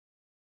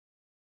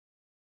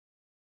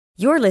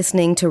You're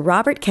listening to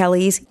Robert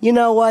Kelly's You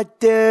Know What,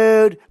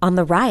 Dude? On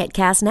the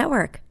Riotcast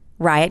Network,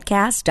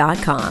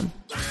 riotcast.com.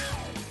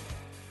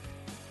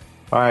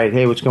 All right,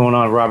 hey, what's going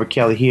on? Robert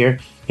Kelly here.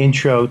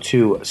 Intro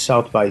to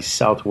South by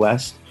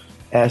Southwest,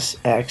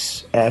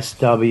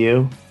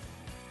 SXSW.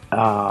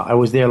 I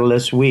was there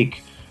this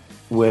week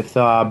with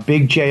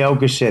Big J.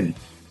 Okerson,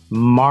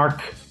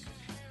 Mark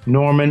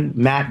Norman,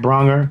 Matt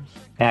Brunger,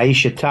 and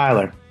Aisha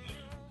Tyler.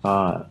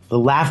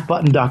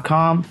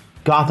 TheLaughButton.com,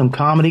 Gotham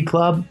Comedy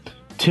Club,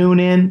 Tune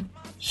In,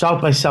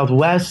 South by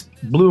Southwest,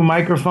 Blue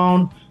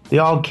Microphone. They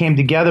all came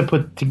together,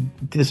 put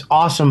this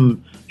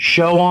awesome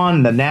show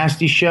on, The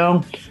Nasty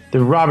Show,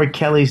 the Robert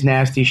Kelly's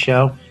Nasty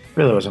Show.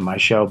 Really wasn't my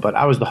show, but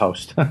I was the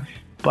host.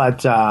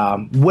 But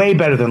way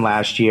better than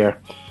last year.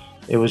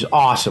 It was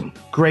awesome.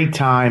 Great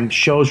time.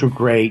 Shows were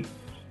great.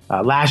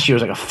 Last year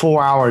was like a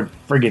 4-hour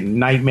friggin'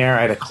 nightmare.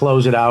 I had to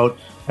close it out.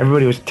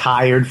 Everybody was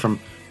tired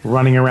from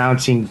running around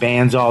seeing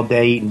bands all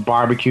day, eating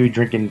barbecue,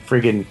 drinking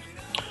friggin'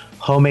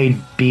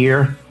 homemade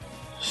beer.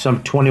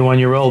 Some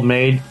 21-year-old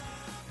made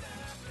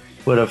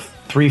with a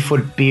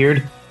 3-foot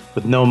beard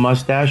with no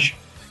mustache.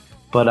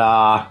 But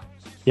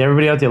yeah,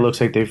 everybody out there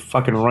looks like they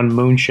fucking run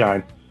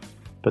moonshine.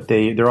 But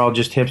they're all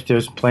just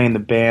hipsters playing the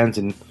bands,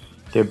 and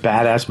they're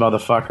badass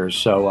motherfuckers.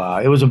 So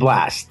it was a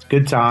blast.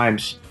 Good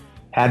times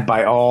had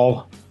by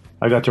all.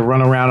 I got to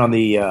run around on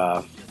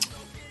the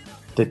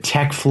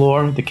tech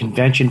floor, the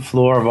convention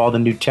floor of all the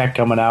new tech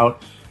coming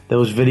out.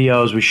 Those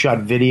videos, we shot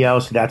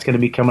videos, so that's going to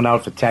be coming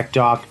out for Tech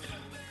Talk.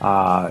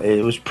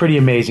 It was pretty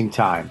amazing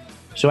time.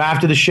 So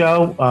after the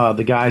show,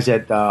 the guys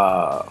at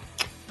the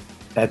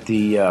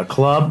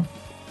club,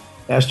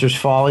 Esther's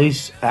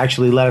Follies,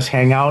 actually let us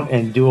hang out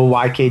and do a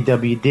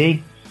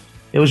YKWd.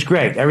 It was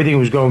great. Everything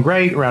was going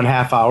great. Around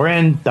half hour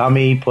in,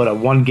 dummy put a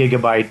 1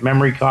 gigabyte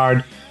memory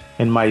card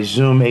in my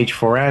Zoom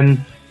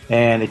H4n,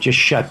 and it just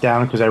shut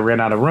down because I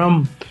ran out of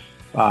room.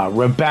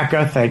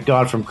 Rebecca, thank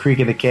God, from Creek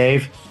in the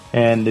Cave,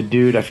 and the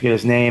dude, I forget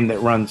his name,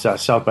 that runs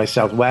South by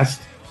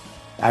Southwest,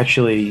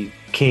 actually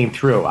came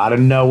through out of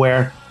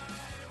nowhere.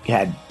 He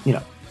had,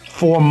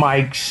 4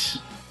 mics,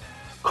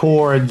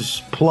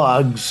 cords,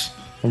 plugs,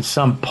 and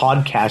some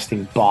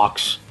podcasting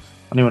box.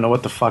 I don't even know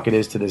what the fuck it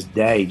is to this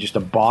day. Just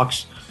a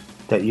box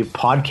that you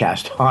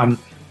podcast on.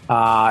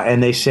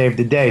 And they saved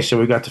the day, so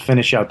we got to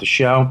finish out the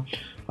show.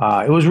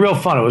 It was real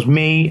fun. It was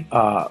me,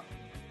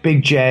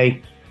 Big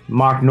J,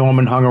 Mark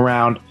Norman hung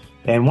around,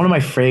 and one of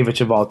my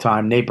favorites of all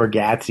time, Nate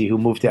Bargatze, who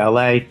moved to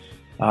L.A.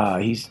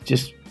 He's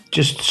just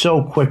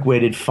so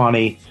quick-witted,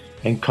 funny,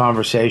 and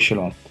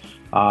conversational.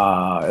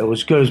 It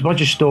was good. It was a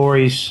bunch of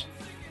stories,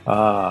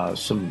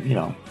 some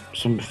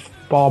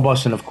ball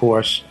busting, of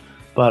course,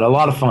 but a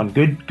lot of fun.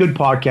 Good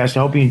podcast.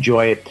 I hope you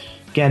enjoy it.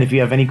 Again, if you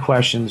have any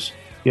questions,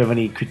 if you have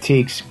any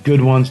critiques,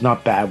 good ones,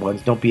 not bad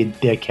ones, don't be a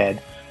dickhead.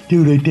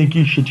 Dude, I think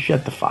you should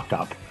shut the fuck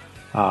up.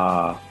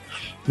 If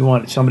you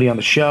want somebody on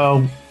the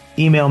show,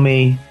 email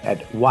me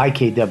at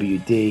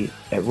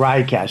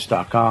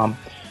ykwd@riotcast.com.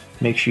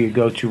 Make sure you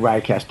go to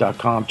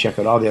riotcast.com, check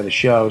out all the other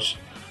shows.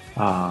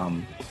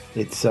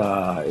 It's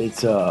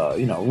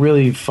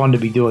really fun to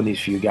be doing these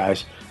for you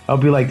guys. I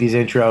hope you like these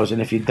intros,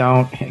 and if you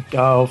don't,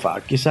 go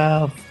fuck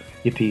yourself,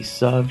 you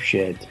piece of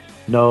shit.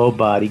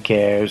 Nobody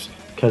cares,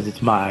 because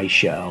it's my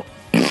show.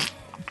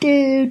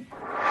 Dude.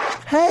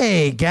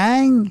 Hey,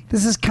 gang.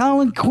 This is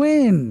Colin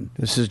Quinn.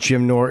 This is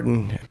Jim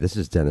Norton. This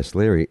is Dennis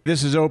Leary.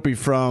 This is Opie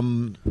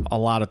from a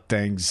lot of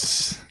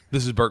things.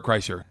 This is Bert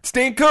Kreischer.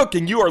 Stan Cook,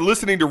 and you are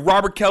listening to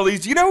Robert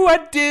Kelly's You Know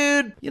What,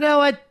 Dude? You know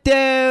what,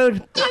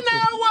 dude? You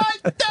know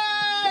what, dude?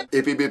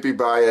 Ippy bippy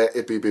baya,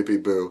 ippy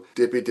bippy boo.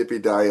 Dippy dippy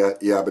dia,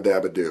 yabba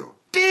dabba doo.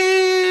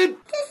 Dude!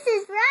 This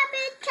is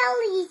Robert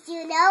Kelly's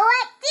You Know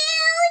What,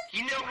 Dude?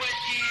 You know what, dude?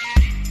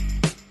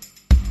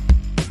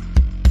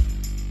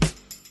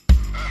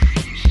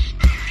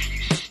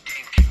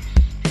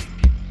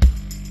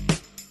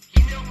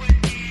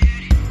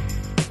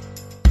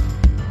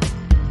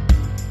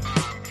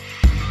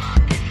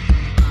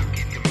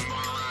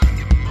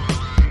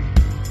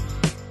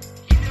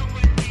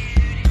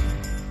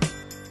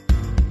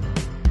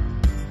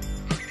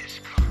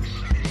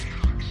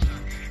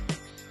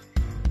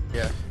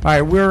 All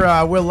right,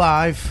 we're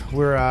live.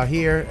 We're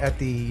here at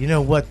the You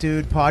Know What,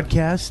 Dude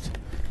podcast.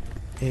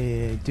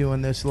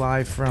 Doing this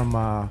live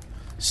from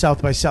South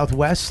by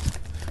Southwest.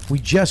 We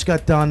just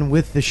got done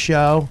with the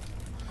show.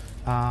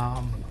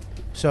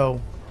 So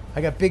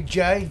I got Big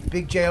J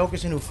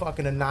Okerson, who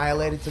fucking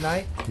annihilated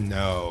tonight.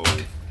 No.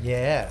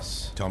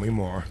 Yes. Tell me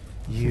more.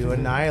 You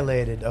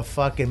annihilated a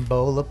fucking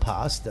bowl of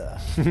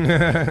pasta.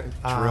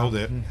 Drilled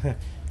it.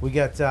 We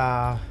got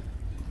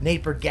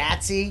Nate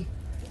Bargatze.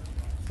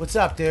 What's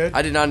up, dude?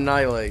 I did not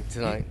annihilate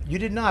tonight. You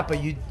did not,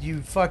 but you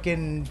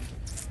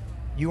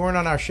weren't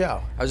on our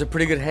show. I was a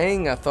pretty good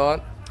hang, I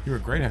thought. You were a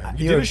great hang.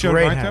 You You were did a show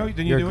great tonight, hang. though?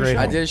 Didn't You're you do a a show?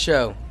 great I did a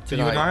show Did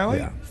tonight. you annihilate?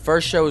 Yeah.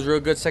 First show was real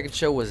good. Second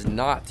show was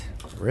not.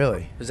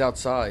 Really? It was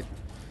outside.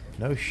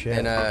 No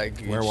shit. And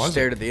Where was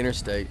stared it? at the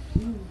interstate.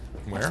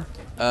 Where?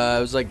 It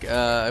was like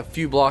a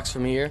few blocks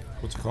from here.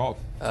 What's it called?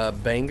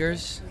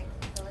 Bangers.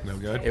 No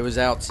good? It was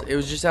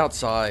just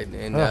outside,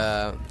 and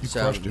You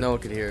so crushed it. no one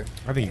could hear.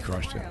 I think you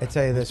crushed it. I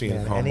tell you this, Being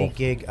man. humble. Any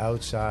gig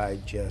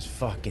outside just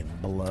fucking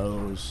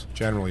blows.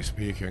 Generally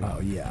speaking. Oh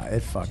yeah,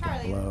 it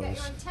fucking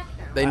blows.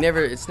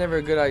 It's never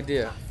a good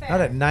idea.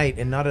 Not at night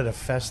and not at a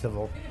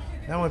festival.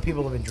 Not when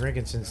people have been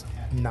drinking since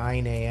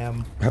 9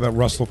 a.m. How about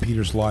Russell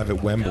Peters live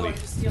at Wembley?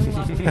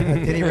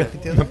 Did he really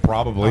do that?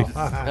 Probably.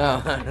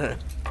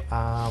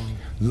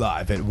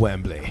 Live at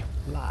Wembley.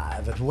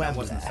 Live at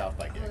Wembley.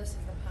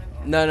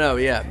 No,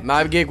 yeah.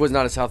 My gig was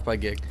not a South by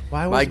gig.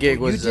 My gig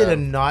was. You did a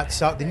not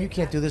South. Then you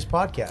can't do this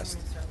podcast.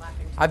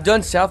 I've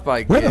done South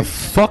by Where the gigs.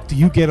 fuck do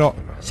you get all...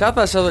 South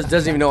by Southwest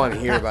doesn't even know I'm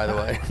here, by the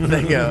way.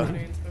 They go.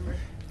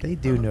 They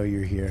do know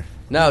you're here.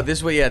 No,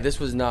 this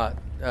was not.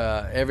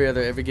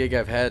 Every gig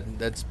I've had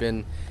that's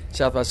been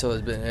South by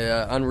Southwest has been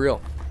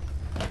unreal.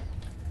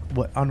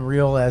 What,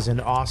 unreal as in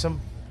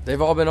awesome?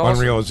 They've all been awesome.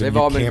 Unreal as in They've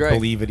you all been can't great.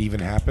 believe it even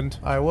happened?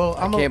 All right, well,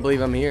 I can't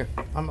believe I'm here.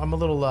 I'm a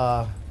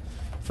little.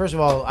 First of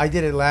all, I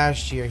did it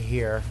last year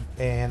here,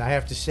 and I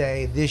have to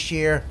say this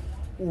year,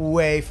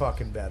 way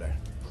fucking better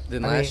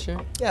Than last year?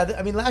 Yeah,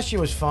 I mean last year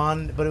was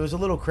fun, but it was a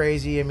little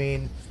crazy. I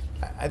mean,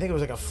 I think it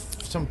was like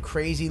some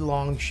crazy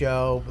long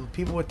show.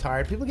 People were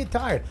tired. People get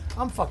tired.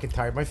 I'm fucking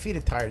tired. My feet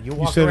are tired. You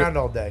walk around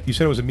all day. You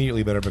said it was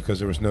immediately better because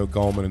there was no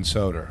Goldman and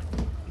Soder.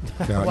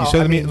 Now, Well, you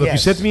said I to me, mean, look, you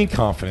yes. said to me in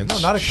confidence. No,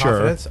 not in sure.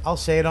 confidence. I'll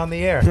say it on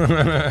the air.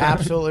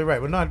 Absolutely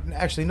right. We're not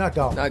Goldman.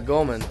 Not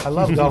Goldman. I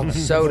love Goldman.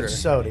 Soder.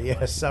 Soda,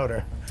 yes,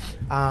 Soda.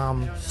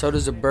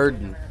 Soda's a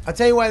burden. I'll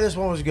tell you why this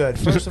one was good.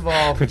 First of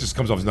all, It just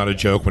comes off as not a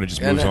joke when it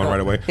just Yeah, moves no. on right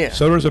away. Yeah.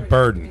 Soder's a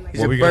burden. He's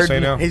What a were you going to say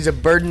burden. now? He's a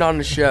burden on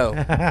the show.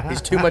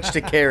 He's too much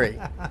to carry.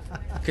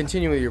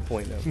 Continue with your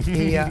point,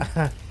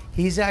 though.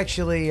 he's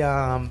actually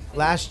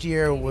last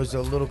year was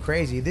a little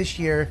crazy. This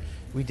year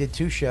we did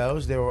 2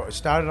 shows. They were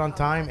started on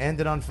time,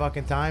 ended on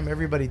fucking time.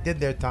 Everybody did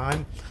their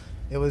time.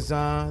 It was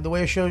the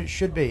way a show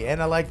should be,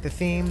 and I like the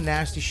theme,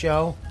 nasty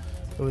show.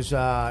 It was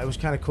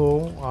kind of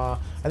cool.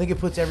 I think it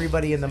puts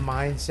everybody in the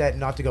mindset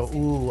not to go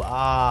ooh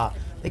ah.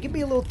 They can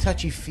be a little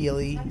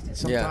touchy-feely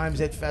sometimes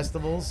at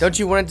festivals. Don't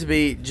you want it to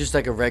be just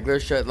like a regular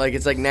show? Like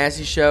it's like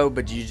nasty show,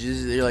 but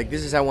you're like,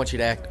 this is how I want you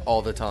to act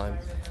all the time.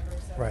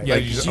 Right. Yeah,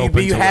 Like, you just so open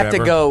but you to have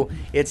whatever. to go.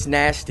 It's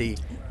nasty,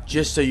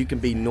 just so you can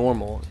be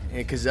normal,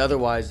 because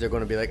otherwise they're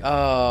going to be like,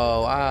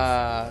 oh,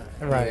 Right,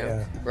 you know,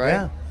 yeah. right?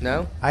 Yeah.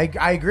 No, I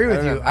agree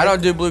with you. I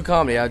don't do blue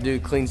comedy. I do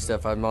clean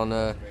stuff. I'm on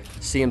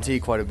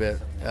CMT quite a bit.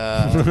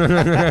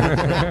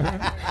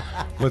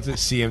 What's it?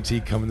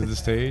 CMT coming to the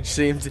stage?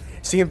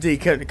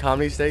 CMT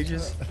comedy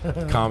stages.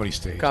 Comedy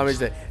stage. Comedy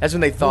stage. That's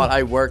when they thought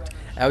I worked.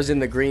 I was in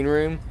the green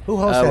room. Who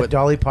hosts that? with-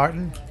 Dolly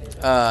Parton?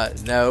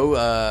 No.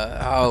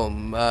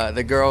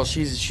 The girl.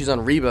 She's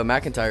on Reba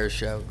McEntire's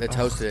show. That's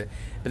hosted it.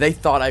 But they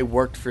thought I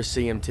worked for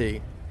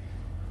CMT.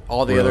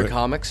 All the other Really?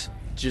 comics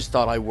just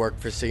thought I worked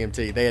for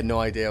CMT. They had no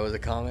idea I was a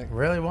comic.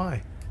 Really?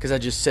 Why? Because I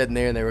just sat in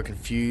there and they were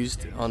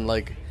confused on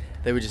like.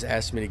 They would just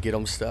ask me to get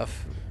them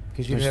stuff.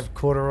 Because you didn't have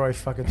corduroy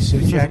fucking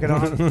suit jacket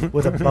on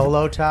with a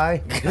bolo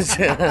tie.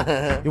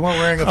 You weren't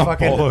wearing a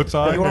fucking bolo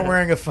tie? You weren't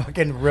wearing a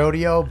fucking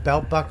rodeo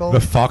belt buckle. The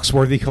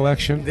Foxworthy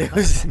collection?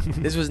 This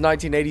was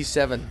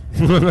 1987.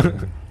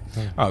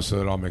 Oh,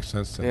 so it all makes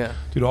sense then. Yeah.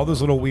 Dude, all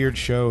those little weird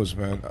shows,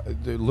 man.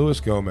 Luis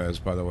Gomez,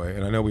 by the way,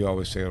 and I know we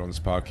always say it on this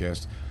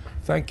podcast,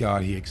 thank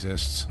God he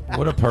exists.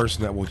 What a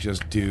person that will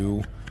just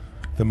do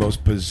the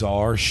most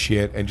bizarre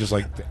shit and just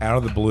like out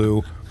of the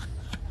blue,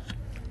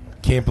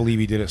 can't believe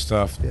he did it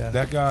stuff. Yeah.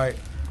 That guy,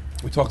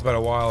 we talked about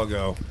a while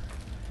ago.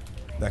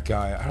 That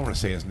guy, I don't want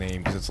to say his name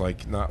because it's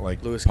like not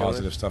like Louis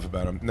positive Gomez? stuff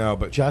about him. No,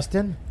 but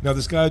Justin? no,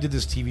 this guy who did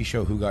this TV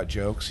show, Who Got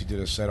Jokes. He did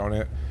a set on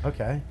it.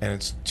 Okay. And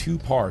it's 2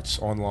 parts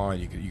online.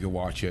 You could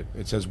watch it.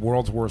 It says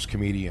World's Worst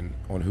Comedian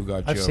on Who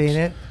Got I've Jokes. seen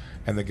it.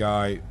 And the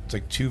guy, it's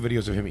like 2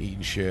 videos of him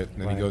eating shit, and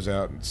then Right. he goes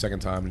out the second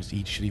time and just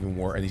eats shit even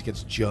more, and he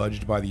gets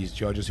judged by these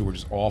judges who were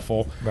just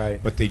awful.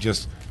 Right. But they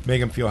just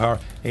make him feel hard.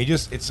 And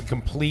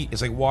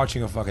it's like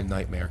watching a fucking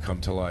nightmare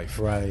come to life.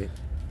 Right.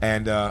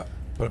 And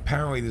but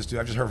apparently this dude,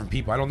 I've just heard from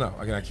people. I don't know.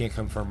 Again, I can't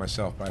confirm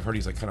myself, but I've heard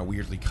he's like kind of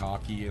weirdly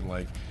cocky and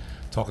like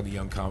talking to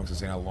young comics and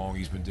saying how long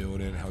he's been doing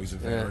it and how he's a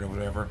veteran or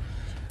whatever.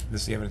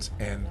 This is the evidence.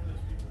 And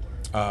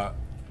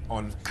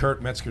on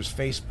Kurt Metzger's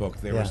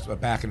Facebook, there was a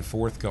back and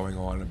forth going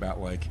on about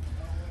like.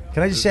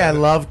 Can I just say I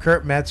love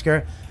Kurt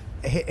Metzger?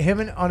 Him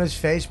on his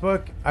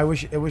Facebook, I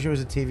wish it was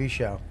a TV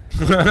show.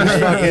 He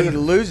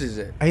loses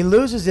it. He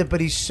loses it,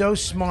 but he's so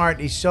smart.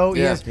 He's so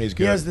Yeah. he He's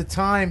good. has the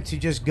time to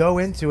just go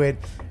into it.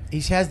 He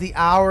has the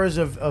hours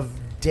of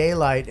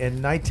daylight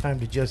and nighttime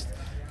to just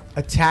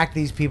attack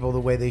these people the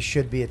way they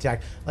should be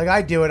attacked. Like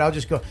I do it, I'll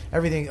just go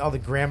all the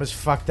grammar's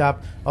fucked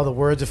up, all the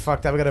words are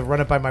fucked up. I got to run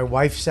it by my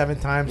wife 7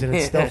 times and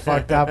it's still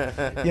fucked up.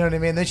 You know what I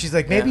mean? Then she's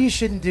like, maybe you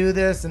shouldn't do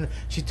this, and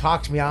she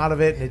talks me out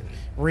of it and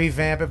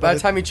revamp it. By But the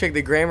time you check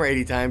the grammar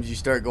 80 times, you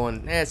start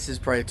going, this is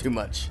probably too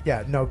much.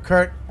 yeah, no,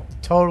 Kurt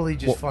totally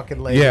just fucking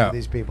laid into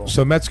these people.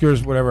 So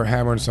Metzger's whatever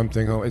hammering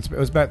something home. It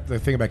was about the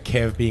thing about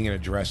Kev being in a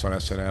dress on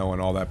SNL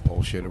and all that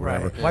bullshit or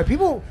whatever. Right. Why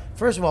people?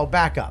 First of all,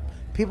 back up.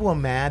 people were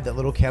mad that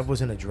Little Kev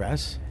was in a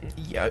dress.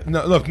 Yeah,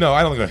 no, look, no,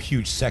 I don't think a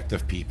huge sect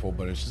of people,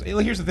 but it's just,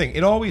 here's the thing.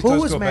 It always Who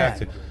does was go mad?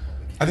 back to.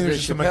 I think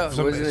there's just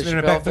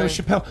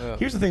Chappelle. Yeah.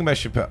 Here's the thing about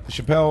Chappelle.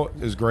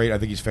 Chappelle is great. I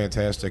think he's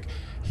fantastic.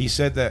 He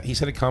said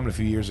a comment a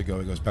few years ago.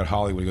 He goes about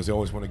Hollywood. He goes, they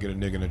always want to get a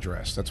nigga in a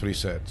dress. That's what he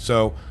said.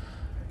 So,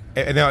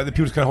 and now the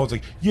people just kind of hold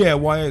like, yeah,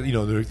 why? You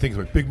know, there are things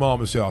like Big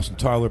Mama's House and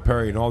Tyler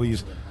Perry and all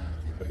these,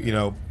 you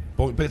know.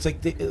 But it's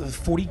like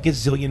 40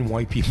 gazillion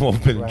white people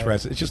have been in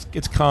dresses.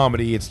 It's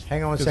comedy. It's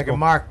hang on a second,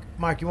 Mark.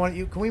 Mark,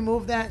 can we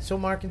move that so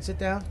Mark can sit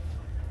down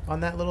on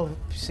that little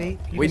seat?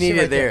 We need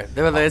it there.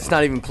 It's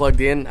not even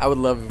plugged in. I would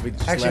love if we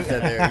just left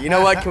that there. You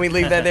know what? Can we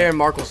leave that there and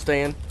Mark will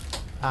stand?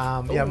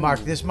 Yeah, Mark.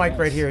 This mic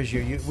right here is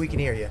you. We can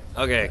hear you.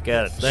 Okay,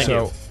 got it. Thank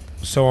you.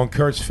 So on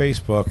Kurt's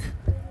Facebook,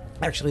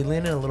 actually,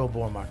 lean in a little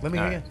more, Mark. Let me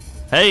hear you.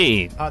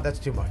 Hey. Oh, that's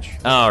too much.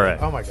 All right.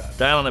 Oh my God.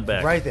 Dialing it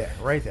back. Right there.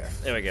 Right there.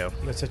 There we go.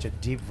 You got such a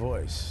deep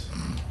voice.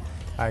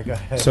 All right, go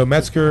ahead. So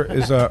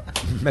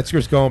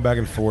Metzger's going back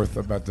and forth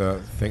about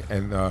the thing,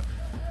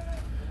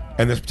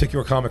 and this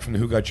particular comic from the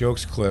Who Got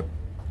Jokes clip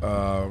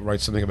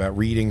writes something about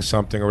reading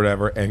something or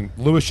whatever, and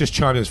Lewis just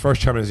chimed in. His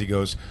first chime in as he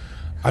goes,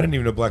 "I didn't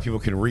even know black people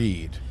can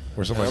read,"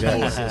 or something like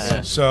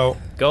that. So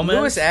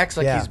Lewis acts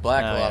like he's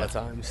black a lot of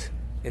times.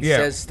 And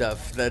says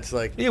stuff that's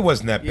like... It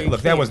wasn't that big.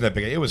 Look, that wasn't that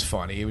big. It was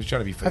funny. He was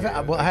trying to be funny.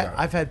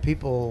 I've had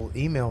people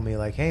email me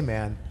like, hey,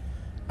 man,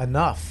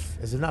 enough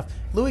is enough.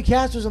 Louis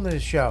Katz was on the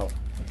show,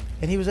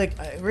 and he was like,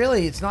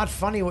 really, it's not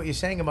funny what you're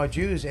saying about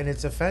Jews, and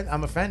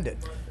I'm offended.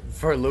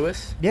 For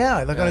Lewis?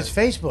 Yeah, like on his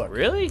Facebook.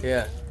 Really?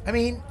 Yeah. I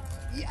mean,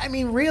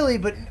 really,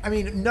 but,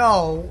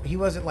 no, he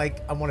wasn't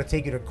like, I want to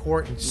take you to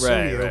court and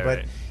sue you,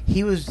 but...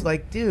 He was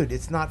like, dude,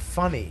 it's not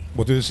funny.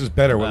 Well, dude, this is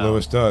better what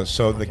Lewis does.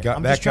 So the guy,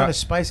 I'm just trying to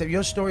spice up.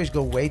 Your stories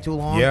go way too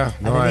long. Yeah,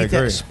 no, I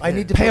agree. I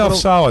need to pay off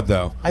solid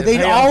though.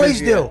 They always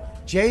do.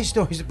 Jay's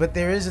stories, but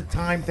there is a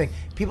time thing.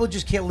 People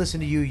just can't listen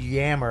to you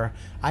yammer.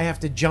 I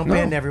have to jump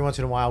in every once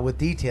in a while with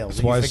details.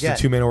 That's why it's a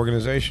 2-man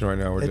organization right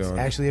now. We're doing. It's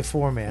actually a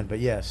 4-man, but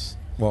yes.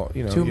 Well,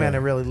 2 men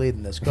are really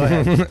leading this. Go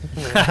ahead.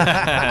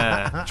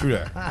 True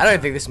that. I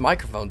don't think this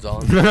microphone's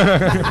on.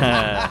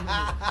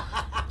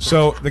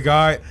 So the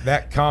guy,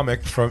 that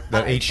comic from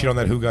that ate shit on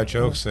that Who Got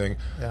Jokes thing,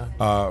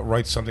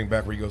 writes something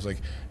back where he goes,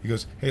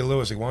 "Hey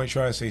Lewis, like, why don't you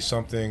try to say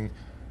something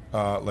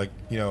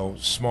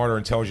smart or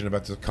intelligent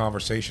about the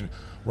conversation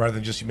rather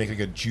than just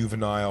making a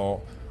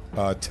juvenile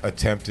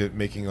attempt at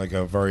making like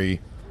a very,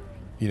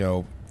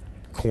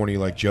 corny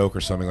like joke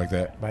or something like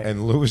that." Right.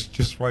 And Lewis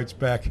just writes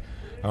back.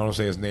 I don't want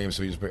to say his name,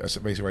 so he just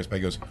basically writes back.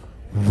 He goes,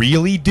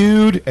 "Really,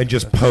 dude," and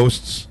just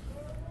posts.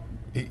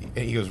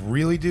 He goes,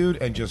 "Really, dude,"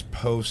 and just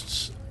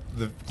posts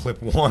the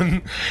clip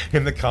 1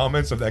 in the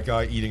comments of that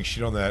guy eating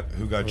shit on that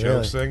Who Got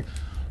Jokes thing.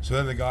 So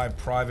then the guy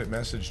private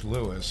messaged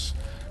Lewis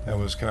and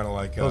was kind of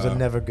like... Those are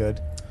never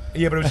good.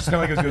 Yeah, but it was just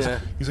kind of like...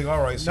 He's like,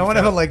 all right... So no one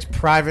ever likes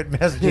private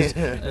messages.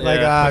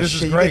 This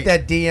is great. You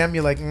get that DM,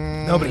 you're like...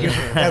 no, but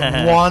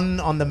that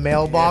one on the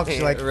mailbox,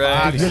 you're like,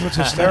 dude, here's what's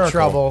hysterical.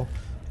 Trouble.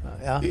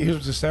 Here's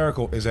what's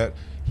hysterical is that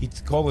he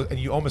called it, and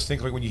you almost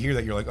think like when you hear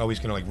that, you're like, oh, he's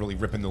gonna like really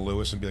rip into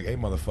Lewis and be like, hey,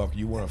 motherfucker,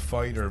 you want to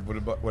fight or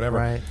whatever.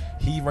 Right.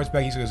 He writes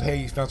back, he says, hey,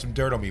 he found some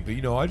dirt on me, but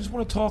I just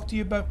want to talk to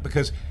you about,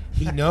 because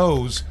he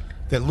knows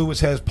that Lewis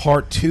has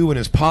part 2 in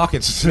his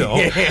pocket still.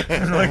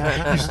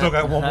 Like, you still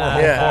got one more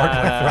whole part. Like,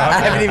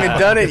 I haven't even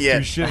done it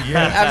yet. I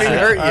haven't even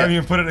hurt yet. I haven't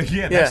even put it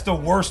again. Yeah. That's the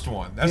worst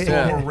one. That's the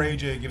one where Ray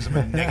J gives him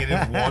a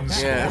 -1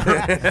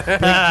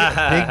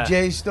 score. Big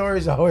J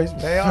stories always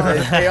pay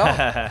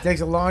off. It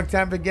takes a long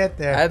time to get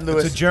there. I had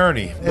Lewis, it's a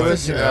journey.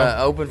 Lewis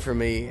opened for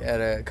me at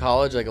a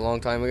college like a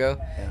long time ago.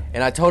 Yeah.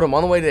 And I told him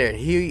on the way there,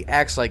 he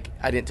acts like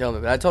I didn't tell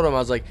him, but I told him, I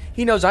was like,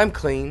 he knows I'm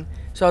clean.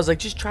 So I was like,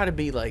 just try to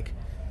be like,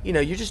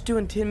 you're just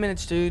doing 10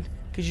 minutes, dude.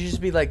 Could you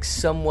just be like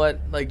somewhat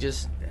like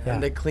just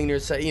the cleaner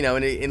side,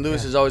 And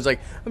Lewis is always like,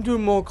 I'm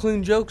doing more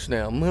clean jokes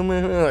now.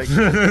 Like,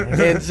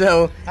 and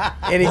so,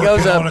 and he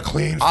goes up.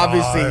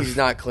 Obviously, he's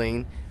not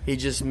clean. He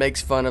just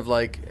makes fun of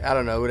like, I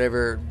don't know,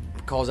 whatever,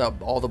 calls out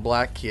all the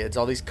black kids,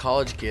 all these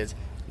college kids.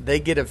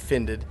 They get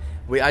offended.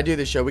 I do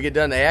the show. We get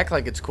done. They act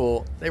like it's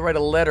cool. They write a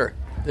letter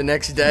the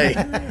next day.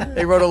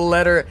 They wrote a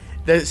letter.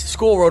 The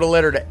school wrote a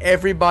letter to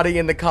everybody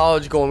in the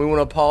college going, we want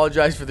to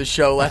apologize for the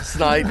show last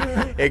night.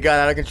 It got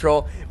out of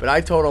control. But I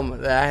told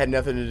them that I had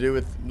nothing to do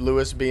with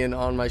Lewis being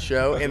on my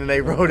show. And then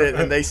they wrote it,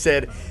 and they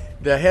said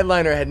the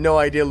headliner had no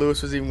idea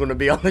Lewis was even going to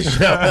be on the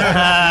show.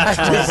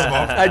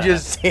 I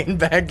just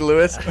sandbagged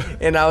Lewis.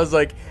 And I was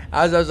like,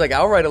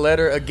 I'll write a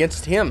letter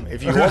against him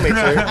if you want me to.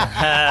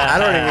 I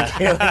don't even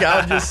care. Like,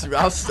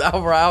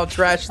 I'll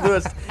trash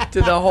Lewis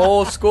to the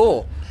whole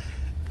school.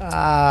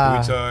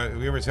 Did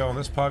we ever tell on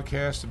this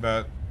podcast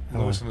about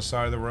Lewis on the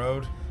side of the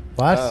road?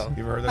 What?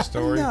 You ever heard that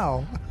story?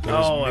 No.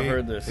 I've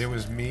heard this. It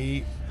was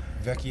me,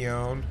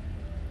 Vecchione,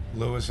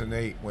 Lewis, and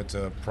Nate went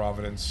to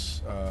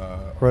Providence,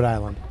 Rhode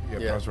Island. Yeah,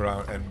 Providence, Rhode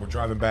Island, and we're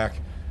driving back.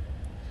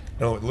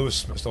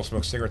 Lewis still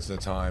smoked cigarettes at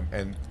the time,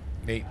 and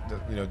Nate,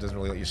 doesn't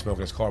really let you smoke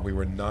in his car. We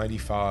were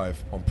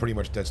 95 on pretty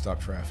much dead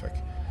stop traffic,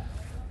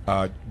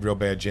 real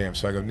bad jam.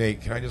 So I go,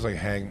 Nate, can I just like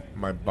hang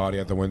my body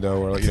out the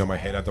window or like, my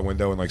head out the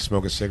window and like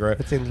smoke a cigarette?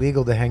 It's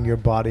illegal to hang your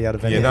body out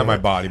of anything. Yeah, not my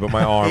body, but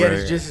my arm.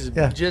 Yeah,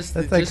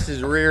 just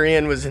his rear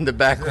end was in the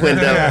back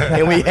window,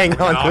 and we hang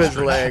on to his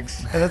legs.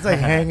 And that's like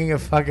hanging a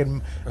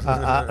fucking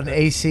an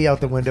AC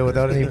out the window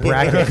without any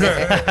bracket.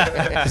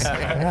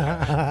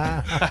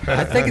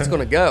 I think it's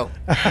gonna go.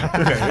 Okay,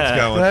 it's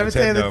going. But I ever It's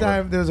tell you heading the over.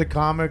 time there was a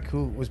comic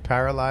who was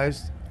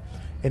paralyzed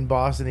in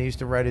Boston. He used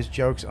to write his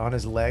jokes on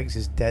his legs,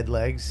 his dead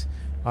legs,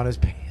 on his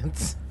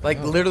pants.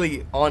 Like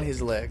literally on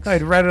his legs. No,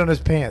 he'd write it on his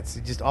pants.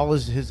 He just all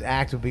his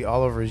act would be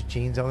all over his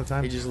jeans all the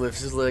time. He just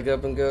lifts his leg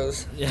up and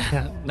goes.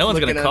 Yeah, no one's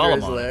gonna looking call under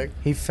him his on it. leg.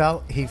 He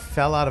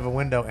fell out of a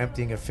window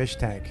emptying a fish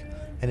tank,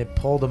 and it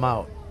pulled him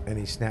out, and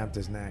he snapped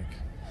his neck.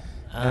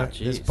 Ah,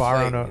 This jeez. bar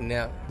Wait, owner,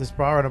 now- this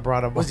bar owner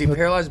brought him. Was he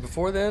paralyzed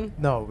before then?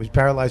 No, he was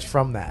paralyzed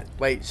from that.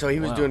 Wait, so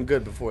he was Wow. doing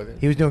good before then?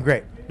 He was doing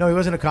great. No, he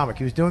wasn't a comic.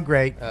 He was doing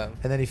great, Oh.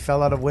 and then he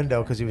fell out of a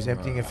window because he was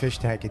emptying a fish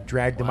tank. It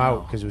dragged him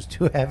out because it was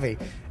too heavy.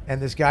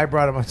 And this guy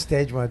brought him on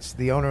stage once,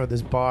 the owner of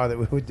this bar that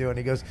we were doing.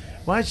 He goes,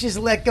 "Why don't you just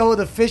let go of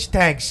the fish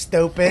tank,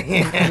 stupid?"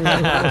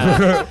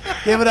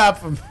 Give it up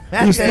for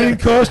Matt This thing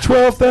Davis. cost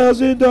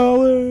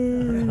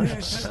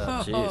 $12,000.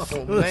 Oh, jeez.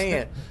 Oh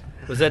man,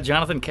 Was that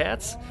Jonathan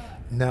Katz?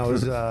 No,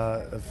 it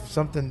was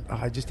something.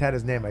 I just had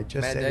his name. I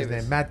just Matt said his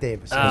Davis. name. Matt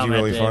Davis. Oh, he Matt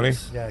really funny?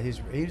 Davis. Yeah, he's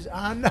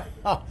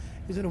no.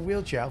 He's in a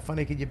wheelchair. How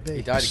funny could you be?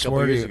 he died a swear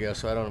couple to years you. ago,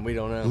 so we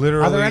don't know.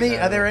 Literally.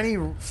 Are there any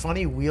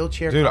funny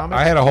wheelchair Dude, comics?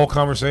 I had a whole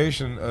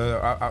conversation.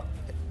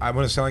 I'm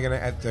going to sound like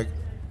at the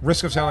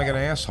risk of sounding like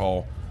an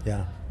asshole.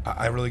 Yeah.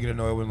 I really get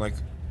annoyed when like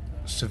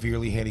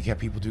severely handicapped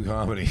people do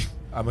comedy.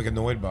 I'm like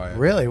annoyed by it.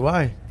 Really?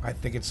 Why? I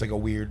think it's like a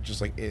weird, just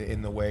like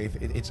in the way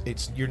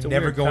you're a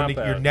never weird going to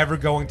cop-out. you're never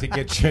going to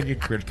get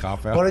genuine weird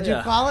cop out. What did you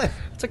Yeah. call it?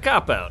 It's a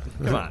cop out.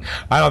 Come on.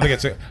 I don't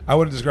think I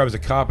wouldn't describe it as a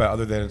cop out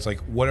other than it's like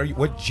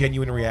what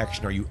genuine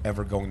reaction are you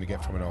ever going to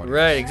get from an audience?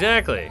 Right,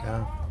 exactly.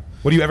 Yeah.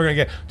 What are you ever going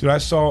to get? Dude, I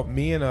saw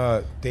me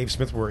and Dave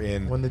Smith were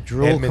in When the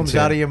drool comes Edmonton.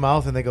 out of your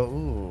mouth and they go,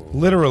 ooh.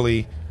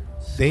 Literally,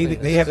 they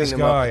have this Clean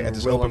them up guy and at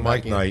this roll open them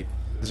back mic in. night.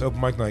 This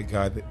open mic night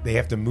guy, they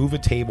have to move a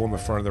table in the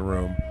front of the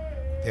room.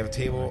 They have a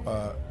table.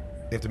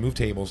 They have to move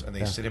tables, and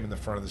they sit him in the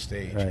front of the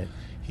stage. Right.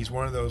 He's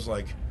one of those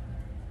like,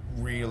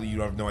 really,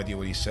 you have no idea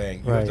what he's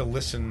saying. You Right. have to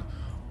listen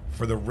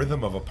for the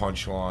rhythm of a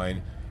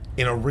punchline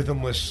in a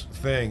rhythmless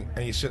thing,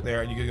 and you sit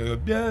there and you go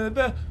da da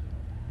da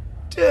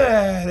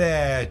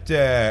da da,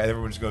 and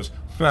everyone just goes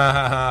ha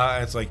ha ha.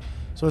 And it's like.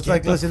 So it's Get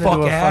like the listening fuck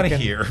to a out of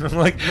fucking, here. I'm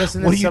like,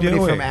 listen what to are you somebody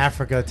doing? from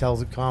Africa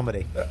tells a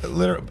comedy.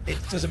 Literally, it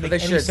doesn't make They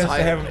any should sense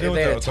to have him type. do If it.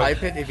 they though. had It's to like-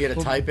 type it, if you had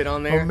to type it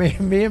on Well, there.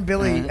 me and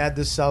Billy had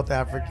this South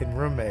African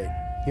roommate.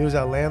 He was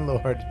our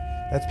landlord.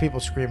 That's people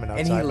screaming outside.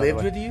 And he by the lived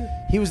way. with you?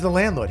 He was the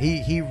landlord. He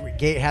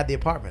had the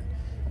apartment.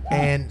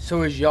 And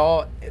So is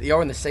y'all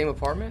in the same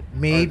apartment?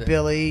 me, Or the-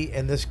 Billy,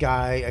 and this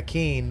guy,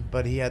 Akeen,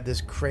 but he had this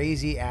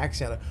crazy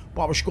accent.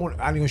 Bob was going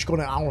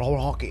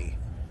hockey.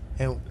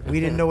 And we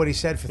didn't know what he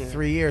said for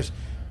 3 years.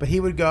 But he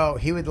would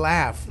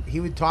laugh. He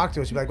would talk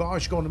to us. He'd be like, "Oh, I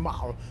should go to my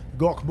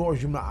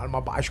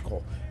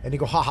bicycle." And he'd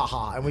go, "Ha ha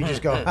ha." And we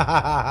just go, "Ha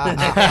ha ha ha."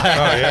 Oh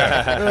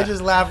yeah. We would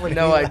just laugh when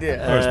No he idea.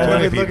 There's And plenty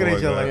then of we'd look at people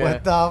each other like,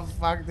 like "What the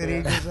fuck did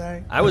he just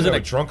say?" I was in a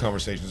drunk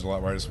conversations a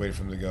lot where I just waited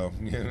for him to go.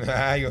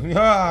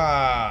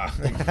 Ah.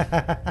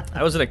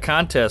 I was in a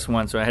contest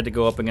once where I had to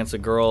go up against a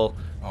girl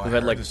Oh, who I had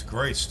heard like. this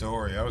great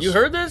story. You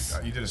heard this?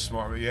 You did a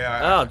smart.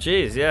 Yeah. Oh,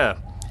 jeez, yeah.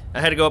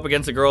 I had to go up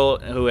against a girl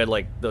who had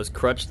like those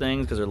crutch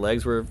things because her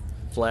legs were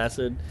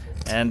flaccid,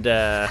 and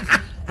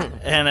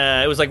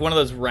it was like one of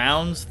those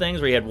rounds things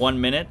where you had 1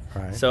 minute.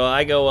 Right. So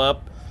I go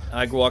up,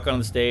 I walk on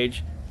the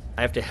stage.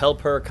 I have to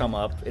help her come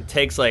up. It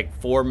takes like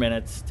 4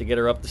 minutes to get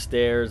her up the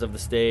stairs of the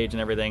stage and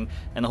everything,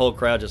 and the whole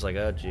crowd just like,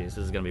 oh, jeez, this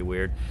is gonna be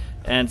weird.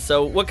 And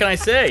so what can I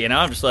say? You know,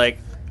 I'm just like,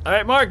 all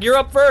right, Mark, you're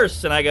up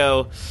first, and I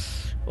go,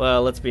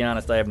 well, let's be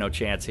honest, I have no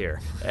chance here,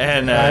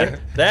 and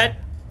that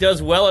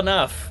does well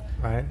enough.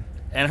 Right.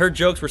 And her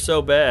jokes were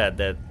so bad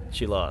that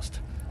she lost.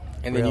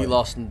 And then Really? you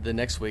lost the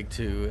next week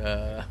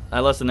to. I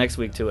lost the next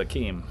week to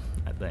Akeem,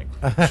 I think.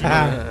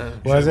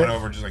 Was Went it?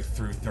 over and just like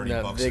threw 30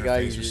 No, bucks the in her guy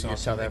face or you- something.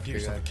 South Like, Africa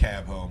give yourself a guy.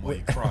 cab home while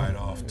you cried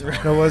off.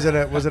 No, was it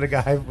a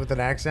guy with an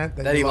accent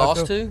That you he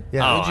lost to?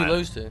 Yeah. Oh, Who'd you I-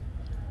 lose to?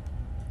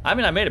 I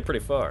mean, I made it pretty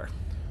far.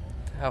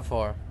 How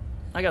far?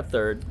 I got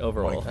third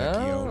overall. Mike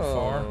Vecchio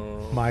far.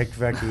 Mike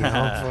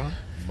Vecchio.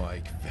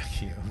 Mike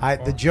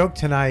Vecchio. The joke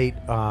tonight,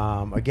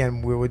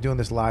 again, we were doing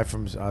this live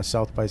from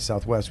South by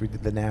Southwest. We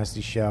did the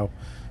Nasty Show.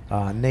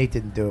 Nate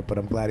didn't do it, but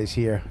I'm glad he's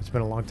here. It's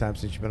been a long time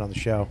since you've been on the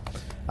show.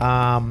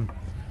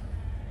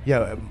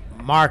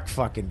 Mark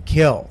fucking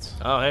killed.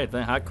 Oh, hey,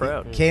 hot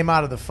crowd. Came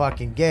out of the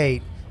fucking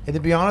gate. And to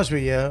be honest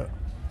with you,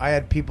 I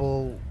had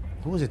people,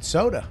 who was it,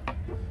 Soda?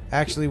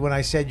 Actually, when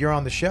I said you're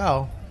on the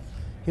show,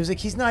 he was like,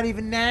 he's not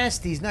even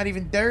nasty. He's not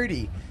even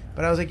dirty.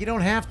 But I was like, you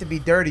don't have to be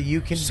dirty.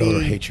 You can Soda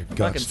be... hates your guts,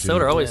 Fucking dude.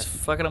 Soda always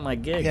fucking up my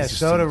gigs. Yeah, He just-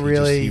 Soda he really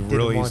just- he didn't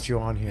really want is- you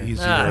on here. He's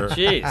Ah, your-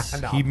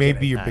 jeez. No, he I'm may kidding.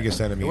 be your biggest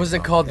enemy. Was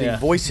it called the Yeah.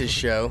 Voices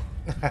Show?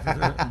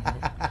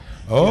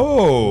 Oh,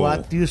 Oh.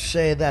 What do you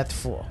say that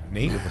for?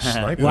 Nate with a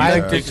sniper. Why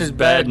think this is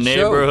bad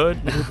neighborhood?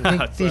 You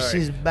think this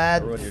Sorry. is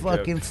bad Ruined your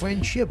fucking joke.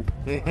 friendship?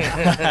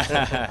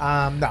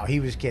 No, he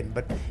was kidding.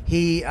 But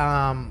he,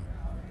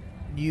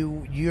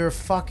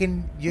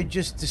 you're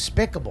just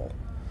despicable.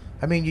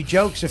 I mean, your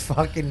jokes are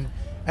fucking.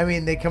 I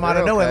mean, they come out of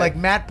They're nowhere. okay. Like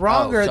Matt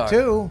Bronger Oh, sorry.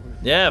 too.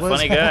 Yeah, was-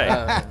 funny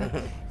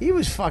guy. He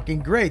was fucking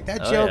great.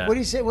 That Oh, joke. yeah. What do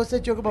you say? What's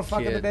that joke about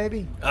fucking the kid.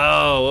 baby?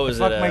 Oh, what was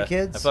I it? fucked my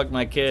kids? I fucked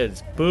my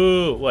kids.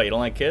 Boo! What? You don't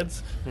like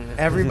kids?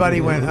 Everybody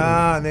went,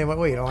 and they went,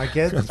 wait, you don't like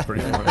kids? That's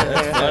pretty funny.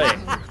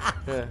 That's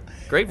funny.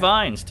 Great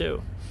vines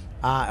too.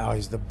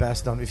 He's the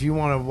best on. If you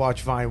want to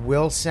watch Vine,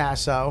 Will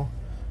Sasso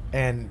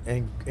and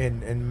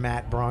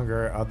Matt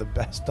Bronger are the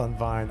best on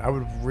Vine. I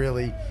would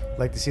really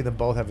like to see them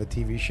both have a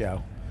TV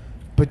show,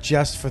 but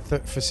just for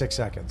 6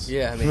 seconds.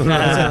 Yeah, I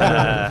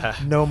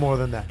mean, No more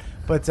than that.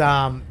 But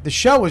the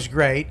show was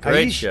great.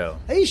 Great show.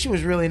 Aisha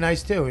was really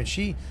nice too, and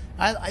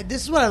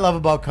this is what I love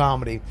about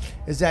comedy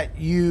is that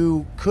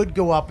you could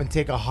go up and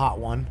take a hot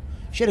one.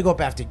 She had to go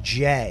up after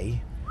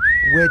Jay,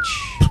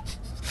 which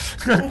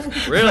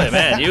Really,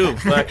 man, you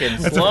fucking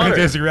That's a slaughtered.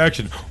 fantastic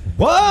reaction.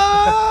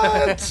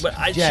 What? But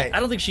I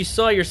don't think she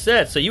saw your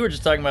set, so you were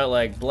just talking about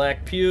like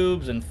black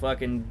pubes and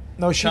fucking.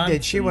 no, she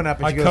did. She went up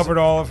and I she goes, covered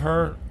all of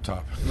her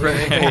top.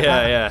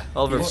 yeah.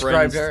 All of her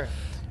described friends. her.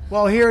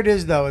 Well, here it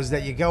is, though, is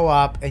that you go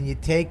up and you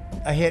take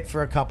a hit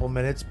for a couple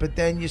minutes, but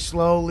then you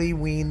slowly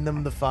wean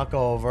them the fuck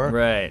over.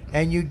 Right.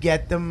 And you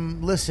get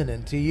them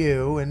listening to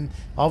you, and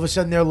all of a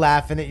sudden they're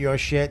laughing at your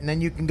shit, and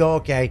then you can go,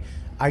 okay,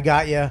 I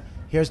got you.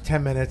 Here's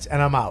 10 minutes, and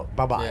I'm out.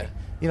 Bye-bye. Yeah.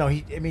 You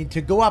know,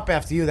 to go up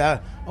after you,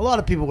 that a lot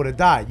of people would have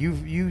died. You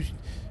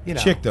know.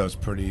 Chick does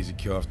pretty easy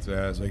kill off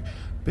that. It's like,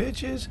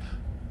 bitches,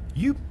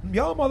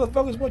 y'all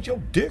motherfuckers want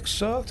your dick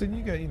sucked, and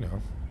you got,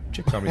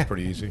 chick comedy's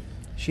pretty easy.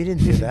 She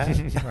didn't do that.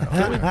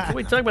 Can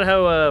we talk about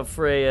how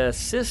for a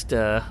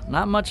sister,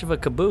 not much of a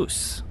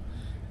caboose?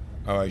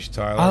 Oh, Aisha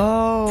Tyler.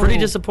 Oh. Pretty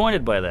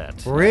disappointed by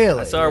that. Really?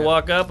 I saw her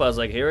walk up. I was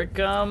like, "Here it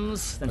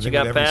comes." Then I she think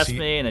got with every past scene-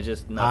 me, and it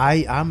just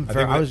nothing.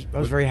 I was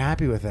very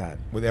happy with that.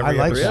 With I every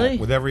like episode, that. Really?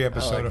 with every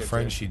episode like of it,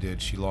 Friends too. she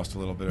did, she lost a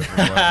little bit of her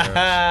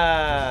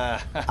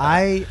black hair.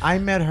 I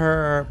met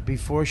her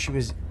before she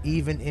was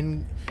even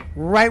in.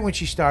 Right when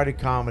she started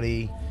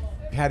comedy,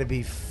 had to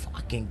be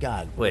fucking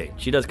God. Wait,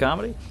 she does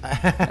comedy?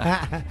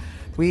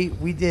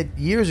 we did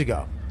years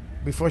ago,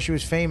 before she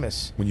was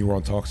famous. When you were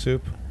on Talk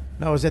Soup?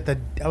 No, I was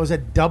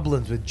at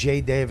Dublin's with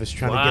Jay Davis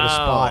trying to get a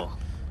spot.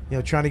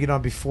 Wow. Trying to get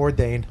on before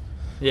Dane.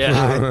 Yeah.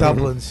 At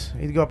Dublin's,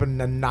 he'd go up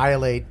and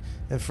annihilate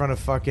in front of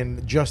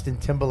fucking Justin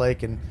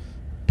Timberlake and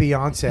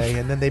Beyonce,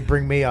 and then they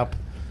bring me up.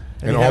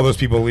 And he'd all have- those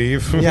people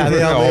leave? Yeah,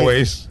 they all leave.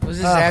 Always. Was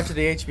this after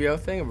the HBO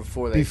thing or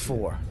before that?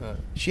 Before.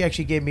 She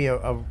actually gave me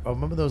a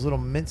remember those little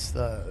mints,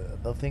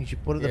 the things you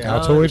put in the Yeah.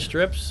 The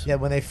strips? Yeah,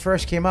 when they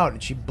first came out,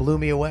 and she blew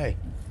me away.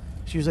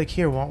 She was like,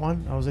 "Here, want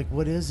one?" I was like,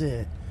 "What is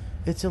it?"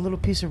 It's a little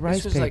piece of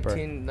rice This was paper.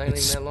 like not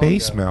It's even that long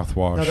space ago.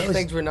 mouthwash. No, that was-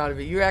 Things were not.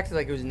 You acted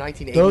like it was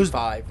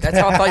 1985. That's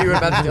how I thought you were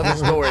about to tell the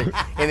story,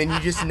 and then you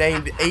just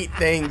named 8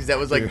 things that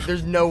was like,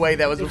 "There's no way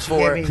that was Then she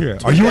before." gave me- Yeah.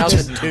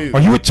 Are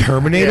you a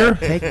Terminator?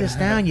 Yeah. Take this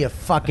down, you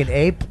fucking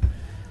ape.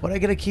 What I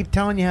gotta keep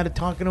telling you how to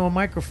talk into a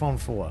microphone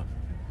for?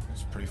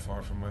 It's pretty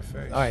far from my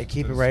face. All right,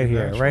 keep it That's right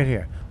here, natural. right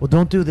here. Well,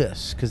 don't do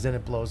this, because then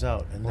it blows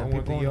out, and Well, then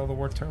when people. they yell the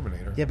word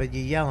Terminator. Yeah, but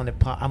you're yelling it.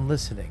 I'm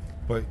listening.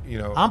 But,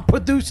 I'm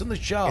producing the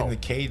show. in the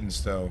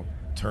cadence, though,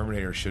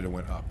 Terminator should have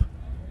went up.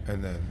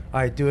 And then,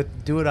 All right, do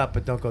it up,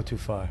 but don't go too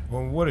far.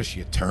 well, what is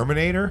she, a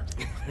Terminator?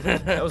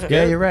 That was good.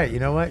 Yeah, you're right. You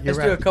know what? You're Let's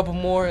right. do a couple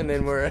more, and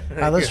then we're. All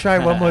right, let's try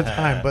one more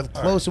time, but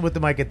closer with the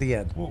mic at the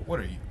end. Well, what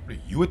are you? Are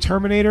you a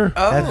Terminator?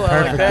 Oh, That's I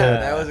perfect. like that.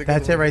 dude. That was a good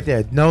That's it one. right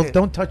there. No,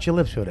 don't touch your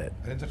lips with it.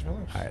 I didn't touch my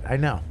lips. All right, I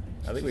know.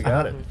 I think we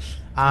got it. Um,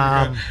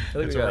 I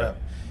think It's we a got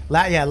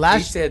wrap. it. He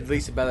last. said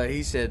Lisa. By the way,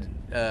 he said,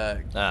 Ah,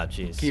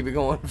 jeez. "Keep it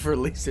going for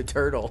Lisa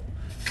Turtle."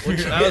 I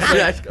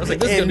was like,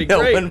 this is gonna be And no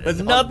great. one was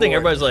on Nothing. board.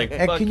 Everybody's like,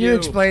 Hey, fuck can you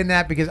explain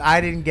that because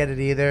I didn't get it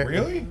either.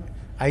 Really?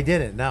 I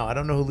didn't. No, I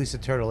don't know who Lisa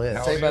Turtle is.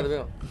 How Saved old by are the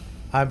you? Bell.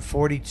 I'm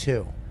 42.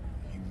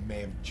 You may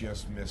have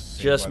just missed.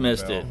 Saved Just by the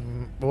missed Bell. it.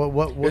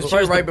 What? It was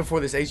probably right before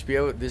this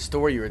this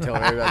story you were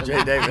telling me about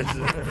Jay Davis.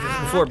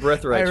 Before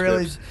breath I right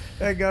really strips.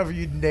 thank God for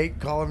you, Nate,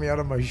 calling me out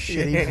on my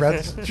shitty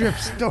breath strip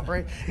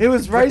story. It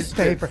was rice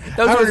paper.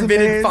 Those I were was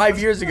invented amazed. 5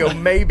 years ago,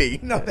 maybe.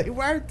 No, they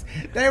weren't.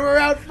 They were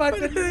out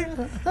fucking.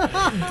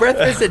 Breath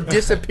mints that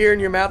disappear in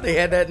your mouth. They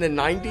had that in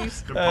the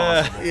 90s.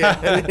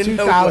 Yeah, no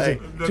 2000.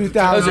 way.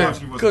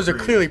 2000. Those are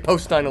clearly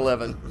post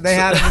 9/11. They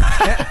had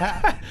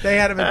them. They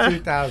had them in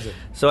 2000.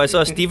 So I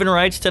saw Stephen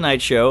Wright's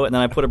Tonight Show, and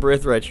then I put a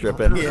birthright strip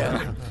in.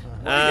 Yeah.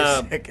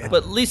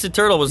 But Lisa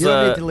Turtle was. You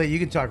don't need to leave. You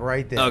can talk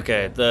right there.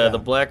 Okay,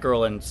 the black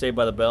girl in Saved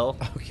by the Bell.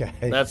 Okay.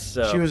 That's.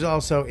 She was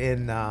also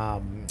in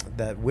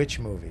that witch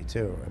movie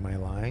too. Am I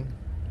lying?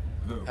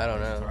 I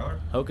don't know.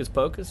 Hocus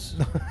Pocus.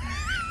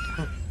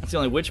 That's the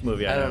only witch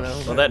movie I don't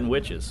know. Well, that and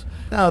witches.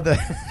 No,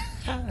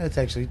 that's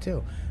actually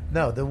two.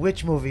 No, the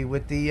witch movie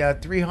with the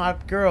 3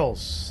 hot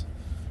girls.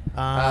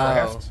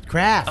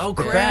 Kraft. Oh,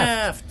 The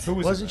Kraft. Who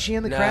was Wasn't it? she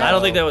in the No. Kraft? I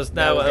don't think that was.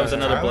 That was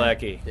Tyler. another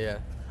blackie. Yeah.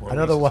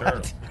 Another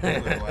what?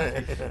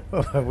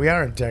 We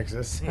are in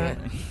Texas. Yeah,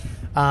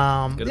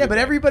 but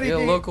everybody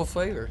did, local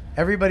flavor.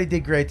 Everybody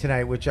did great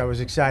tonight, which I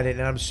was excited,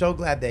 and I'm so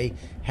glad they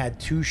had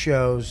 2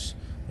 shows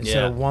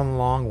instead of one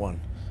long one.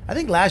 I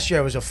think last year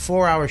it was a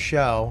 4-hour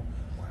show,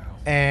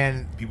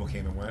 and people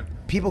came and went.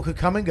 People could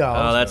come and go.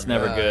 Oh, that's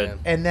never good.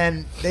 And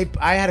then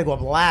I had to go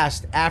up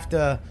last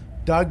after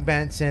Doug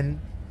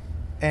Benson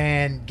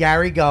and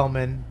Gary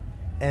Gulman,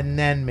 and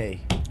then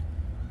me.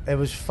 It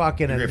was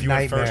fucking a nightmare. If you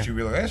went first, you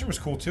realize last year was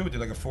cool too. It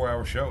did like a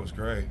 4-hour show. It was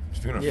great.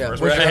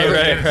 First,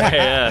 right,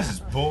 yeah. This is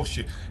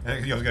bullshit.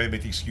 And I was gonna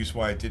make the excuse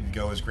why it didn't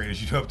go as great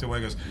as you hoped it would.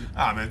 He goes,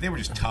 man, they were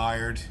just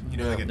tired. You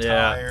know, they get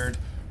tired.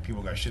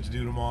 People got shit to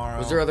do tomorrow.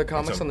 Was there other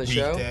comics on the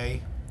show?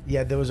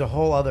 Yeah, there was a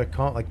whole other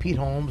like Pete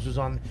Holmes was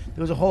on.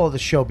 There was a whole other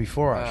show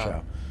before our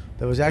show.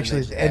 There was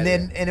actually, and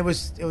it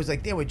was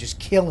like they were just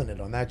killing it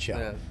on that show.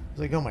 Yeah. I was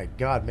like, oh my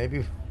god,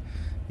 maybe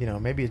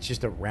it's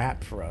just a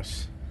rap for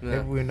us. Yeah.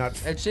 Maybe we're not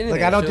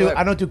like I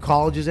don't do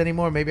colleges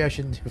anymore. Maybe I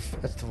shouldn't do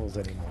festivals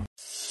anymore.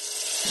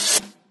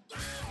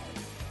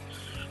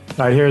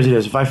 All right, here it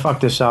is. If I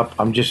fuck this up,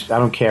 I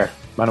don't care.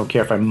 I don't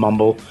care if I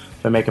mumble,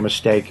 if I make a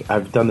mistake.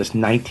 I've done this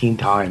 19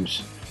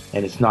 times,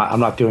 and I'm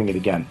not doing it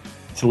again.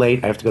 It's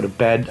late. I have to go to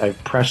bed. I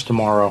have press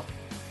tomorrow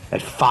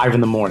at 5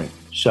 a.m.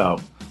 So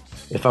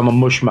if I'm a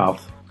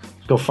mushmouth,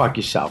 go fuck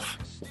yourself.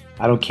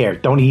 I don't care.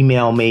 Don't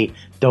email me.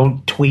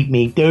 Don't tweet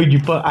me.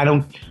 Dude, I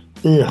don't.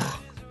 Ugh.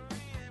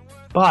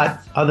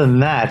 But other than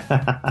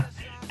that,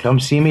 come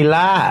see me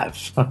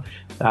live.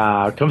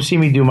 Come see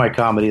me do my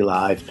comedy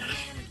live.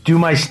 Do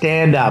my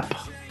stand-up.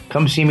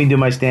 Come see me do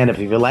my stand-up.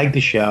 If you like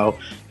the show,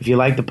 if you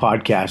like the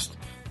podcast,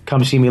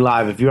 come see me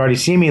live. If you already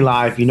see me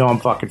live, you know I'm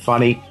fucking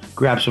funny.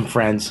 Grab some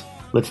friends.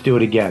 Let's do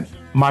it again.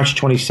 March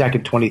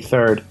 22nd,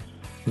 23rd,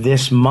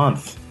 this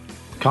month.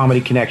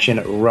 Comedy Connection,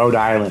 Rhode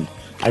Island.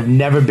 I've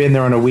never been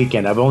there on a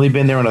weekend. I've only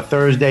been there on a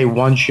Thursday,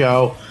 one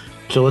show.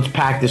 So let's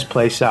pack this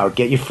place out.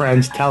 Get your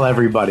friends. Tell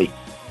everybody.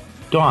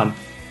 Dawn,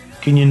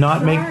 can you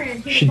not make...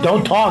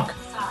 don't talk.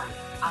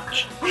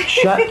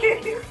 Shut...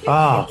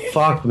 Oh,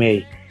 fuck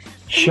me.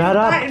 Shut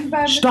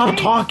up. Stop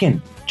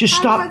talking. Just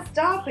stop.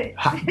 Stop it.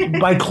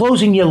 By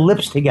closing your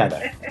lips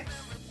together.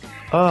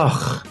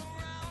 Ugh.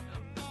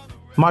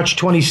 March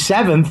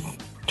 27th,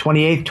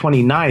 28th,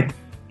 29th,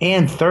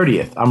 and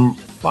 30th. I'm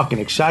fucking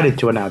excited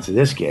to announce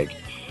this gig.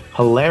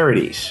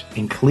 Hilarities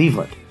in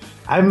Cleveland.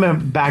 I haven't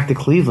been back to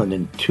Cleveland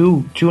in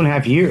two and a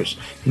half years.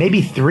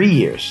 Maybe 3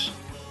 years.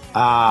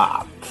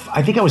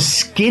 I think I was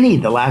skinny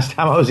the last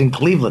time I was in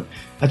Cleveland.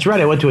 That's right.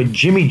 I went to a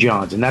Jimmy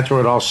John's, and that's where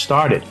it all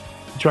started.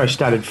 That's where I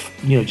started,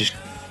 just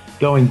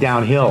going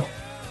downhill.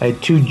 I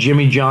had 2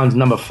 Jimmy John's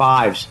number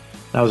 5s,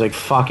 and I was like,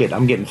 fuck it,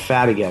 I'm getting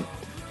fat again.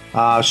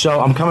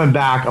 So I'm coming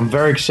back. I'm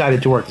very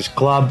excited to work this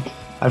club.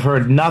 I've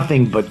heard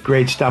nothing but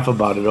great stuff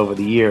about it over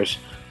the years.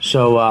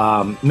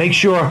 So make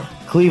sure,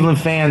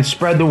 Cleveland fans,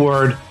 spread the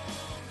word.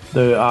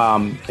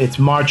 It's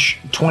March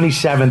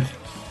 27th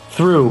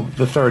through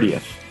the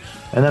 30th.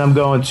 And then I'm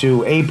going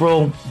to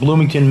April,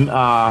 Bloomington,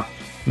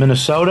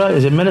 Minnesota.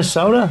 Is it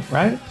Minnesota,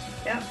 right?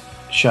 Yep.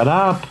 Shut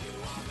up.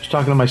 I was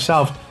talking to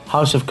myself.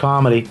 House of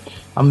Comedy.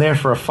 I'm there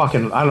for a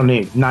fucking,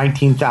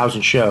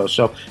 19,000 shows.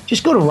 So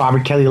just go to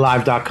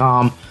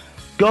robertkellylive.com.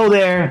 Go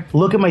there.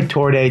 Look at my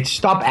tour dates.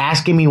 Stop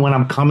asking me when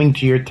I'm coming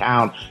to your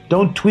town.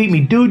 Don't tweet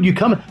me. Dude, you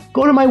coming?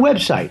 Go to my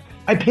website.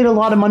 I paid a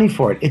lot of money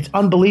for it. It's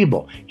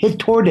unbelievable. Hit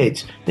tour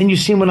dates. Then you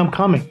see when I'm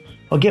coming.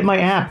 Or get my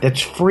app.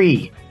 That's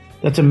free.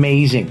 That's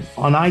amazing.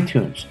 On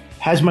iTunes.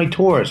 Has my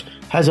tours.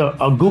 Has a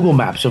Google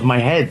Maps of my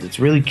head. It's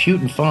really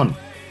cute and fun.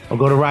 Or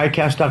go to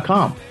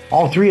riotcast.com.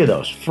 All 3 of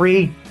those.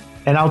 Free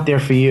and out there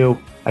for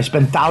you. I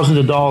spend thousands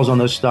of dollars on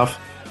this stuff.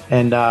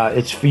 And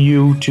it's for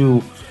you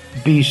to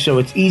be, so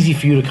it's easy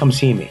for you to come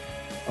see me.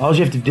 All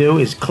you have to do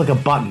is click a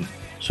button.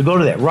 So go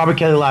to that.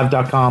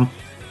 robertkellylive.com.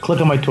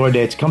 Click on my tour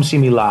dates. Come see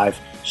me live.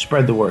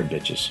 Spread the word,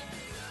 bitches.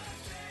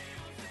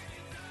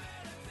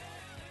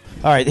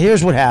 All right,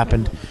 here's what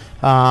happened.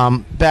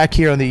 Back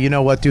here on the You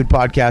Know What Dude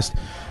podcast,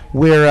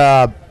 where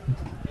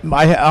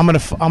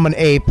I'm an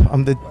ape.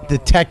 I'm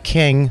the tech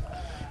king,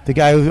 the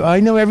guy who I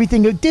know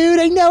everything. Dude,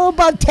 I know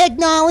about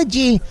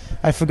technology.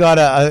 I forgot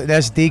an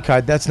SD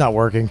card. That's not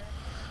working,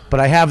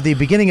 but I have the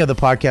beginning of the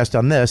podcast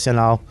on this, and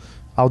I'll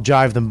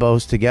jive them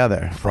both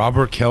together.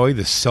 Robert Kelly,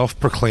 the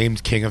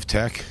self-proclaimed king of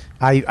tech.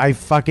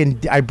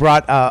 I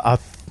brought a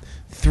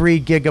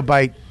 3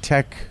 gigabyte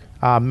tech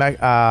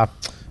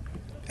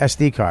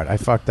SD card. I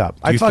fucked up.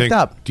 I fucked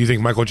up. Do you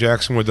think Michael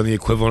Jackson would have done the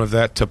equivalent of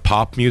that to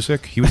pop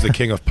music? He was the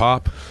king of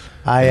pop.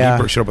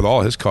 He showed up with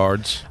all his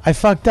cards. I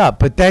fucked up,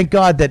 but thank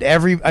God that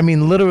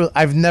literally,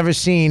 I've never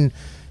seen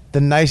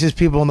the nicest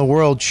people in the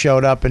world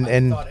showed up, and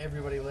I thought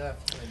everybody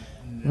left.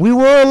 We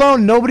were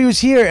alone. Nobody was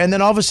here, and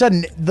then all of a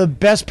sudden, the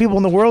best people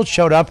in the world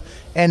showed up,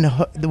 and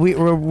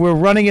we're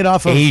running it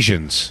off of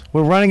Asians.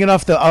 We're running it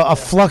off a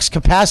flux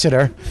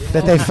capacitor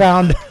that they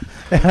found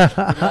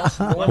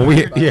When we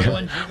hit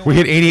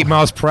 88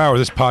 miles per hour,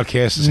 this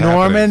podcast is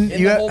Norman, happening.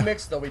 In the whole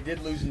mix, though, we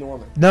did lose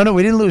Norman. No,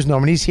 we didn't lose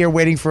Norman. He's here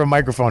waiting for a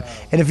microphone.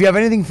 And if you have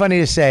anything funny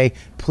to say,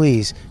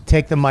 please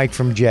take the mic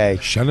from Jay.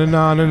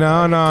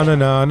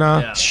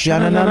 Sha-na-na-na-na-na-na-na.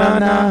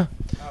 Sha-na-na-na-na.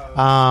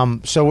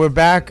 So we're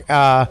back. We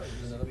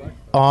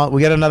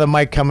got another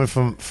mic coming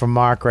from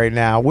Mark right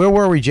now. Where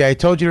were we, Jay? I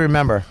told you to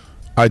remember.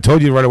 I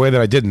told you right away that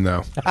I didn't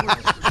know. I'm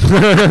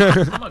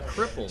a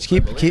cripple.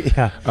 Keep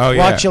yeah. Oh,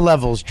 yeah. Watch your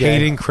levels, Jay.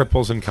 Hating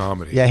cripples in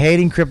comedy. Yeah,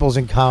 hating cripples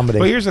in comedy.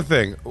 But here's the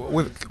thing.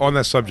 On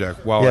that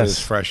subject, while Yes. it is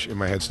fresh in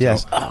my head still.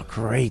 Yes. Oh,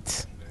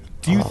 great.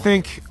 Do you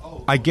think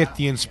I get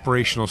the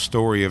inspirational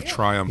story of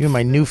triumph? You're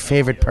my new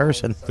favorite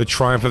person. The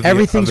triumph of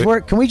Everything's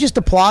work. Can we just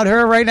applaud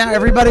her right now,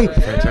 everybody?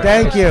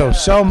 Thank you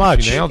so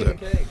much. She nailed it.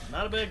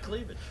 Not a bad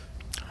cleavage.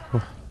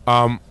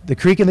 The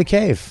Creek in the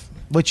Cave,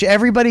 which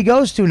everybody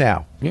goes to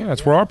now. Yeah,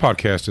 that's where our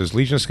podcast is.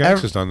 Legion of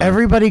Skanks has done that.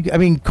 Everybody, I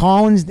mean,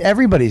 Collins,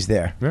 everybody's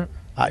there. Yeah.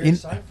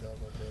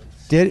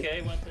 Did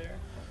Okay, went there.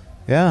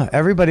 Yeah,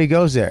 everybody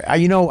goes there.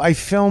 I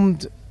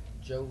filmed.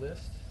 Joe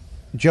List.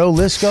 Joe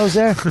List goes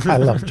there. I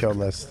love Joe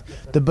List.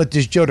 But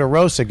does Joe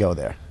DeRosa go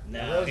there?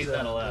 No, he's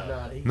not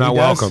allowed. Not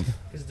welcome.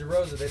 Because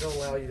DeRosa, they don't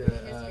allow you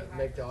to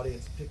make the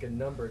audience pick a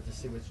number to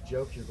see which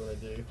joke you're going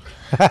to do.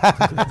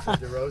 That's what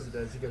DeRosa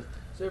does. He goes,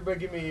 so everybody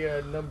give me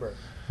a number.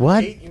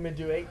 What? 8, you may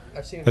do 8.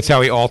 I've seen him. That's how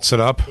he alts it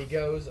up. He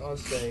goes on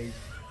stage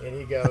and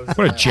he goes.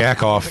 What a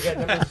jack off. I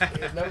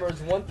got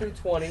numbers 1 through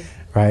 20.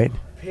 Right.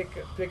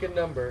 Pick a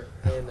number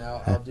and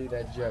I'll do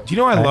that joke. Do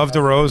you know I love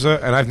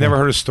DeRosa, and I've never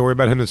heard a story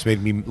about him that's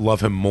made me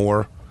love him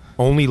more?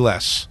 Only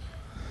less.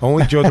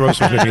 Only Joe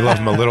DeRosa made me love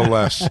him a little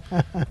less.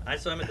 I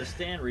saw him at the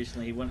stand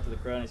recently. He went to the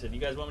crowd and he said, "You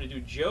guys want me to do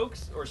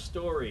jokes or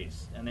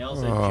stories?" And they all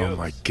said Oh, jokes.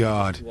 my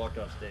God. He walked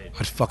off stage.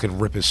 I'd fucking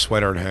rip his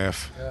sweater in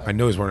half. I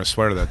know he was wearing a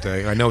sweater that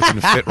day. I know it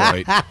didn't fit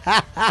right.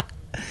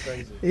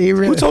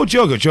 Who told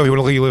Joe? Joe, you want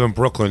to let you live in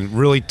Brooklyn?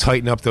 Really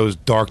tighten up those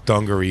dark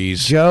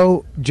dungarees.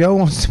 Joe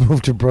wants to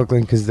move to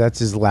Brooklyn because that's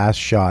his last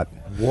shot.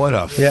 What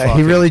a Yeah, he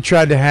fucking- really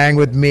tried to hang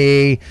with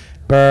me,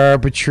 Burr,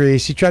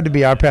 Patrice. He tried to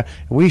be our pal.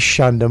 We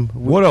shunned him.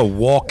 What a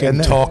walking,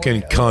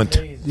 talking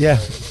cunt. Yeah,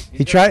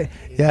 he tried.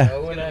 Yeah,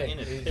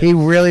 he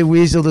really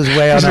weaseled his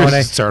way on Just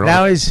O&A. turn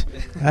Now on. he's.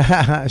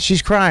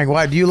 She's crying.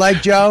 Why? Do you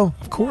like Joe?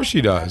 Of course she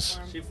does.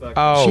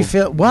 Oh, she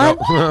feel what?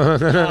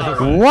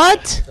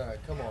 What?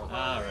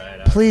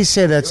 Please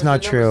say that's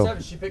not true.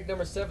 She picked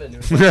number 7.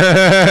 Number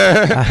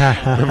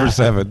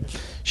 7.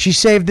 She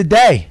saved the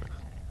day.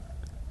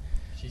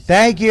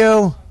 Thank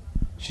you.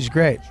 She's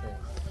great.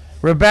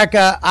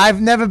 Rebecca, I've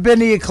never been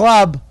to your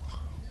club.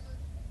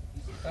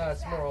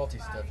 It's more alty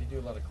stuff. You do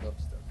a lot of club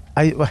stuff.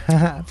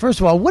 First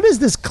of all, what is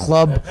this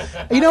club?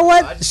 You know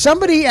what?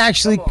 Somebody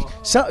actually.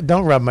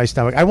 Don't rub my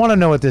stomach. I want to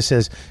know what this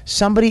is.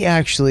 Somebody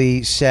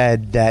actually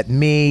said that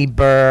me,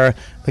 Burr,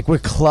 like we're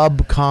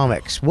club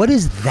comics. What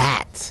is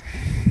that?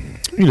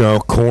 You know,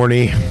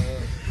 corny.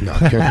 No.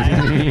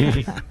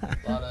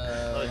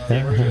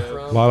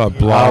 A lot of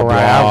blah All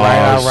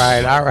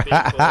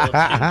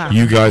right.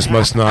 You guys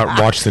must not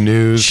watch the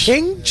news.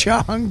 Ching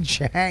chong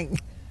chang.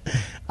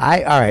 All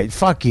right.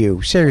 Fuck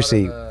you.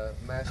 Seriously.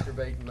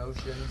 Masturbate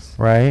motions.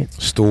 Right.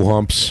 Stool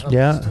humps.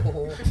 Yeah.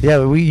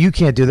 Yeah. You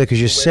can't do that because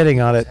you're sitting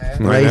on it, I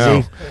lazy.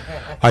 know.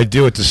 I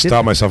do it to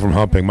stop myself from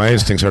humping. My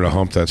instincts are to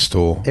hump that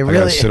stool. It I really.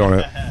 gotta sit on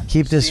it.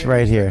 Keep this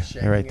right here.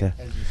 Right there.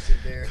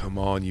 Come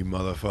on, you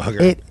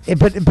motherfucker.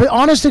 But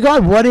honest to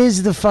God, what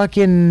is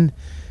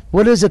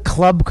a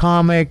club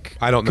comic?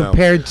 I don't know.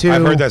 compared to.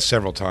 I've heard that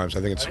several times.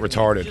 I think it's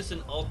retarded. It's just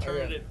an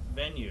alternative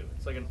venue.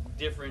 It's like a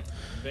different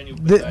venue.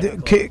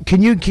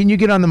 Can you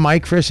get on the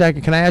mic for a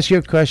second? Can I ask you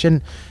a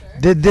question?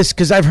 This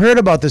because I've heard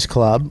about this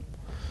club.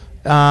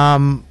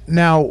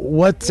 Now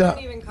what? We don't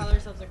even call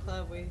ourselves a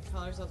club. We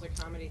call ourselves a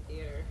comedy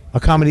theater. A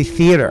comedy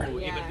theater.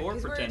 Yeah, even more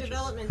because we're a pretentious.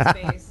 development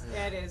space.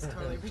 Yeah, it is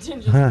totally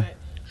pretentious, but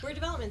we're a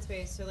development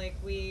space. So like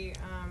we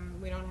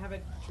don't have a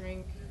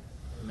drink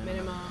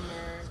minimum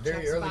or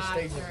Very check early spots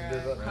stages of or a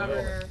development.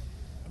 cover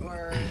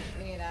or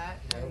any of that.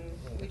 And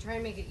we try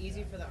and make it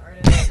easy for the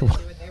artists to do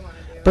what they want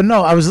to do. But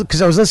no, I was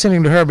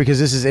listening to her because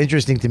this is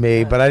interesting to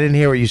me. But I didn't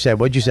hear what you said.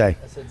 What'd you say?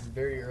 I said it's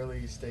very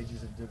early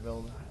stages of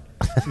development.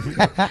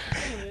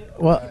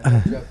 Well.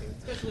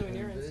 Especially when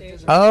you're on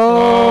stage.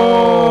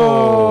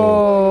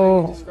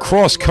 Oh.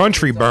 Cross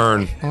country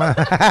burn.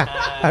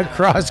 A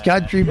cross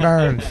country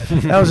burn.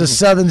 That was a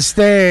southern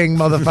sting,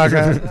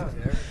 motherfucker.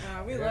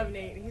 We love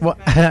Nate. He's What?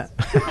 the best.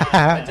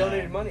 I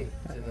donated money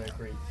to the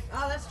creek.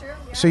 Oh, that's true.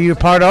 Yeah. So you're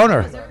part owner.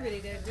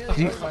 Everybody did.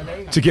 Really. My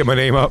name To get my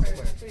name up.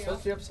 it's supposed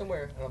to be up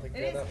somewhere. I don't think It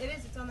they're is. up. It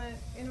is. It's on the.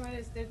 You know what?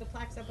 There's the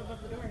plaques up above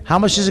the door. How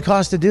much does it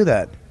cost to do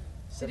that?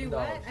 To do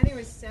what? I think it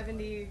was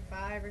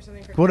 75 or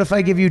something. For What if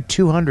I give you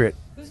 200?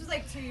 This was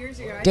like 2 years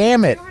ago.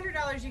 Damn it.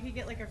 $200, you could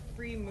get like a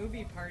free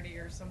movie party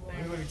or something.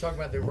 We would be talking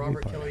about the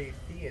Robert Kelly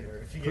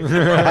Theater. If you get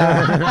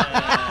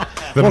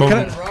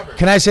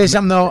Can I say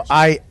something though?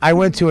 I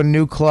went to a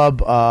new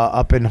club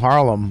up in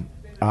Harlem.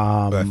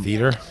 The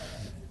theater.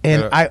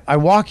 And I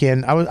walk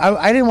in.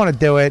 I didn't want to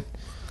do it,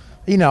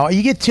 you know,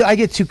 I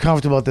get too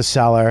comfortable at the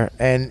Cellar,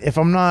 and if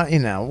I'm not, you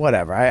know,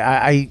 whatever.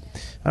 I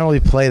don't really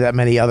play that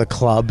many other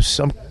clubs.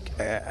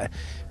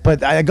 But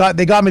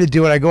they got me to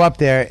do it. I go up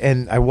there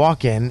and I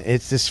walk in.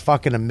 It's this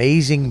fucking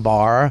amazing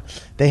bar.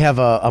 They have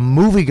a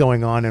movie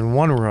going on in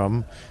one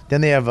room.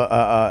 Then they have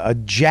a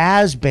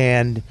jazz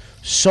band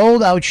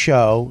sold out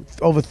show,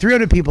 over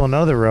 300 people in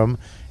another room.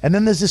 And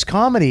then there's this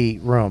comedy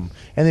room.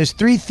 And there's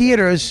 3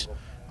 theaters.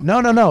 No,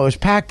 it was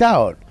packed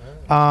out.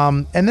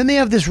 And then they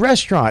have this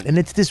restaurant, and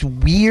it's this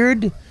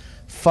weird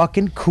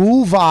fucking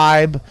cool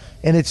vibe,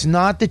 and it's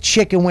not the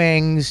chicken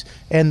wings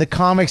and the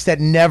comics that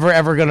never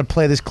ever gonna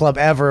play this club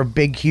ever,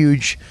 big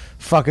huge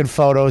fucking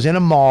photos in a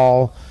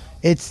mall.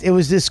 It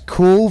was this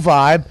cool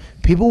vibe.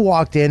 People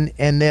walked in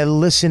and they're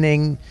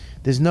listening.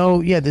 There's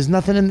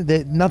nothing in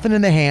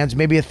the hands,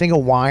 maybe a thing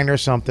of wine or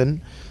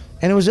something,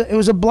 and it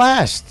was a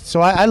blast.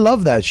 So I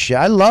love that shit.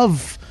 I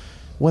love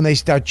when they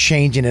start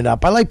changing it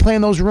up. I like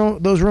playing those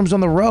rooms on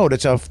the road.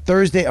 It's a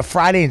Thursday, a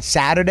Friday, and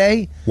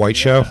Saturday. White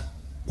show.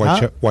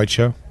 Huh? White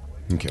show.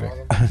 I'm kidding.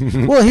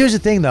 Well, here's the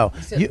thing, though.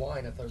 He said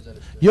wine. I thought it was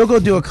You'll go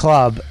do a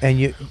club, and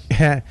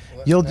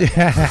you'll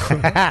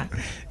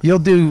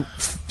do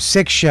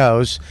 6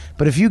 shows.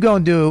 But if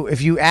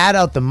you add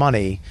out the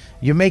money,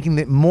 you're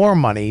making more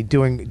money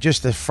doing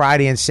just the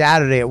Friday and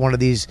Saturday at one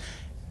of these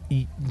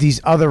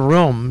other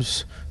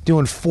rooms,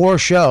 doing 4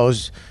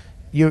 shows.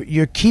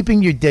 You're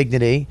keeping your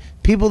dignity.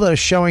 People that are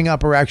showing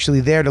up are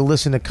actually there to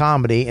listen to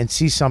comedy and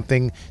see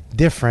something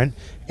different.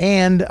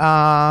 And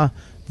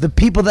the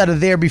people that are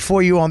there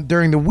before you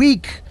during the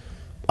week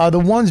are the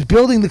ones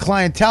building the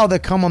clientele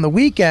that come on the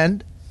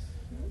weekend.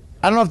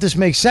 I don't know if this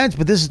makes sense,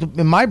 but this is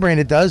in my brain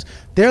it does.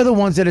 They're the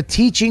ones that are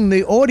teaching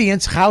the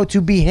audience how to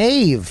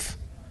behave.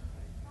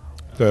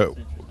 You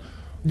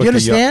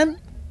understand?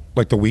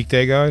 Like the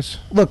weekday guys?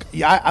 Look,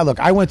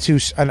 I went to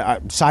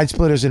Side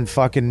Splitters in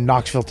fucking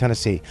Knoxville,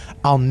 Tennessee.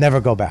 I'll never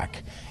go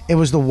back. It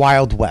was the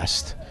Wild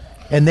West,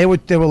 and they were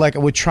like,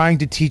 we're trying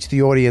to teach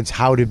the audience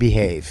how to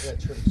behave. Yeah,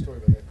 terrific story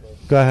about that club.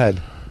 Go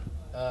ahead.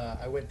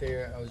 I went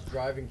there. I was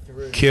driving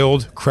through.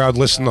 Killed. Crowd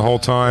listened the whole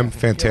time.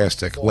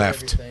 Fantastic.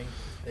 Left.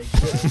 They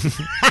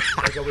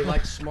go, we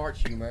like smart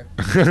humor.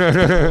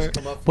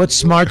 What's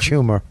smart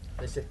humor?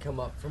 They said come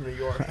up from New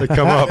York. They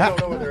come up. I don't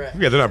know where they're at.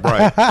 Yeah, they're not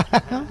bright.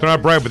 They're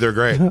not bright, but they're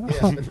great. Yeah,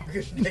 but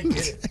they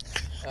get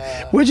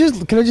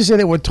it. Can I just say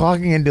that we're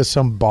talking into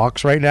some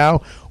box right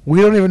now? We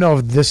don't even know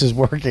if this is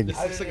working. This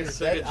looks like a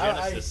Sega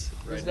Genesis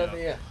right now.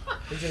 Yeah.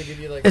 He's gonna give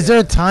you like Is there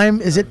a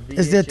time? Is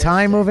there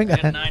time moving? We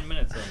got 9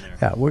 minutes on there.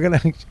 Yeah,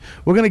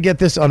 we're gonna get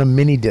this on a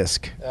mini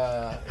disc.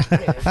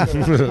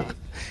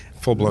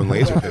 Full-blown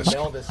laser disc.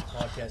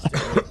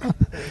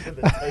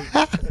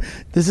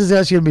 This is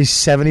actually gonna be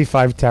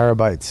 75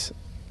 terabytes.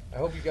 I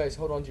hope you guys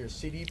hold on to your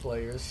CD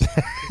players.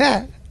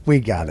 We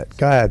got it.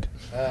 Go ahead.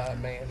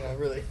 Man, I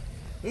really.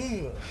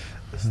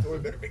 This story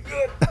better be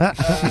good.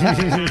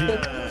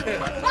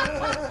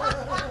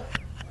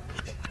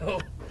 So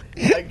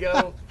I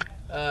go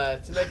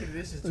to make it.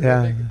 This is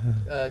terrific.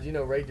 Do you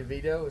know Ray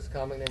DeVito? His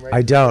comic name Ray.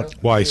 I DeVito? don't.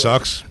 Why, he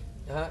sucks?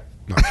 Huh?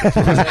 No.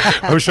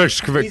 I wish I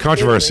could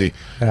controversy.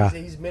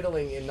 He's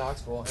middling in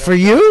Knoxville. For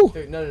you?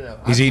 No.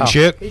 He's eating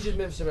shit? He's just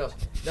middling somebody else.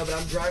 No, but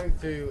I'm driving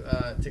through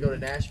to go to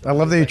Nashville. I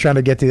love that you're trying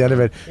to get to the end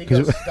of it. He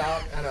goes,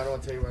 stop. I don't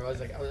want to tell you where I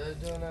was. I was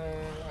doing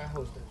I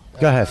hosted.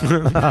 Go ahead.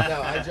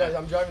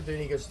 I'm driving through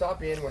and he goes,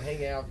 stop in, we'll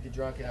hang out, get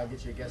drunk, and I'll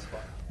get you a guest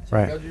spot. So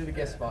Right. I go to do the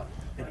guest spot.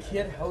 The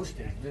kid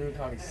hosting, he's been doing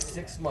comedy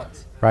 6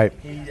 months. Right.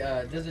 He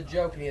does a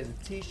joke and he has a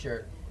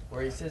t-shirt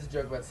where he says a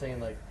joke about saying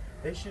like,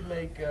 they should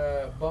make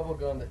bubble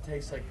gum that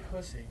tastes like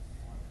pussy.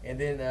 And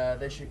then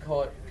they should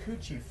call it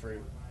coochie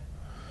fruit.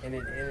 And he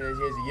has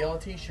a yellow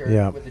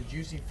t-shirt with a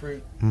juicy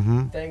fruit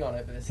thing on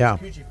it, but it says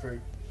coochie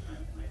fruit.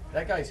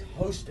 That guy's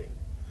hosting.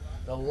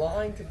 The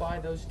line to buy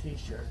those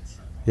t-shirts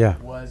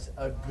was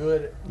a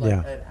good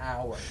an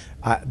hour.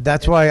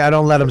 That's why I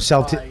don't let him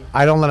sell.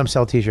 I don't let him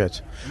sell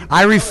T-shirts.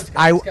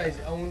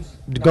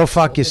 Go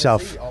fuck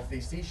yourself.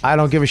 I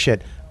don't give a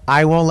shit.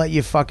 I won't let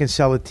you fucking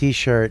sell a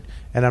T-shirt,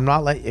 and I'm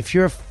not let. If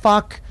you're a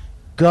fuck,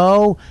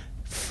 go.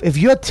 If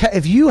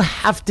you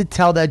have to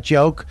tell that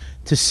joke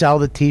to sell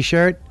the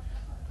T-shirt,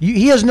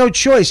 he has no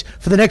choice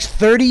for the next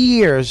 30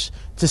 years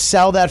to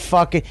sell that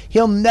fucking.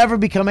 He'll never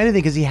become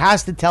anything because he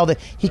has to tell that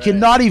he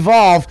cannot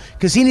evolve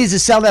because he needs to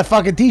sell that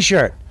fucking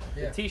T-shirt.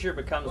 The T-shirt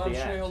becomes the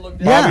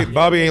act.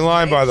 Bobby ain't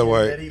lying, by the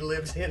way. That he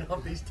lives in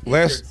on these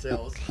t-shirt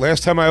sales.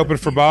 Last time I opened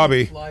for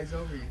Bobby,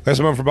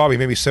 he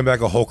made me send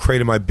back a whole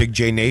crate of my Big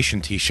J Nation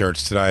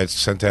T-shirts that I had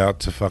sent out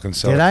to fucking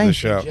sell for the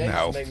show.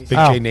 No, Big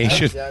J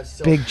Nation.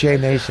 Big J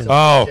Nation.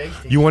 Oh,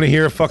 you want to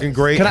hear a fucking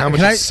great how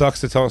much it sucks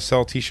to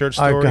sell T-shirt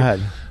story? All right, go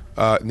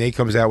ahead. Nate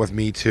comes out with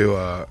me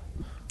to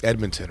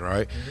Edmonton,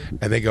 right?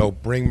 And they go,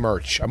 bring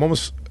merch. I'm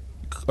almost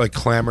like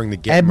clamoring to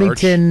get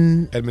merch.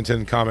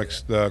 Edmonton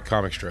Comics, the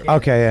comic strip.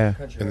 Okay, yeah.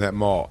 In that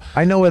mall.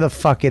 I know where the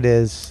fuck it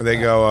is. They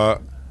go,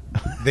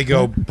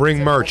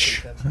 bring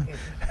merch.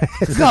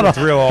 It's not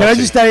a real Alti. Can I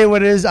just tell you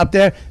what it is up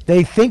there?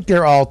 They think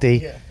they're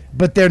Alti,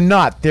 but they're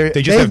not.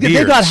 They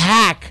got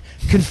hack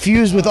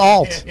confused with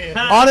alt.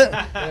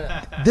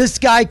 This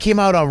guy came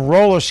out on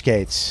roller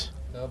skates.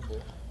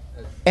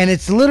 And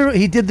it's literally,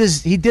 he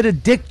did a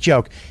dick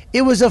joke.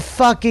 It was a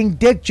fucking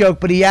dick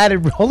joke, but he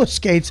added roller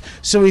skates,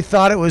 so he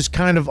thought it was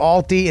kind of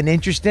alty and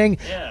interesting.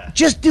 Yeah.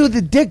 Just do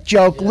the dick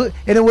joke, and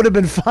it would have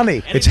been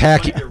funny. It's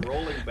hacky.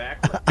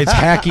 It's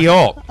hacky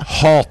alt.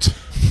 Halt.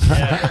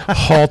 Yeah.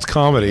 Halt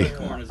comedy.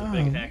 Unicorn is a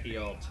big hacky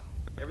alt.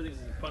 Everything's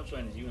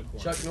punchline is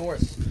unicorn. Chuck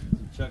Norris.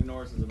 Chuck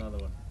Norris is another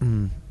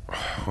one.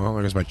 Well,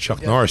 there's my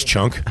Chuck Norris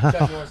chunk.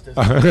 Chuck Norris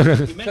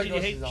does. You mentioned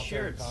you hate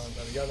shirts.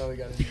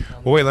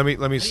 Well, wait,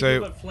 let me say.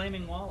 What about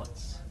flaming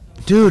wallets?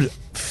 Dude,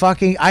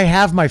 fucking, I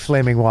have my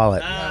flaming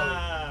wallet.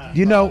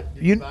 You know,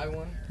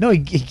 No, he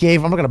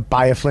gave. I'm not gonna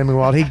buy a flaming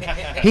wallet.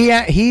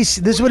 This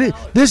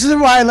is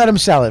why I let him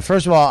sell it.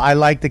 First of all, I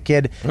like the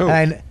kid.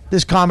 And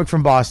this comic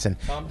from Boston.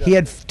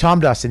 Tom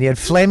Dustin. He had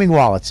flaming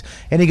wallets,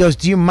 and he goes,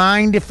 "Do you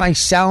mind if I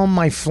sell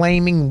my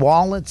flaming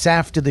wallets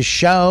after the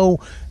show?"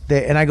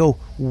 And I go,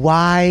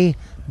 "Why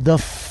the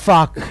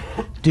fuck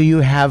do you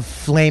have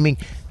flaming?"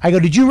 I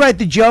go, "Did you write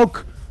the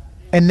joke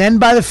and then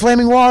buy the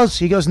flaming wallets?"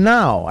 He goes,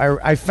 "No.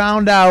 I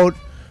found out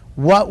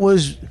what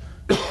was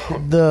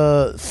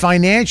the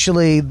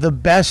financially the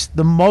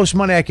most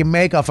money I can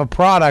make off a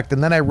product,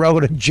 and then I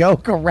wrote a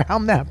joke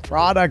around that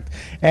product.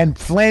 And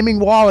flaming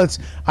wallets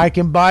I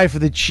can buy for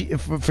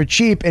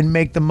cheap and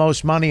make the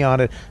most money on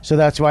it. So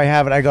that's why I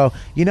have it." I go,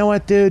 "You know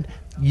what, dude?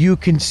 You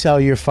can sell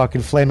your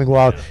fucking flaming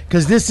wallet,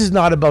 because this is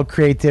not about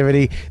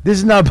creativity. This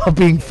is not about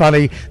being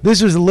funny.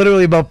 This was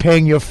literally about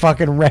paying your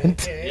fucking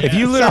rent." If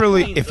you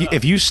literally,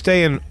 if you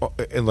stay in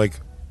like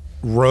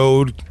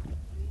road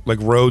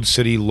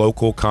city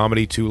local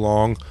comedy too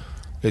long,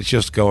 it's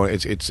just going.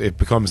 It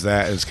becomes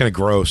that. It's kind of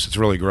gross. It's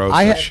really gross.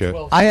 I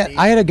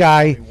had a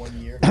guy.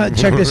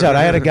 Check this out.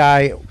 I had a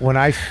guy when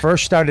I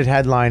first started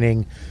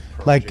headlining,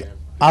 like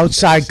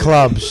outside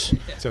clubs.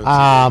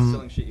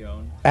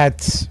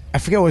 At I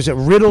forget, was it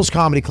Riddle's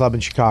Comedy Club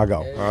in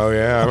Chicago? Oh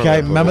yeah.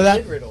 Okay, remember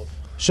that?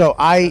 So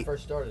I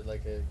first started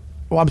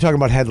well, I'm talking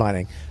about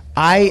headlining.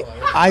 I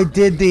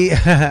did the.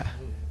 I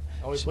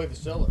always played the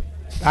cellar.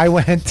 I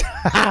went.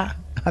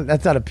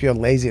 That's out of pure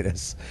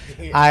laziness.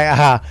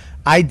 I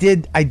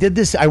did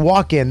this. I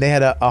walk in. They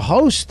had a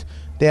host.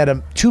 They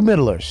had two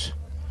middlers,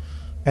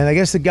 and I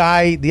guess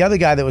the other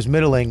guy that was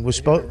middling was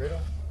supposed.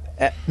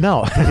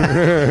 No.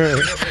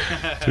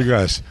 Two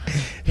guys.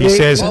 He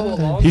says,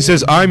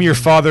 "I'm your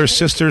father's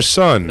sister's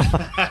son."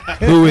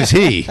 Who is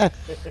he?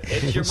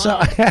 It's your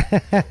mom.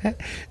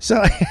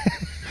 So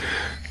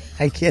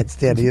I can't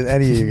stand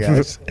any of you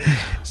guys.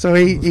 So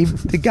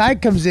the guy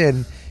comes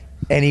in,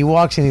 and he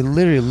walks in. He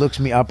literally looks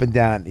me up and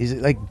down. He's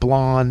like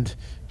blonde,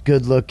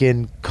 good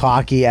looking,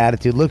 cocky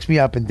attitude. Looks me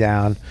up and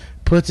down,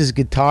 puts his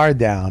guitar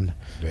down,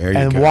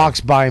 and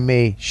walks by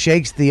me,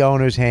 shakes the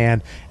owner's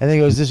hand, and then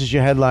he goes, "This is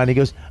your headline." He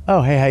goes,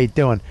 "Oh, hey, how you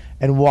doing?"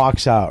 And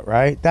walks out,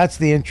 right? That's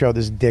the intro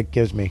this dick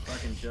gives me.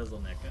 Fucking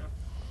Jezelnik,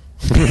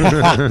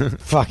 huh?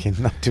 Fucking,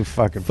 not too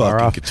fucking far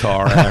off.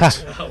 Guitar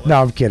act.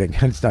 No, I'm kidding.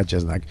 It's not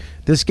Jezelnik.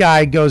 This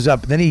guy goes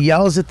up, and then he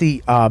yells at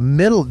the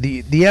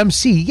the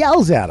MC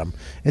yells at him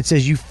and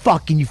says, you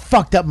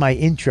fucked up my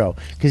intro,"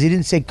 because he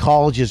didn't say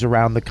colleges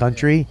around the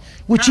country,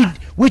 which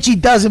he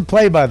doesn't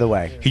play, by the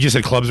way. He just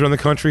said clubs around the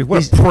country.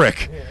 What a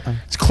prick!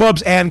 It's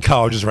clubs and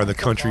colleges around the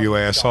country, you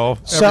asshole.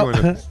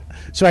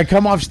 So I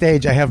come off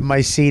stage. I have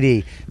my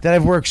CD that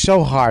I've worked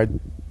so hard,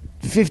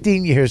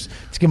 15 years,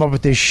 to come up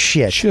with this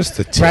shit. Just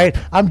the tip. Right?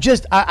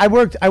 I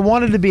worked. I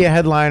wanted to be a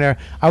headliner.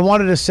 I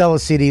wanted to sell a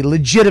CD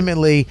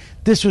legitimately.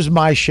 This was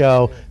my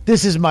show.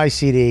 This is my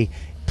CD.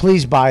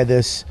 Please buy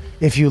this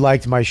if you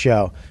liked my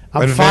show.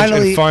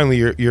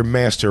 Finally, your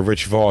master,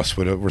 Rich Voss,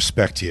 would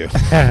respect you.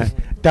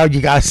 Dude,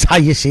 you gotta sell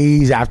your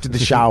CDs after the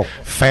show.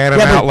 Fan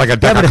him out like a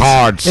deck of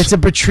cards. It's a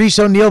Patrice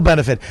O'Neill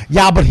benefit.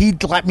 Yeah, but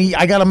he'd let me.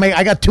 I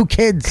got 2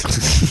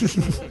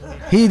 kids.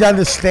 He'd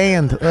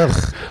understand.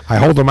 Ugh. I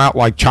hold them out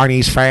like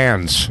Chinese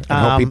fans and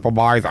hope people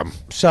buy them.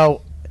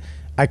 So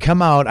I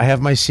come out, I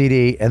have my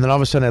CD, and then all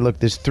of a sudden I look,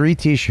 there's 3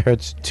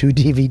 T-shirts, 2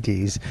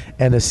 DVDs,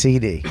 and a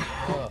CD.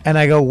 And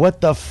I go,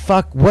 what the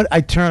fuck? What? I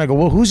turn, I go,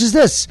 well, whose is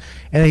this?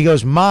 And he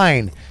goes,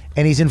 mine.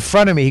 And he's in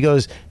front of me. He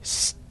goes,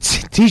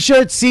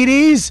 T-shirts,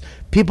 CDs,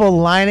 people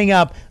lining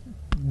up,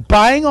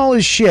 buying all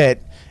his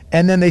shit,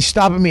 and then they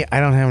stop at me. I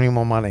don't have any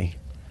more money.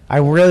 I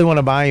really want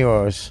to buy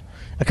yours.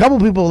 A couple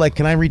people like,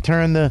 can I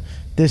return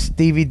this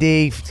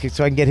DVD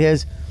so I can get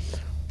his?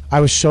 I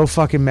was so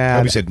fucking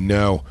mad. He said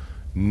no.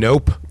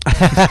 Nope.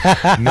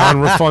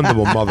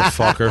 Non-refundable,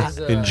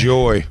 motherfucker.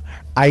 Enjoy.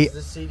 Does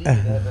this CD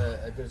have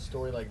a good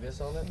story like this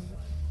on it?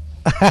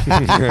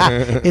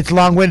 It's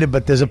long-winded,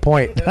 but there's a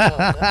point.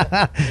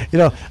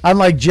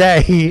 Unlike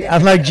Jay.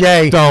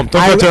 Don't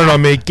turn it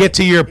on me. Get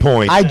to your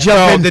point. I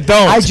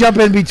jump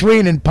in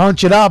between and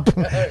punch it up.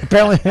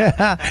 Apparently,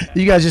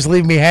 you guys just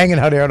leave me hanging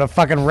out here on a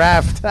fucking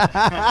raft.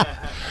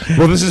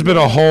 Well, this has been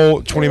a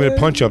whole 20-minute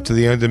punch-up to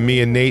the end of me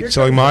and Nate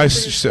selling my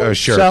shirts.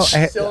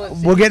 So,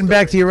 we're getting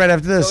back to you right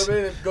after this.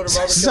 Go to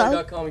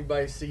robertkelly.com and buy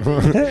a CD.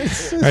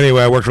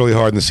 Anyway, I worked really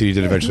hard and the CD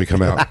did eventually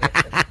come out.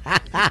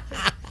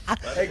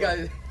 Hey,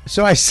 guys.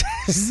 So I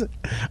says,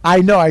 I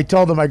know. I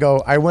told him. I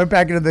go. I went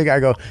back into the thing. I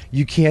go.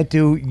 You can't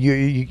do.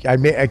 I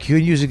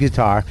couldn't use a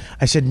guitar.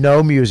 I said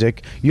no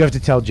music. You have to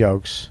tell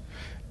jokes.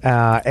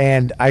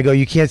 And I go.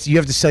 You can't. You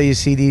have to sell your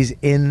CDs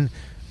in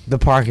the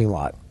parking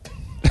lot.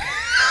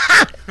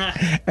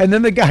 And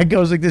then the guy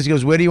goes like this. He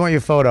goes, "Where do you want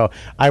your photo?"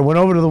 I went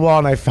over to the wall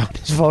and I found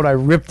his photo. I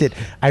ripped it.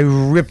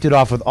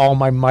 Off with all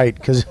my might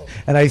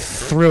and I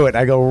threw it.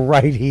 I go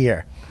right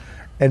here,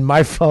 and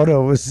my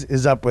photo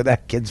is up where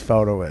that kid's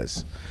photo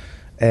is,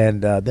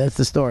 and that's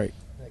the story.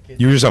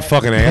 You were just a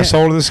fucking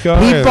asshole to this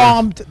guy? He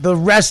bombed the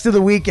rest of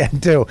the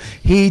weekend too.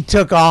 He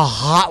took a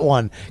hot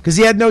one because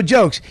he had no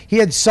jokes. He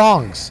had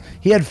songs.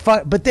 He had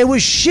fun, but they were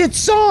shit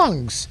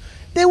songs.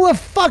 They were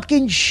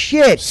fucking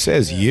shit.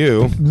 Says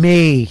you.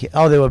 Me.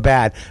 Oh, they were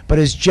bad. But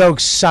his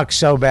jokes suck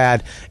so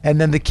bad.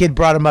 And then the kid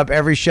brought him up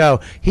every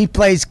show. He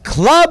plays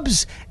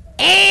clubs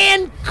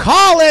and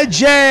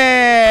colleges.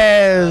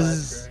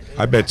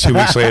 I bet 2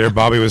 weeks later,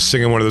 Bobby was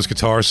singing one of those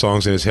guitar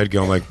songs in his head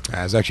going like,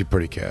 it's actually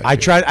pretty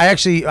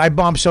catchy. I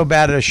bombed so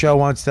bad at a show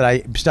once that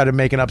I started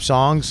making up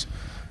songs.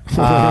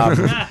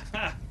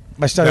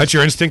 That's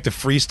your instinct to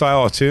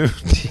freestyle too?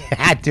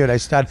 Yeah, dude, I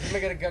started.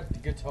 Make it a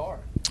guitar.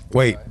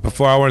 Wait,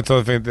 before I want to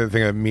tell the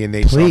thing that me and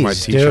Nate saw on my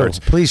T-shirts.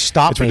 Please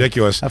stop. It's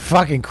ridiculous.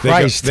 Fucking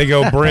Christ. They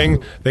go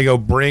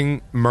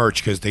bring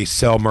merch because they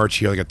sell merch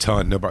here like a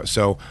ton.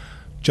 So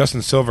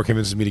Justin Silver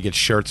convinces me to get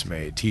shirts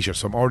made, T-shirts.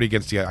 So I'm already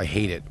against the. I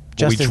hate it.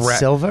 Justin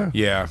Silver?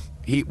 Yeah.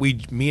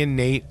 Me and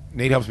Nate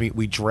helps me.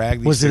 We drag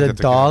these. Was it a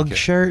dog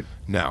shirt?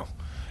 No.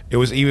 It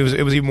was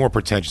even more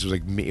pretentious. It was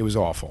like it was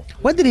awful.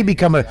 When did he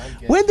become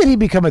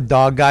a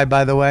dog guy?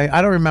 By the way,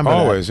 I don't remember.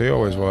 Always, he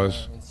always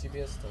was.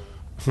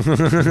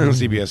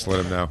 CBS let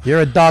him know.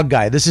 You're a dog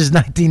guy. This is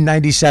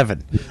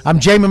 1997.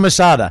 I'm Jamie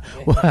Masada.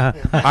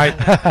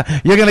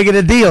 You're gonna get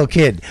a deal,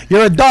 kid.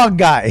 You're a dog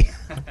guy.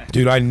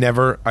 Dude, I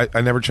never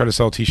try to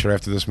sell a T-shirt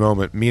after this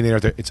moment. Me and Nate are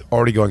there. It's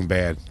already going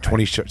bad.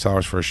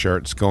 $20 for a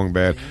shirt. It's going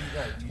bad.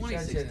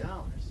 $26.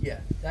 Yeah,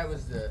 that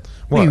was the.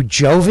 What are you,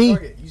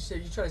 Jovi? You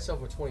said you try to sell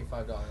for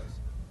 $25.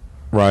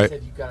 Right. You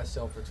said you gotta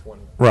sell for $20.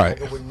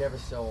 Right. I would never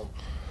sell them.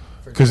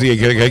 Because you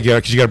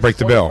got to break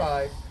the bill.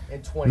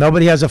 And 20.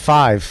 Nobody has a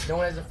 5. No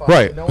one has a 5.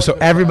 Right. No So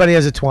everybody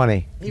has a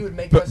 20. He would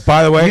make us.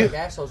 By the way,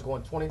 assholes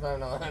going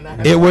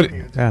 $25. It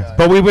would. Yeah.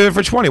 But we did it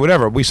for 20.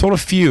 Whatever. We sold a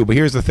few. But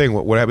here's the thing.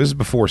 What happened? This is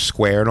before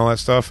Square and all that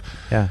stuff.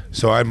 Yeah.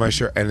 So I had my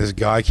shirt, and this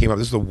guy came up.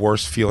 This is the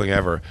worst feeling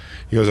ever.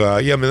 He goes,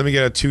 "Yeah, let me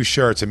get 2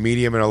 shirts, a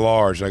medium and a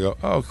large." And I go,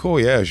 "Oh, cool.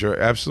 Yeah, sure,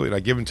 absolutely." And I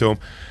give them to him,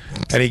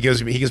 and he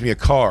gives me a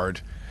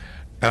card,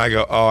 and I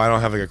go, "Oh, I don't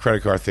have like a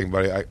credit card thing,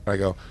 buddy." I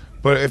go,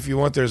 "But if you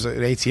want, there's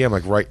an ATM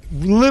like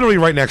literally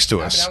right next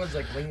to us." I was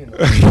like leaning.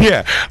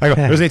 Yeah, I go,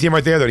 "There's an ATM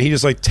right there." Then he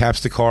just like taps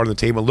the card on the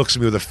table, and looks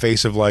at me with a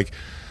face of like,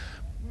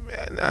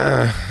 and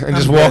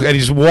he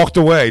just walked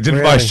away.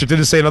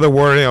 Didn't say another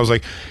word. And I was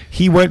like,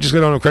 he went just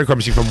got on a credit card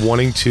machine from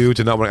wanting to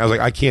not wanting. I was like,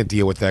 I can't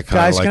deal with that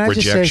kind of like can I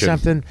rejection. just say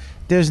something?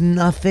 There's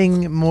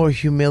nothing more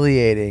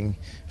humiliating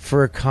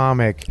for a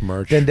comic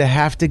than to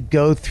have to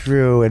go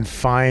through and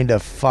find a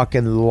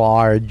fucking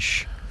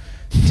large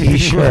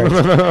T-shirt.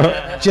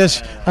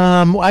 Just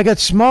I got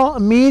small,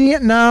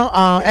 medium, no,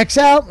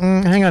 XL.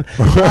 Hang on,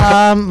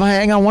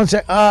 hang on one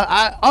sec.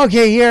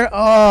 Okay, here.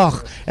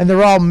 Oh, and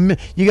they're all.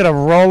 You got to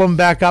roll them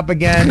back up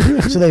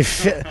again so they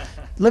fit.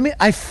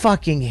 I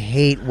fucking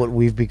hate what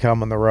we've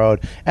become on the road,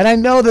 and I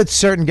know that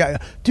certain guys,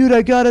 dude,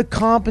 I gotta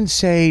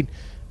compensate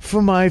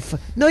for my.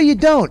 No, you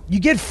don't.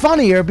 You get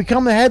funnier,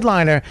 become the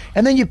headliner,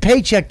 and then your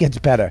paycheck gets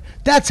better.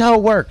 That's how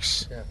it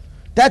works. Yeah.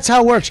 That's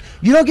how it works.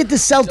 You don't get to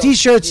sell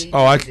T-shirts.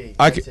 Oh, I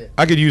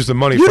could use the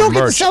money you for don't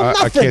merch. Get to sell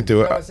nothing. I can't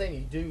do it. No, I'm saying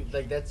you do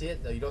like that's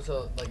it though. You don't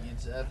sell like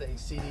it's I think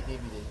CD,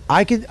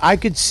 DVD. I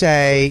could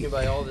say. You can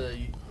buy all the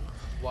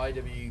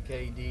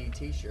YWKD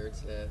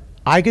T-shirts.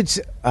 I could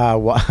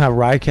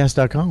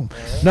riotcast.com.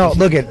 No,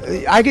 look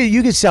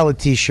you could sell a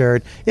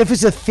T-shirt if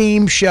it's a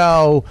theme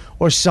show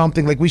or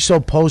something. Like we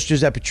sold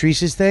posters at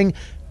Patrice's thing.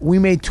 We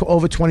made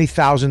over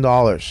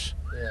 $20,000.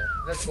 Yeah,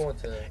 that's going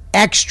to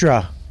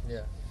extra.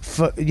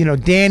 For,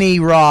 Danny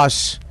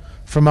Ross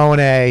from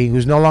O&A,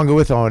 who's no longer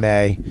with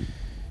O&A,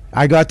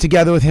 I got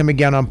together with him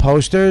again on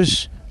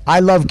posters. I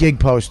love gig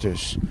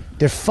posters.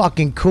 They're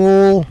fucking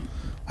cool.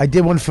 I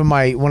did one for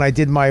when I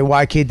did my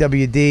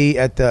YKWd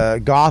at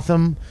the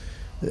Gotham,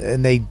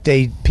 and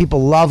they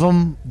people love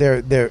them.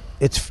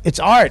 It's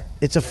art.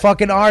 It's a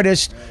fucking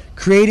artist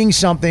creating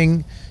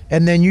something,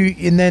 and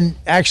then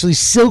actually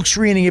silk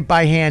screening it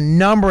by hand,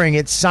 numbering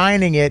it,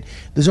 signing it.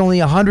 There's only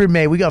 100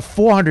 made. We got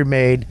 400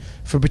 made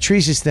for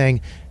Patrice's thing.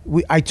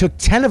 I took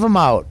 10 of them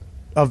out.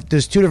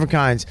 There's 2 different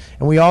kinds,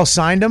 and we all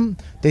signed them.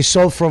 They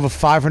sold for over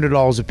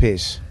 $500 a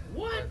piece.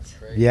 What?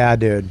 Yeah,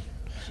 dude.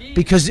 Jeez.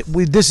 Because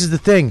this is the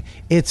thing.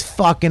 It's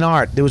fucking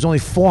art. There was only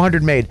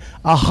 400 made.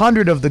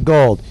 100 of the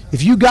gold.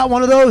 If you got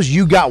one of those,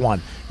 you got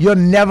one.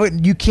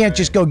 You can't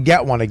just go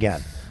get one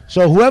again.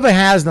 So whoever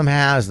has them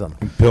has them.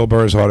 Bill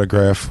Burr's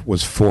autograph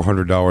was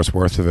 $400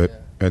 worth of it,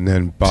 and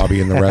then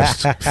Bobby and the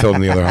rest filled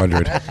in the other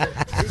 100.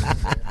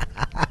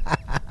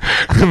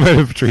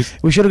 Patrice.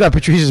 We should have got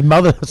Patrice's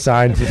mother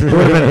signed. It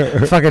would have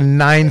been fucking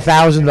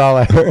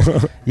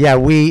 $9,000.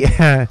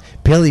 Yeah,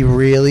 Billy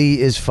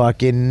really is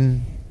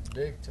fucking.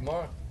 Big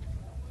tomorrow.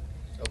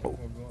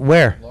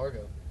 Where?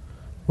 Largo.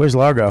 Where's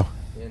Largo?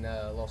 In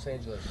Los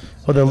Angeles.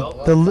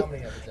 Oh,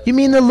 you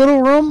mean the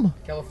little room?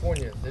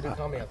 California. They do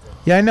comedy out there.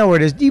 Yeah, I know where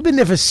it is. You've been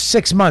there for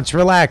 6 months.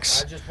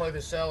 Relax. I just play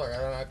the cellar.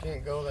 I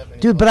can't go that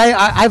many. Dude, but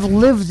I've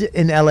lived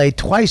in LA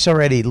twice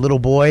already, little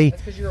boy.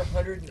 That's because you're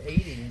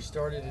 180. You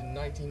started in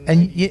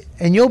 1990.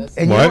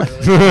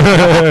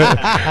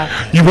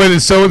 You went in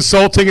so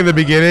insulting in the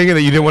beginning, and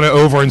that you didn't want to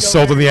over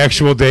insult on the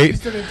actual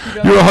date.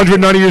 You're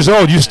 190 years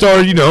old. You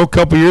started, a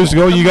couple years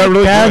ago. You got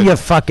really down, good. you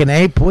fucking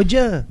ape, would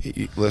you?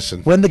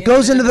 Listen. When it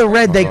goes into the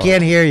red, they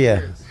can't hear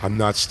you. I'm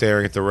not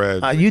staring at the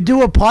red. You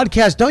do a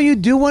podcast. Don't you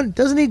do one?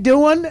 Doesn't he do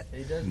one?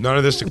 None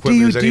of this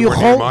equipment is anywhere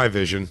near my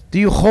vision. Do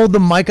you hold the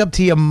mic up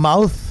to your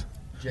mouth?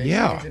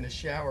 Jason's in the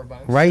shower by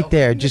himself. Right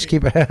there. Just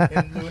keep it.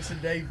 And Lewis and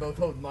Dave both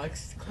hold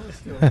mics close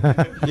to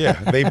him. Yeah,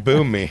 they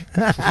boom me.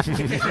 You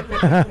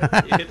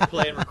hit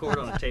play and record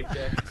on a tape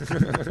deck.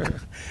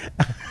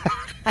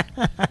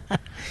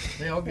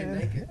 They all get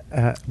naked.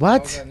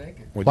 What? They all got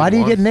naked. Why do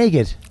you get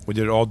naked? We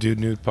did all dude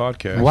nude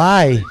podcast.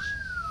 Why?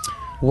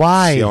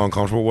 Why? See how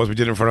uncomfortable it was? We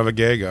did it in front of a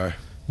gay guy.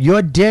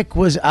 Your dick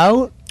was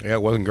out? Yeah,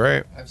 it wasn't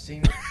great. I've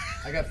seen it.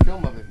 I got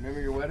film of it.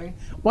 Remember your wedding?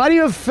 Why do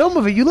you have film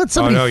of it? You let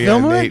somebody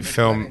film Nate it?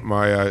 filmed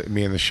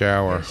me in the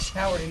shower. I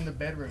showered in the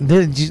bedroom.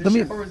 Let The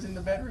me. shower was in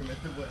the bedroom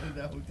at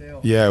the hotel.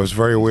 Yeah, it was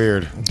very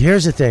weird.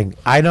 Here's the thing.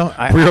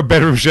 Real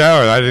bedroom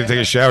shower. I didn't take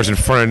a shower. It was in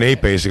front of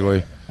Nate,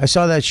 basically. I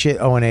saw that shit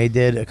O&A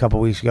did a couple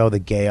weeks ago. The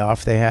gay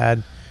off they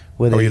had.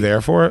 Were you there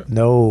for it?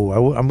 No,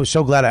 I was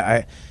so glad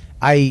I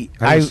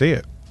didn't see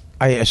it.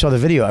 I saw the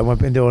video. I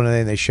went into it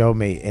and they showed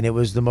me, and it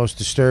was the most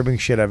disturbing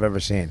shit I've ever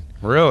seen.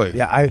 Really?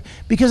 Yeah,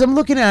 because I'm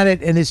looking at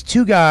it, and it's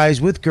two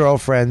guys with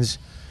girlfriends,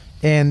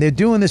 and they're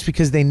doing this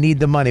because they need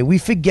the money. We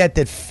forget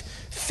that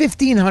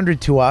 $1,500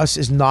 to us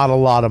is not a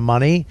lot of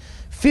money.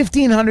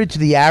 $1,500 to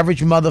the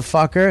average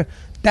motherfucker,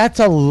 that's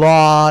a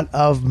lot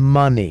of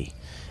money.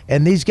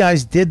 And these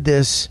guys did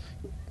this,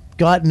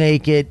 got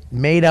naked,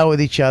 made out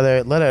with each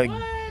other, let a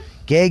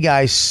gay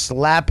guy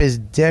slap his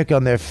dick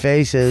on their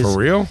faces. For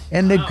real?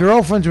 And the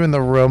girlfriends were in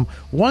the room.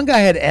 One guy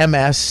had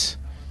MS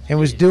and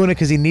was doing it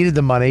because he needed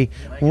the money.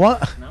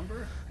 What?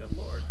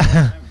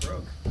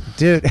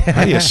 Dude.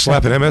 How do you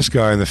slap an MS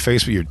guy in the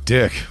face with your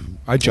dick?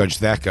 I judged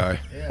that guy.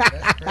 Yeah,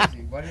 that's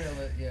crazy. Why did I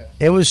let, yeah.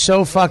 It was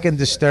so fucking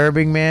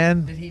disturbing,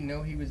 man. Did he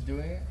know he was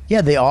doing it?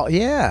 Yeah, they all.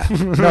 Yeah.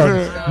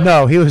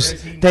 No, he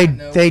was.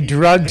 They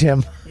drugged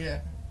him.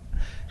 Yeah.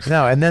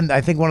 No, and then I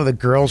think one of the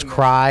girls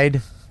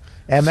cried.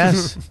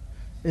 MS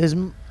is.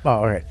 Oh,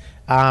 all right.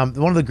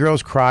 One of the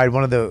girls cried.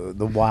 One of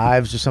the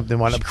wives or something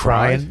wound up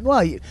crying.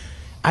 Well,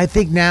 I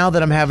think now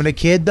that I'm having a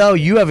kid, though,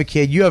 you have a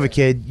kid,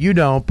 you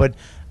don't, but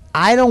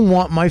I don't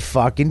want my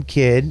fucking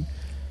kid.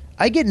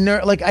 I get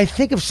like I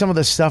think of some of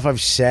the stuff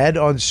I've said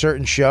on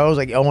certain shows,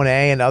 like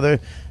O&A and other,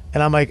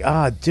 and I'm like,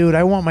 dude,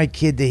 I want my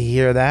kid to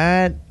hear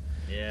that.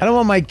 Yeah. I don't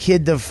want my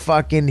kid to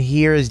fucking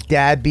hear his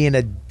dad being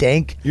a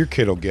dink. Your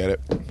kid will get it.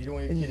 You don't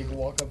want your kid to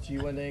walk up to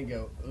you one day and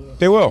go, ugh.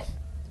 They will.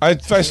 I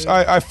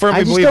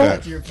firmly believe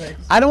that.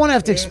 I don't want to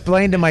have to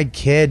explain to my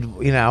kid,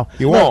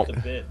 You won't.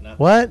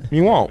 What?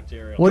 You won't.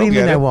 What do you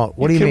mean I won't?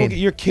 What do you mean?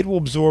 Your kid will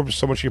absorb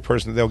so much of your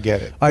person that they'll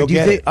get it. All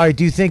right,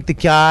 do you think the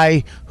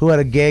guy who had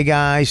a gay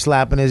guy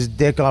slapping his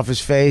dick off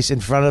his face in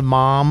front of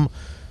mom,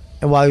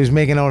 and while he was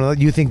making out,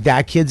 you think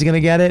that kid's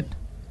gonna get it?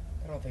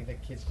 I don't think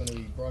that kid's gonna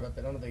be brought up.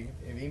 I don't think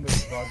if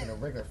anybody's brought up in a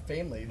regular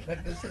family.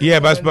 Yeah,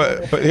 but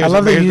I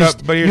love that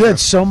you had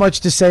so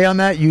much to say on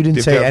that. You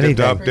didn't say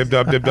anything. Dip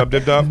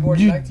dub.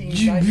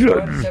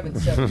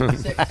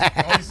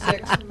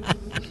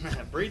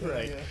 Breathe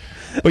right.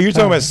 But you're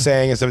talking about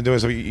saying instead of doing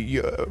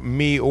something.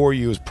 Me or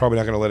you is probably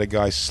not going to let a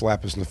guy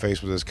slap us in the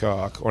face with his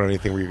cock or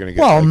anything where you're going to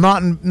get. Well,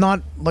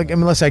 not like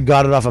unless I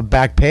got it off a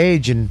back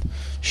page and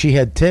she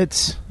had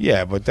tits.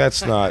 Yeah, but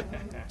that's not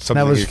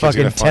something that was your kid's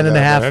fucking gonna 10 and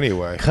a half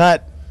anyway.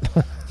 Cut.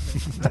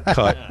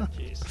 Cut.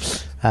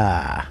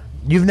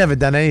 You've never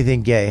done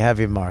anything gay,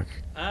 have you, Mark?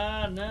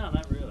 No,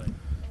 not really.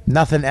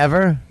 Nothing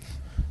ever?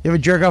 You ever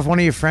jerk off one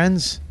of your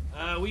friends?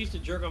 We used to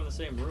jerk off in the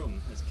same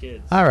room as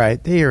kids. All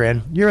right, there you're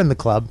in. You're in the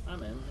club.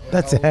 I'm in.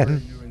 That's it.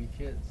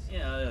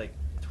 Yeah, like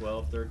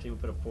 12, 13, we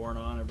put a porn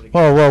on. Everybody.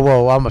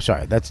 Whoa! I'm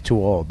sorry. That's too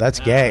old. That's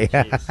gay.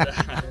 So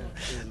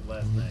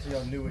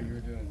y'all knew what you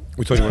were doing.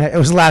 We told you it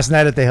was last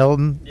night at the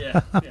Hilton.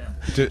 Yeah.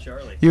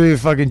 Charlie. You were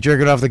fucking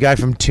jerking off the guy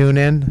from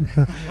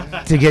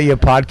TuneIn to get your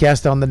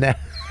podcast on the net.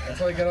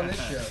 That's all I got on this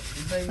show.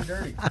 He's not even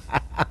dirty.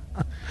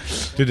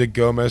 Did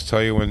Gomez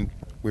tell you when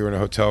we were in a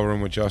hotel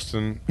room with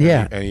Justin?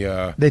 Yeah. And he,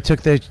 they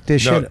took their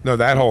shit. No,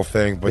 that whole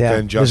thing. But Yeah.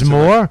 then Justin.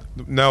 There's more?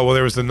 No, well,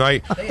 there was the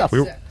night.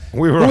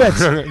 We were Who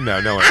had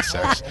no one had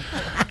sex.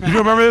 You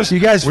remember this? You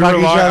guys We fuck were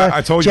each lying. other?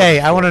 I told Jay,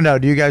 you. I want to know.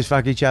 Do you guys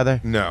fuck each other?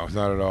 No,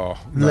 not at all.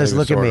 Not Liz, even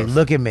look at sort me. of.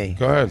 Look at me.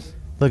 Go ahead.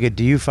 Look at.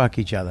 Do you fuck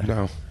each other?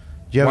 No.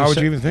 Do Why would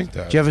you even think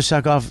that? Did you ever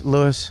suck off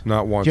Lewis?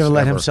 Not once. Did you ever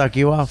let him ever. suck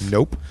you off?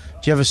 Nope.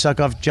 Did you ever suck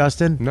off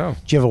Justin? No.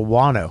 Did you ever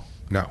want to?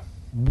 No.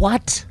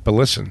 What? But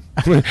listen,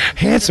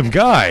 handsome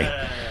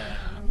guy.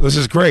 This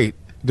is great.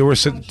 There were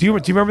some, do you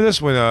remember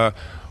this when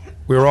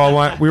we were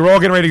all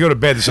getting ready to go to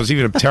bed? This was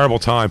even a terrible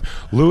time.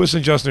 Lewis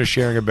and Justin are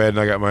sharing a bed, and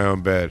I got my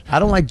own bed. I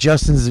don't like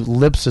Justin's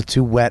lips are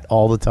too wet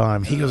all the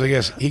time. He goes, I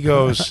guess. He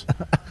goes,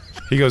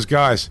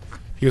 guys.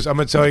 He goes, I'm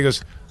gonna tell you. He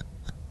goes,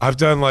 I've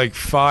done like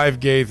 5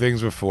 gay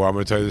things before. I'm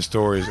gonna tell you the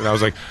stories. And I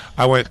was like,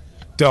 I went,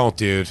 don't,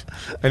 dude.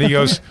 And he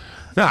goes,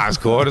 nah, it's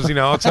cool.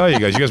 I'll tell you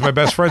guys. You guys are my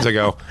best friends. I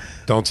go,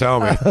 don't tell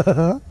me.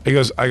 He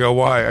goes, I go,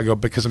 why? I go,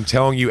 because I'm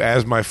telling you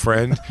as my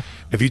friend.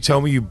 If you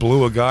tell me you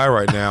blew a guy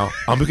right now,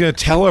 I'm going to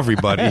tell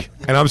everybody.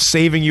 And I'm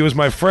saving you as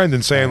my friend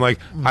and saying, like,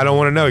 I don't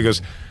want to know. He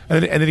goes,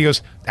 and then he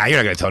goes, nah, you're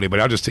not going to tell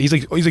anybody. I'll just, he's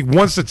like,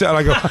 wants to tell.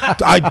 And I go,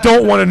 I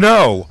don't want to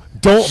know.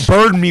 Don't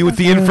burden me with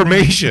the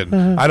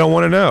information. I don't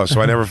want to know. So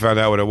I never found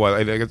out what it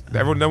was.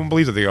 No one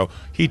believes it. They go,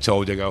 he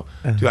told you. I go,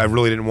 dude, I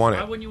really didn't want it.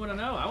 Why wouldn't you want to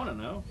know? I want to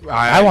know.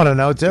 I want to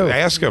know, too.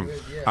 Ask him.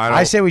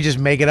 I say we just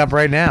make it up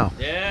right now.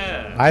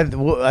 Yeah.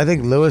 I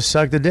think Lewis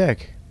sucked a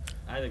dick.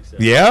 I think so.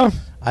 Yeah?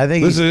 I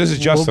think this is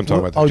Justin I'm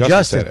talking about. Oh,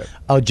 Justin. Said it.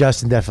 Oh,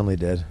 Justin definitely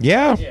did.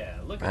 Yeah? Yeah.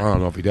 Look I don't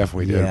know if he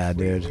definitely did. Yeah,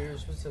 dude. We were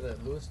supposed to have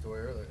that Lewis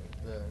story earlier.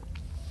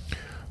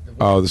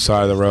 The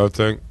side of the road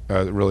thing.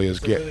 It really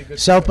is. Really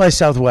South by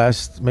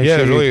Southwest. Make yeah,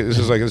 sure really. This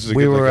is a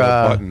we good were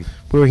button.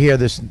 we were here.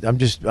 I'm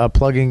just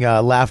plugging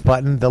Laugh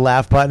Button, the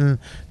Laugh Button,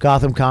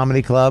 Gotham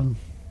Comedy Club,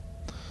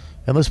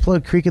 and let's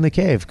plug Creek in the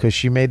Cave because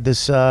she made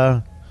this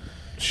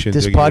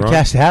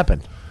podcast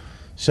happen.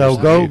 So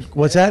go.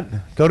 What's that?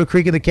 Go to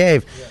Creek in the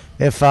Cave. Yeah.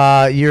 If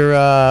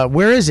you're,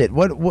 where is it?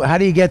 What? How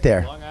do you get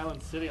there? Long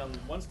Island City on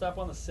one stop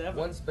on the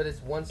 7. But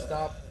it's one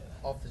stop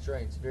off the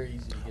train. It's very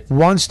easy to get to.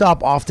 One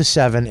stop off the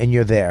 7, and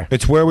you're there.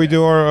 It's where we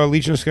do our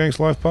Legion of Skanks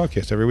live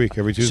podcast every week,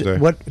 every Tuesday.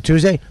 What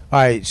Tuesday? All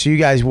right. So you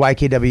guys,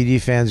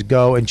 YKWd fans,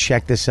 go and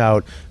check this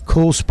out.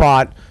 Cool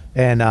spot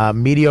and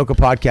mediocre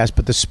podcast,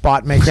 but the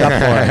spot makes up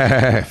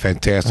for it.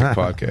 Fantastic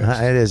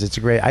podcast. It is. It's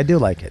great. I do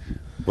like it.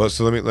 Well,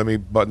 so let me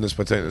button this,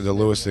 the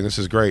Lewis thing. This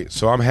is great.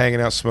 So I'm hanging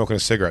out smoking a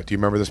cigarette. Do you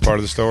remember this part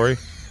of the story?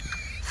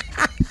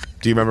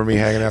 Do you remember me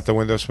hanging out the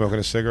window smoking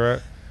a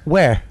cigarette?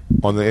 Where?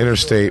 On the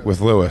interstate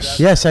with Lewis.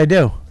 Yes, I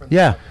do.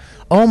 Yeah.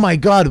 Oh my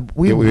God,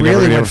 we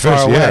really went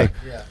far away.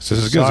 Yeah. So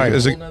this is good.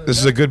 This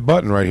is a good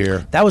button right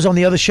here. That was on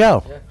the other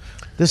show. Yeah.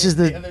 This is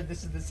the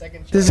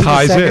second show. This is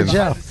ties the in.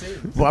 Show.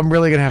 Well, I'm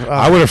really gonna have.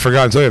 I would have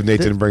forgotten until if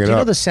Nate didn't bring it up. Do you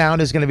know the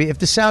sound is going to be? If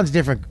the sound's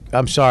different,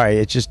 I'm sorry.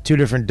 It's just 2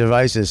 different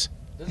devices.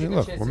 Hey,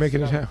 look, we're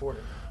making it happen.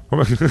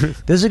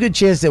 There's a good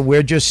chance that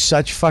we're just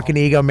such fucking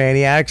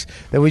egomaniacs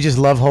that we just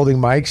love holding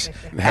mics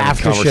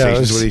after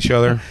conversations shows with each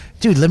other.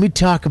 Dude, let me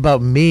talk about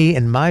me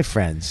and my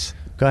friends.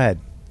 Go ahead.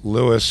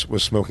 Lewis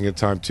was smoking at the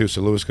time too,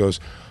 so Lewis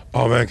goes,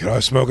 "Oh man, can I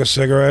smoke a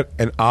cigarette?"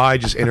 And I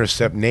just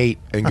intercept Nate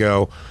and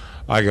go,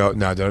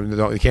 no, don't.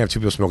 You can't have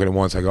 2 people smoking at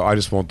once. I go, I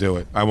just won't do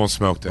it. I won't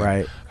smoke that.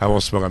 Right. I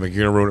won't smoke. I'm like,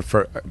 you're gonna ruin it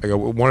for. I go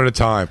one at a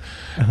time,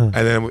 and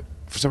then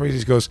for some reason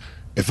he goes,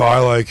 if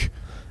I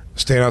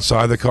stand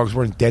outside the car because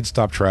we're in dead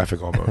stop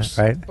traffic almost.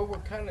 Right. But we're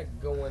kind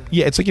of going.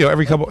 Yeah, it's like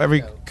every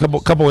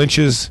couple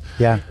inches.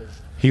 Yeah.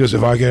 He goes,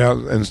 if I get out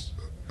and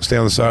stay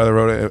on the side of the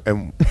road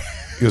and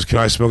he goes, can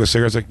I smoke a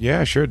cigarette? It's like,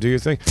 yeah, sure, do your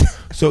thing.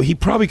 So he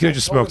probably could have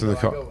just smoked in the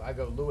car. I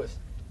go, Lewis,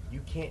 you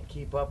can't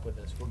keep up with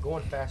us. We're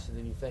going faster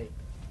than you think.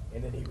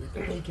 And then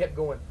he kept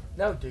going,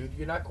 no, dude,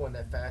 you're not going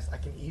that fast. I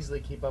can easily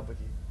keep up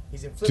with you.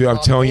 He's in flip-flops, dude, I'm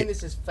telling you,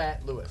 this is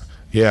fat Lewis.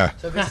 Yeah.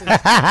 So this is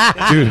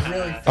dude,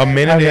 really fat. a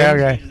minute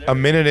okay. A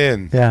minute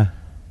in. Yeah.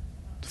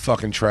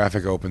 Fucking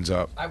traffic opens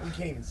up. We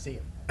can't even see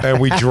him. And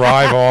we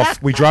drive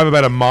off. We drive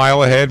about a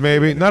mile ahead,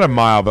 maybe. Not a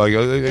mile, but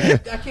I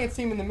can't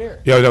see him in the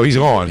mirror. Yo, no, he's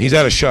gone. He's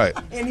out of shot.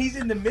 And he's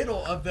in the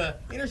middle of the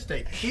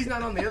interstate. He's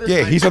not on the other side.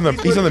 Yeah, he's on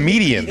the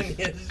median.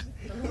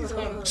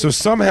 So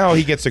somehow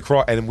he gets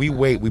across, and we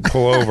wait. We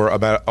pull over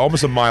about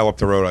almost a mile up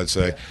the road, I'd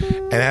say.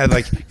 And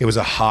it was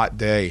a hot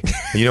day.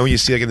 And you know when you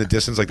see in the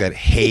distance that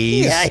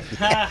haze,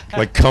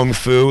 like Kung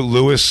Fu.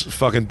 Lewis,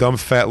 fucking dumb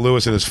fat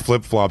Lewis in his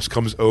flip flops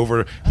comes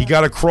over. He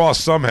got across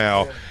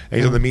somehow, and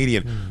he's on the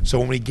median. So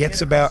when he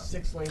gets about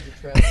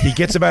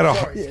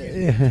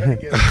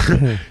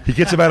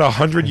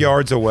 100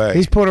 yards away.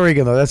 He's Puerto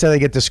Rican though. That's how they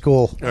get to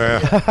school. Yeah.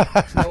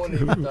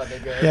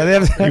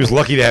 Yeah, he was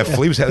lucky to have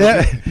flips. He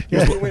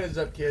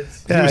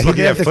was lucky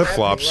to have flip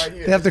flops.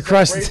 They have to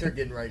cross.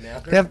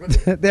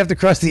 They have to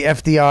cross the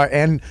FDR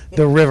and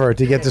the river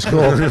to get to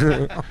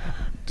school.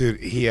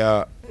 Dude,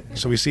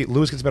 so we see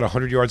Lewis gets about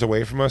 100 yards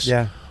away from us.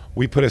 Yeah.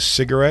 We put a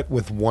cigarette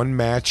with one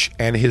match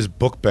and his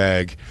book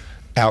bag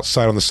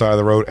outside on the side of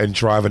the road and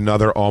drive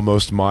another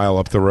almost mile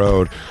up the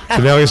road. So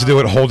now he has to do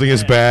it holding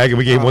his bag, and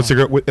we gave him one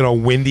cigarette in a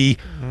windy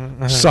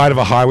side of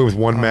a highway with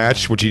one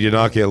match, which he did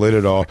not get lit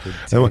at all.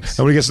 And when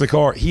he gets in the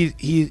car,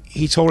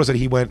 he told us that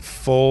he went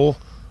full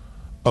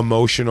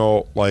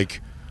emotional,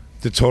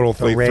 the total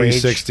thing,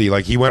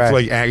 360. He went for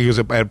he was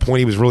at a point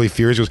he was really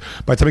furious. He goes,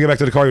 by the time he got back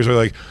to the car, he was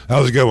really that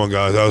was a good one,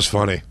 guys. That was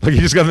funny. He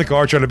just got in the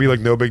car trying to be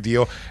no big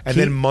deal. And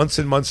then months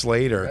and months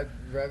later,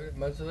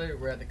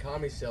 we're at the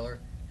Comedy Cellar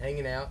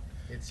hanging out.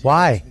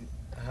 Why?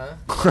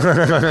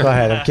 Uh-huh. Go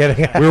ahead, I'm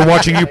kidding. We were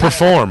watching you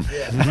perform.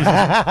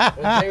 Yeah.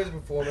 Well, Jay was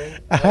performing.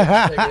 I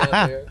was taking it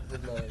out there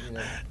with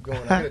my,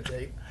 going on a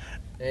tape.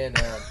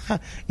 And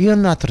you're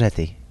not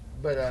ready.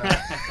 But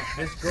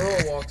this girl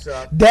walks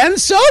up. Dan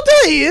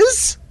Soda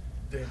is.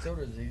 Dan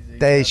Soda's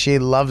easy. She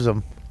loves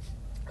him.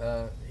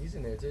 He's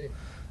in there too.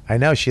 I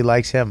know she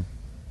likes him.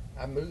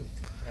 I moved.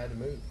 I had to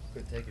move.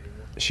 Couldn't take it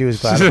anymore. She was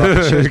glad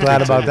about. She was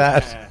glad about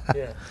that.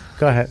 Yeah.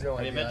 Go ahead. No,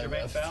 Have you met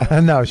Jermaine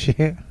Fowler? No, she.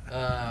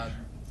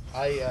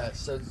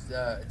 So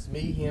it's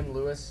me, him,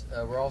 Lewis.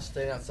 We're all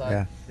staying outside.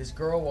 Yeah. This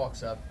girl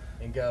walks up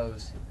and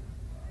goes,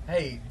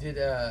 "Hey, did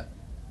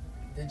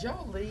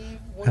y'all leave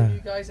one of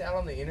you guys out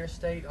on the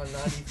interstate on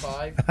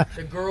 95?"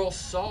 The girl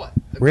saw it.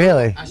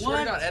 Really? I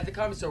swear to God, at the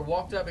comedy store,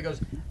 walked up and goes,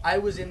 "I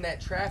was in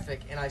that traffic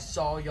and I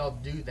saw y'all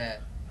do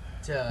that."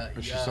 She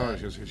saw it.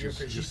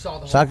 She saw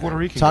the whole Talk,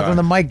 thing. talk on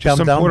the mic, Just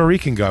some dumb. Puerto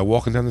Rican guy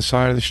walking down the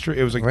side of the street.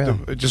 It was like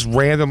Really? just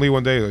randomly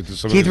one day. Like,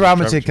 Keith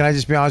Robinson, can I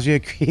just be honest with you?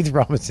 Keith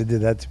Robinson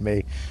did that to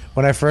me.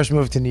 When I first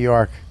moved to New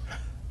York,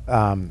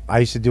 I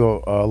used to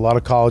do a lot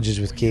of colleges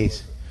with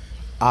Keith.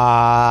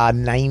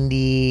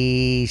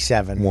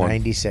 97,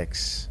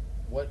 96.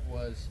 What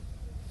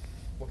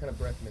kind of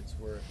breath mints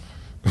were?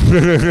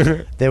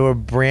 They were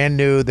brand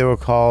new. They were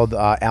called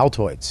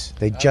Altoids.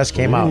 They just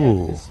came out.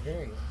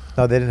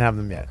 No, they didn't have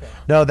them yet.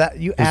 No, that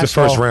you. It was the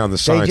asshole, first round. The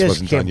they science just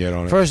wasn't done yet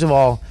on it. First of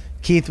all,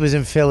 Keith was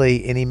in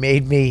Philly, and he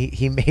made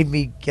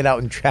me get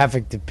out in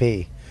traffic to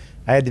pee.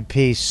 I had to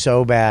pee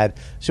so bad.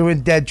 So we're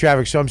in dead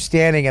traffic. So I'm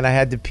standing, and I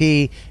had to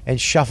pee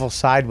and shuffle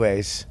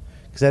sideways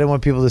because I didn't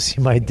want people to see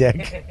my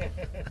dick.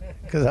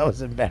 Because I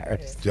was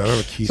embarrassed. Yeah, I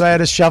remember Keith. So I had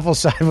to shuffle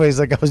sideways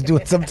like I was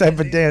doing some type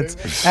of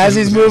dance. As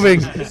he's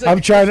moving,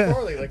 I'm trying to.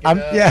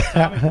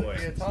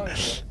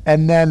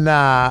 And then,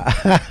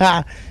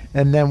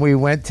 and then we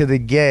went to the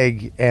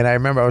gig, and I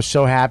remember I was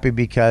so happy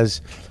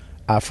because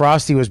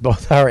Frosty was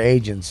both our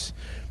agents,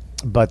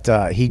 but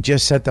he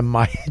just set the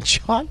my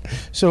headshot,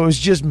 so it was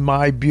just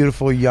my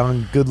beautiful,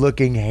 young,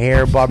 good-looking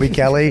hair, Bobby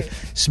Kelly,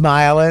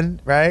 smiling,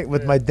 right,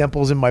 with my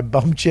dimples and my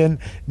bum chin.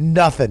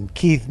 Nothing,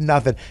 Keith,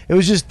 nothing. It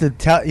was just where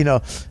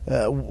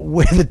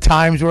the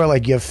times were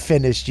like, "You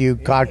finished, you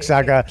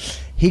cocksucker."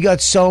 He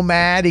got so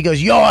mad. He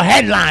goes, "You're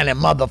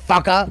headlining,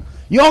 motherfucker.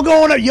 You're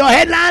going up. You're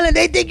headlining.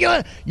 They think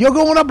you're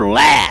going up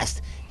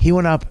last." He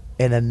went up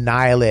and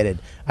annihilated.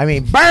 I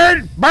mean,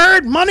 bird,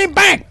 money,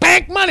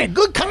 bank, money.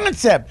 Good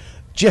concept.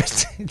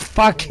 Just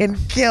fucking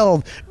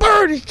killed.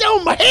 Bird is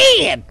on my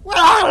head.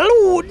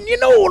 Well, you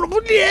know what I'm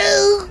gonna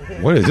do.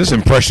 What is this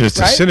impression? Is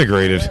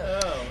disintegrated.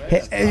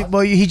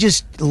 Well, he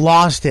just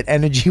lost it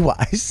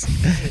energy-wise.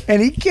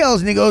 And he kills,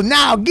 and he goes,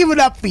 "Now give it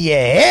up for your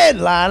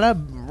headliner."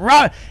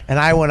 And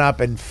I went up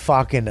and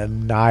fucking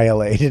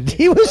annihilated.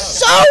 He was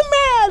so mad.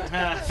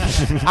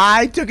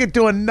 I took it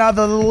to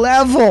another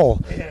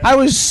level. I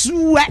was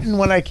sweating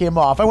when I came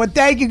off. I went,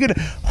 "Thank you, good."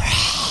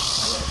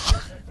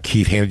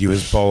 Keith handed you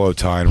his bolo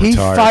tie and He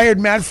retired. fired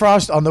Matt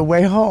Frost on the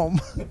way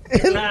home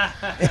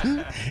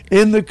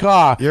in the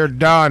car. You're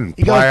done.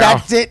 He goes, player.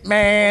 "That's it,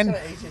 man." What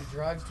kind of agent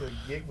drives to a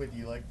gig with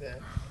you like that?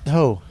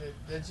 Who?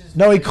 That's just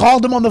No, he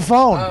called him on the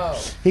phone. Oh.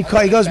 He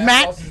goes,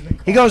 "Matt."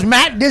 He goes,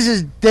 "Matt, this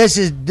is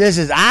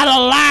out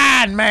of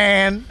line,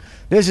 man.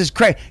 This is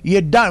crazy.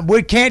 You're done.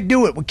 We can't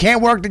do it. We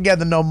can't work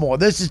together no more.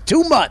 This is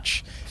too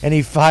much." And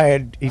he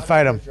fired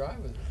him.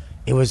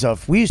 It was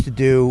we used to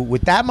do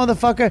with that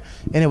motherfucker,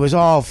 and it was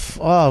all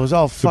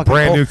fucking a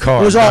brand new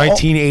car, It was all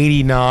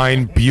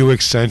 1989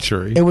 Buick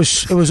Century. It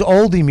was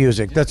oldie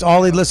music. That's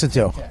all he listened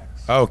to.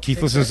 Oh,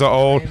 Keith listens to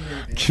old.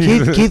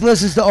 Keith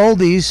listens to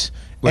oldies,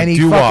 Like and he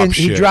doo-wop fucking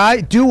shit.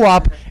 drive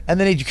doo-wop, and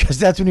then because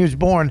that's when he was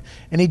born,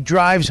 and he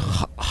drives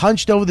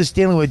hunched over the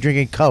steering wheel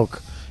drinking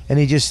Coke, and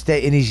he just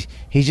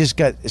he just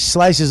got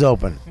slices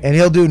open, and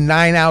he'll do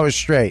 9 hours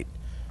straight.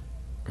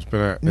 It's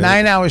been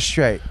 9 hours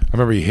straight. I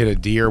remember he hit a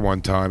deer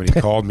one time, and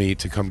he called me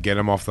to come get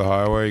him off the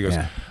highway. He goes,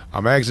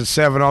 "I'm exit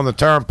 7 on the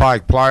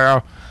turnpike,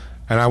 player."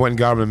 And I went and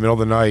got him in the middle of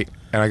the night.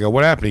 And I go,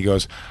 "What happened?" He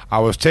goes, "I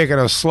was taking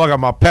a slug of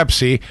my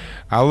Pepsi.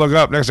 I look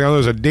up, next thing I know,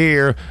 there's a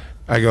deer."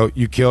 I go,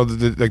 "You killed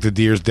the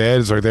deer's dead?"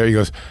 It's right there. He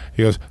goes,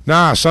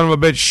 "Nah, son of a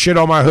bitch shit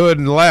on my hood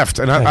and left."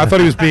 And I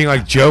thought he was being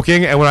like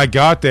joking. And when I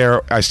got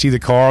there, I see the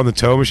car on the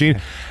tow machine,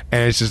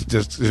 and it's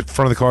just the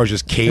front of the car is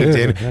just caved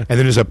in, and then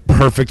there's a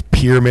perfect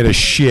pyramid of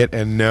shit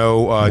and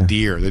no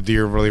deer. The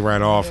deer really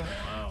ran off.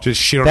 Just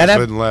shit on his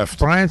hood and left.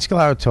 Brian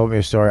Scalaro told me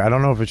a story. I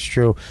don't know if it's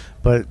true,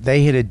 but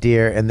they hit a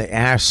deer and the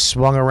ass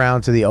swung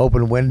around to the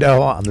open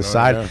window on the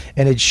side,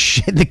 and it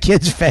shit the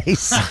kid's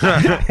face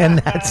and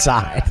that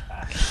side.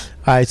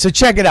 All right, so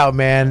check it out,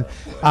 man.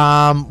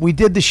 We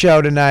did the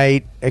show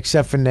tonight,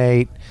 except for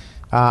Nate.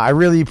 I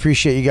really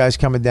appreciate you guys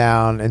coming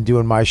down and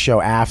doing my show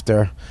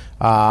after.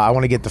 I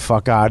want to get the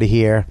fuck out of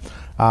here.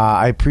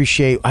 I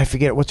appreciate. I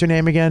forget what's her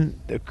name again.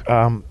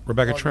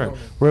 Rebecca Trent.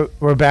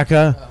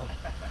 Rebecca.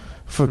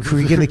 For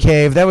Creek in the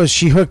Cave.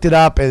 She hooked it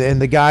up,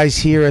 and the guys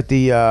here at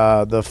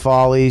the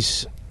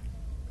Follies.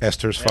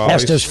 Esther's Follies.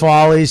 Esther's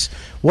Follies.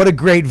 What a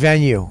great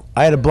venue.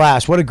 I had a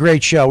blast. What a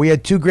great show. We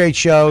had 2 great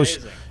shows.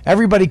 Amazing.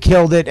 Everybody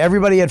killed it.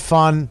 Everybody had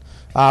fun.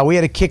 We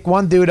had to kick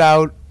one dude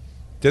out.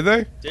 Did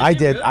they? I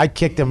did. I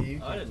kicked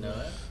him. I didn't know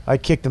that. I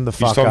kicked him the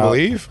fuck You told him out. to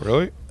leave?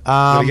 Really?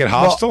 Did he get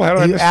hostile? well, How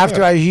did I miss after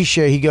that?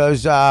 he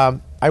goes, I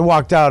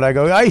walked out. I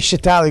go, Aisha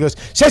Tyler. He goes,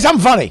 say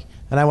something funny.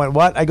 And I went,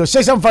 what? I go,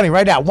 say something funny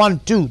right now. 1,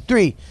 2,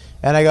 3.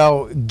 And I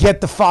go,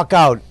 get the fuck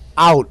out.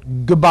 Out.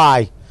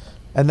 Goodbye.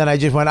 And then I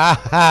just went,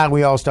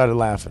 we all started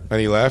laughing. And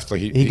he left? Like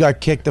He got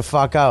kicked the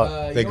fuck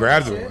out. They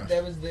grabbed him. Said?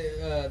 That was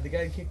the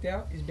guy kicked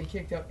out. He's been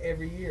kicked out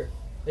every year.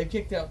 They've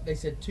kicked out, they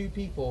said 2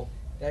 people.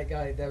 That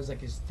guy, that was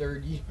like his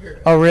 3rd year.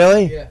 Oh,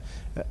 really? Yeah.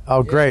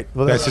 Oh, great.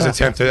 Well, That's his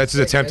attempt. That's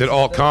his attempt at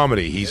alt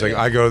comedy. He's like,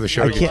 I go to the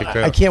show to get kicked out.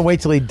 I can't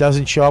wait till he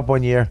doesn't show up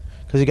one year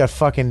because he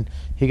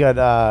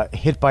got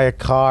hit by a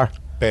car.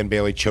 Ben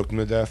Bailey choked him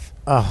to death.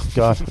 Oh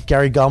God!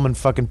 Gary Gulman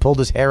fucking pulled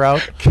his hair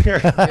out.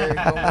 Gary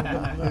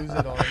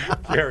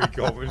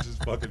Gulman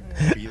just fucking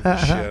beat the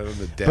shit out of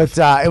him to death.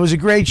 But it was a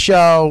great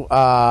show.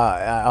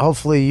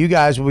 Hopefully, you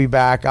guys will be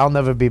back. I'll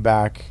never be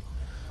back.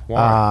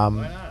 Why? Why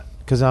not?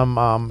 Because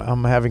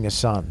I'm having a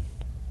son.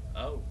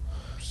 Oh.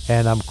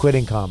 And I'm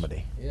quitting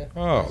comedy. Yeah.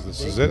 Oh,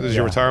 this is it? This is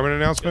your retirement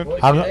announcement?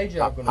 What's I'm your day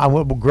job gonna I'm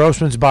with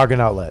Grossman's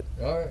Bargain Outlet.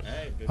 be? All right.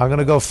 I'm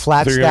gonna go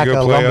flat So you're stack gonna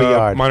a go play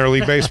lumberyard. minor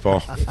league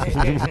baseball.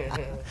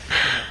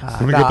 I'm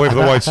gonna go play for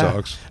the White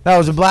Sox. No, it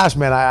was a blast,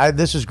 man.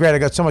 This was great. I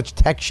got so much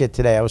tech shit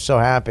today. I was so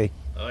happy.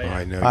 Oh, yeah.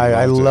 I know. you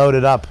I loved it.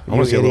 loaded up. I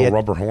want to see a you little idiot.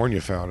 rubber horn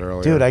you found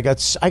earlier. Dude, I got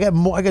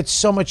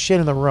so much shit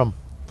in the room.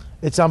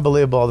 It's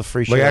unbelievable all the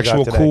free shit like I actual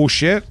got today. cool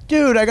shit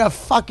Dude, I got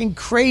fucking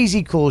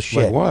crazy cool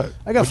shit. Like what?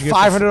 I got What'd you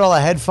get for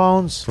 $500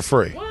 headphones for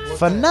free.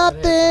 for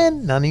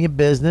nothing. None of your I got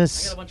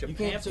business. a bunch of You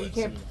can't. So you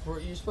can't.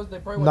 You're supposed to.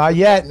 They probably Not want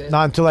yet. to plug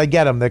Not until I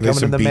get them. They're There's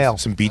coming in the Beats, mail.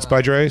 some Beats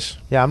by Dre's.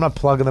 Yeah, I'm not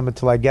plugging them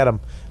until I get them.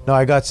 No,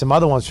 I got some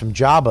other ones from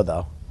Jabba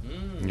though.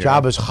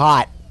 Jabba's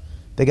hot.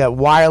 They got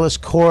wireless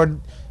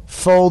cord,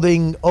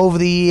 folding, over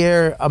the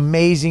ear,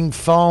 amazing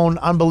phone,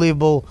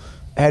 unbelievable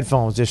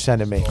headphones they're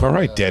sending me. All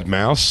right, Dead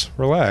Mouse,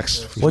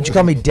 relax. What'd you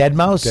call me, Dead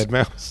Mouse? Dead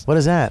Mouse. What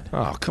is that?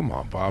 Oh, come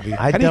on, Bobby.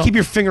 I How do you don't- keep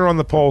your finger on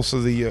the pulse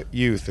of the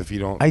youth if you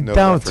don't I know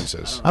don't.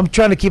 references? I'm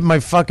trying to keep my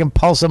fucking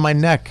pulse on my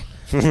neck.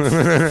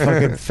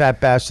 Fucking fat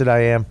bastard I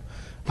am.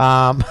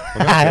 I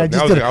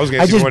was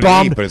gonna say you wanted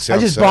to eat, but it sounds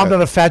I just sad. bombed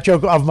on a fat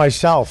joke of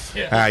myself.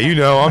 You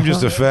know, I'm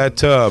just a fat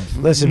tub.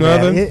 Listen,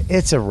 Nothing. man,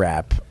 it's a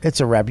wrap. It's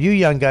a wrap. You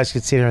young guys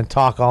could sit here and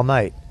talk all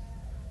night.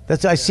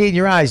 That's I see it in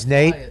your eyes,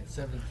 Nate. At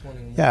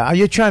 7:21. Yeah,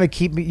 you're trying to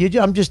keep me.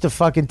 I'm just a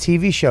fucking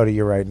TV show to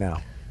you right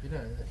now.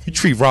 You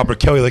treat Robert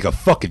Kelly like a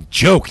fucking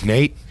joke,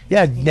 Nate.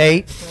 Yeah,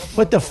 Nate.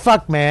 What the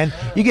fuck, man?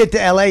 You get to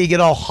LA, you get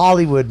all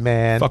Hollywood,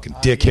 man. Fucking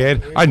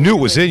dickhead. I knew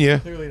it was in you.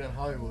 Clearly not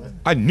Hollywood.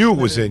 I knew it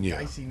was in you.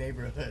 Dicey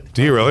neighborhood.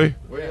 Do you really?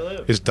 Where do you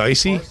live? Is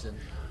dicey?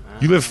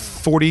 You live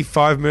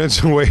 45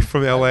 minutes away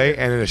from LA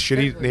and in a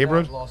shitty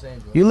neighborhood? Los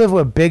Angeles. You live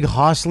where Big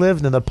Hoss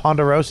lived in the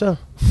Ponderosa?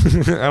 I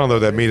don't know what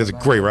that means. It's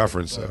a great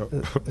reference, though.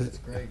 That's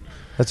great.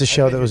 That's a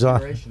show that was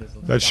on.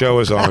 That show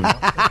was on.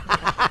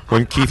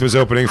 When Keith was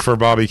opening for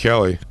Bobby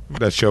Kelly,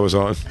 that show was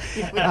on.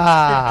 Keith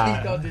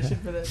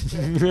auditioned for that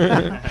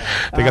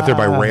show. They got there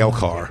by rail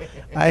car.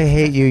 I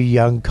hate you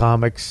young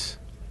comics.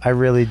 I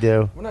really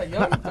do. We're not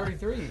young. I'm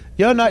 33.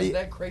 You're not- Just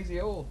that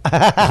crazy old.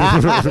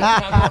 I'm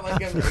not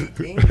like I'm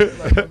 18.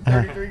 Like I'm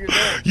 33 years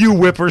old. You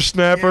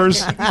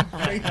whippersnappers.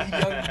 Crazy young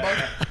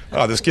buck.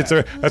 Oh, this kid's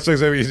there. That's like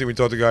when we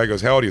talk to a guy who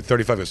goes, how old are you?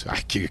 35. He goes,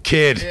 you're a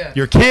kid. Yeah.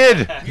 You're a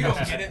kid. You don't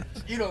get it.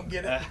 You don't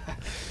get it.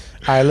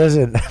 All right,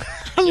 listen.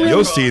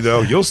 You'll see,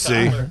 though. You'll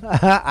see.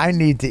 I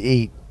need to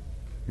eat.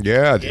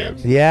 Yeah, dude.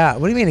 Yeah.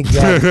 What do you mean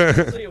again?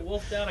 So you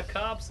wolfed down a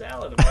Cobb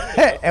salad.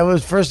 It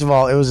was, first of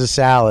all, it was a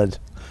salad.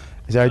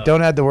 So I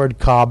don't add the word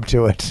Cobb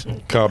to it.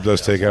 Cobb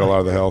does take out a lot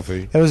of the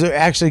healthy. It was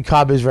actually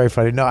Cobb is very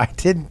funny. No, I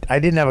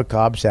didn't have a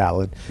Cobb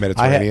salad.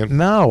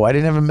 Mediterranean? Oh, I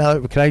didn't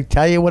have a Can I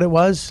tell you what it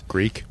was?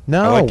 Greek?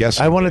 No, I like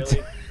guessing. I wanted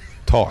to.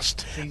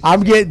 Tossed.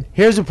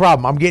 Here's the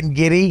problem. I'm getting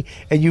giddy,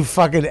 and you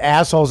fucking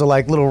assholes are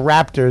like little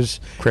raptors.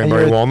 and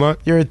Cranberry you're- walnut?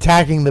 You're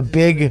attacking the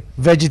big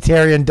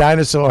vegetarian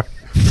dinosaur.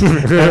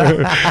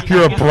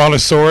 You're a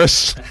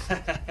brontosaurus.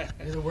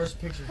 They're the worst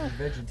pictures of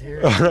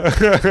vegetarian.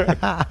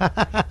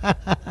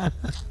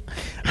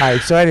 All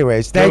right. So,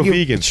 anyways, thank you.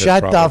 vegan, says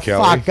Shut the Robert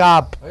Kelly. fuck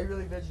up. Are you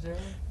really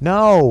vegetarian?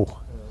 No,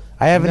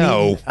 I haven't.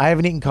 No. I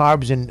haven't eaten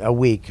carbs in a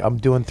week. I'm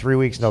doing 3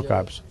 weeks no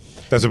carbs.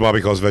 That's what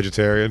Bobby calls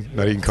vegetarian.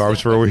 Not eating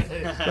carbs for a week.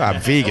 I'm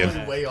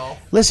vegan. Way off.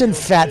 Listen,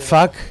 fat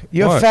fuck,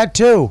 you're What? fat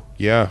too.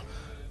 Yeah.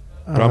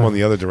 But I'm on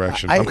the other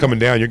direction. I- I'm coming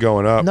down. You're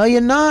going up. No,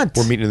 you're not.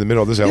 We're meeting in the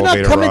middle of this You're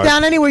elevator not coming ride.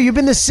 down anywhere. You've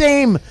been the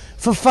same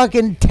for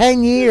fucking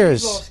 10 He's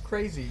years. lost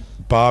crazy.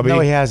 Bobby. No,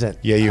 he hasn't.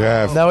 Yeah, you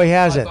have. No, he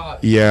hasn't.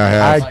 Yeah, I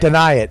have. I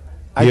deny it.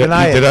 I Yeah,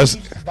 deny he it. does.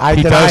 I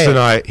He deny does it.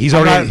 deny it. He's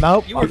I'm already. not-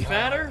 nope. You were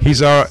fatter? He's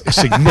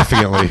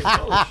significantly.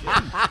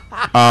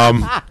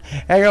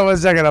 Hang on 1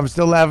 second. I'm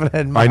still laughing at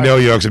I mine. know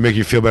you, to make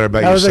you feel better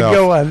about That was yourself. a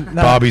good one.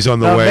 No, Bobby's on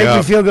the no, way make me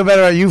up. feel good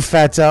better about you,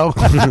 fatso.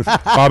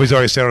 Bobby's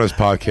already said on his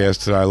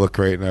podcast that I look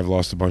great and I've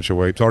lost a bunch of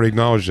weight. He's already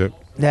acknowledged it.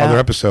 Yeah. Other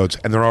episodes,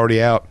 and they're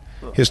already out.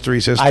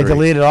 History's history. I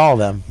deleted all of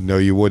them. No,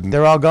 you wouldn't.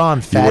 They're all gone,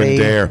 You fatty. wouldn't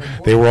dare.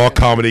 They were all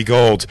comedy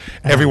gold.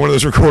 Every one of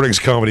those recordings,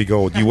 comedy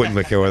gold. You wouldn't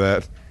let go of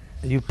that.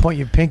 You point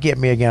your pinky at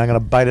me again. I'm gonna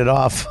bite it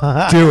off.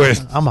 Do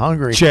it. I'm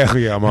hungry.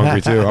 Yeah, I'm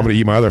hungry too. I'm gonna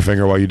eat my other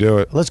finger while you do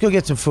it. Let's go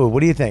get some food.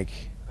 What do you think?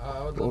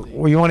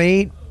 Well, you want to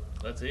eat?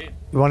 Let's eat.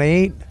 You want to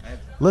eat?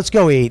 Let's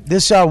go eat.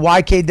 This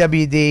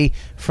YKWd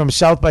from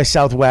South by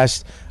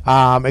Southwest.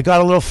 It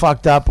got a little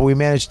fucked up, but we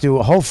managed to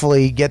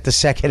hopefully get the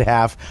second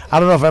half. I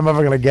don't know if I'm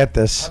ever gonna get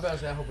this. I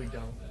hope we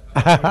don't.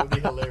 It would be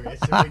hilarious.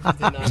 If we just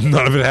did not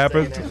None of it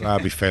happened.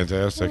 That'd be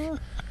fantastic.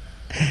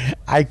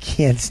 I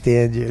can't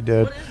stand you,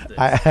 dude.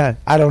 I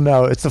don't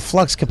know. It's the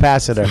flux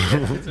capacitor.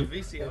 It's a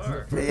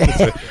VCR.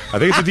 I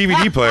think it's a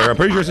DVD player. I'm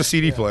pretty sure it's a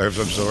CD player of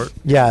some sort.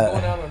 Yeah.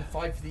 Going out on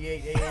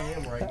 5:58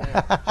 a.m. right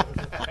now.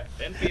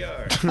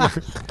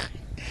 NPR.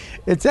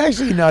 It's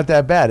actually not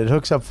that bad. It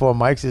hooks up 4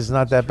 mics. It's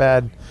not that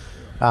bad.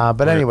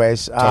 But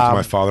anyways, Talk to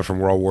my father from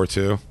World War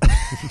II.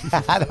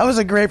 that was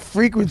a great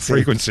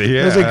frequency.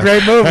 Yeah. It was a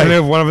great movie. And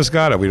if one of us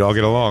got it, we'd all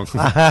get along.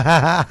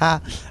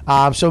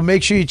 So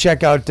make sure you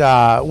check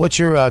out what's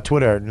your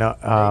Twitter? No,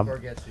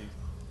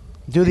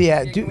 do the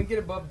ad. Can we get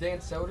above Dan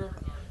Soder?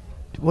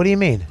 What do you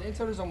mean? Dan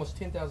Soder's almost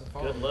 10,000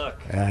 followers. Good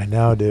luck. I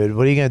know, dude.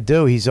 What are you gonna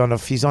do? He's on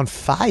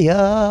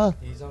fire.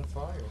 He's on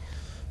fire.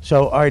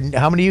 So, all right,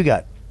 how many you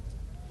got?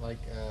 Like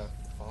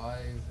 5.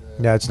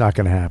 No, it's not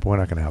gonna happen. We're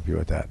not gonna help you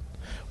with that.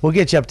 We'll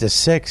get you up to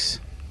 6.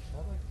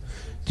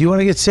 Do you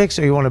want to get 6,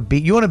 or you want to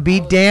beat? You want to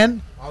beat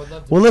Dan? I would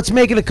love to. Well, let's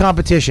make it a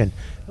competition.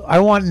 I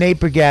want Nate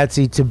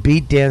Bargatze to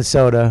beat Dan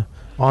Soda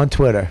on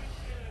Twitter.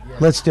 Yeah.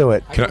 Let's do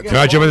it. Can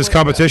I jump in this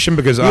competition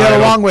because I have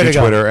a long way do to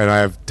go. Twitter and I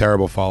have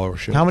terrible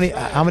followership. How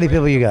many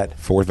people you got?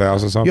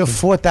 4,000 something. You have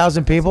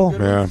 4,000 people.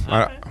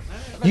 Yeah.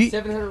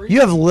 You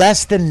have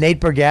less than Nate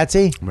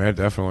Bargatze? Yeah,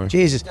 definitely.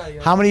 Jesus.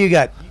 How many you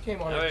got? You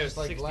came on just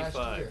like 65.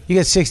 Last year. You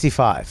got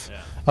 65.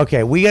 Yeah.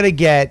 Okay, we got to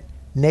get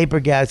Nate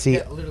Bargatze.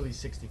 Yeah, literally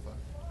 65.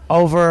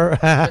 Over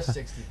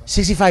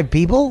 65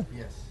 people?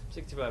 Yes.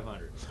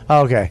 6,500.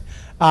 Okay.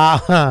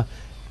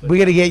 We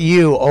got to get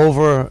you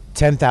over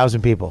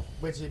 10,000 people.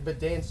 But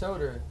Dan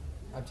Soder,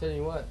 I'm telling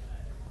you what,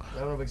 I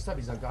don't know if it's stuff.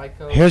 He's on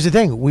Geico. Here's the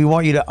thing. We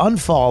want you to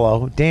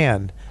unfollow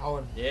Dan.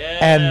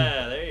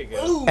 There you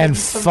go. And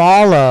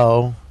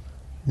follow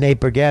Nate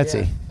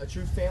Bargatze. Yeah, a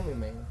true family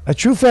man. A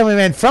true family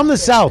man from the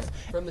South.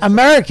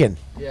 American.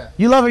 Yeah.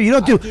 You love it. You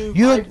don't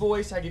my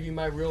voice. I give you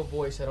my real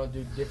voice. I don't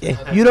do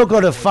different. You don't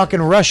go to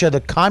fucking Russia, the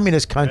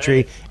communist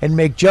country, and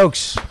make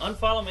jokes.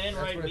 Unfollow me and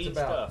write mean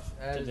stuff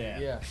to Dan.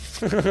 Yeah.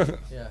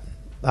 Yeah.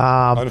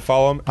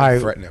 Unfollow him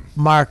and threaten him.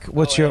 Mark,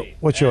 what's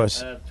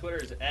yours? Twitter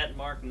is at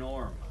Mark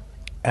Norm.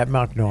 At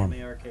Mark Norm.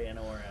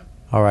 MARKNORM.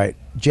 All right,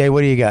 Jay,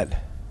 what do you got?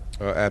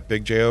 At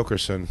Big J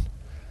Okerson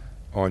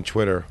on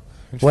Twitter.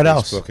 And What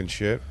Facebook else? And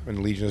shit.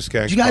 And Legion of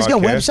Skanks. Do you guys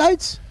got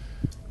websites?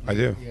 I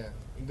do. Yeah. You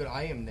can go to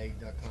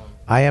IamNate.com.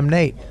 I am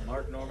Nate.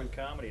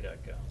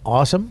 MarkNormanComedy.com.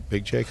 Awesome.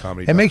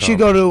 BigJComedy.com. And make sure you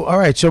go to, all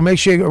right, so make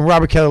sure you go to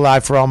Robert Kelly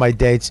Live for all my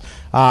dates.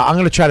 I'm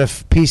going to try to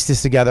piece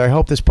this together. I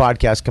hope this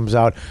podcast comes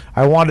out.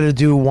 I wanted to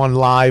do one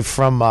live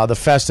from the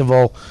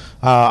festival.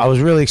 I was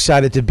really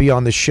excited to be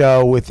on the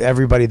show with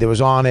everybody that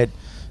was on it.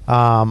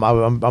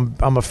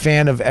 I'm a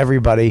fan of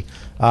everybody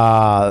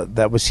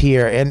that was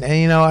here, and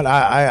you know what?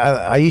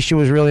 Aisha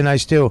was really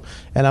nice too,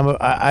 and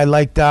I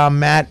liked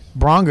Matt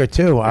Bronger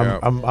too.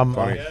 I'm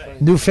a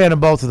new fan of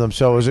both of them,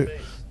 so it was a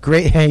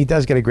great. He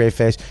does get a great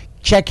face.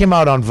 Check him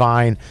out on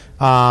Vine.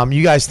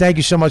 You guys, thank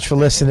you so much for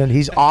listening.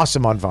 He's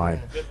awesome on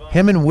Vine.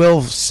 Him and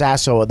Will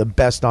Sasso are the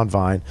best on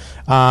Vine.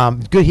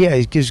 Good, yeah,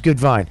 he gives good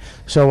Vine.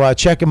 So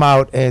check him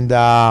out, and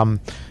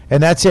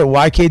that's it.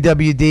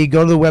 YKWd.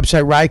 Go to the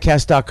website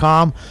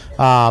riotcast.com.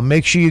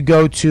 Make sure you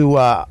go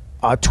to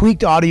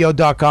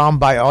tweakedaudio.com.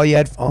 Buy all your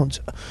headphones.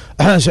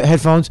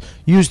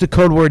 Use the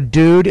code word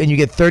dude, and you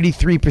get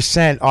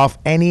 33% off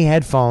any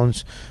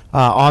headphones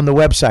on the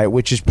website,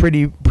 which is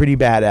pretty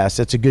badass.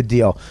 That's a good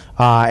deal.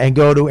 And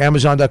go to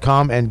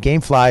amazon.com and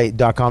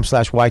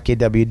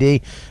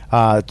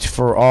gamefly.com/YKWd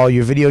for all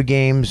your video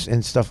games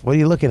and stuff. What are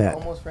you looking at?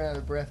 Almost ran out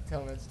of breath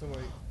telling that story.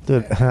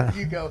 Dude.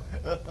 You go.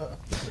 All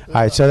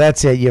right, so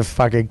that's it, you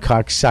fucking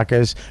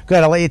cocksuckers. Go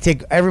ahead, I'll let you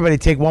everybody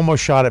take one more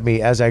shot at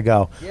me as I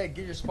go. Yeah,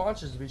 get your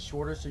sponsors to be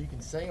shorter so you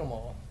can say them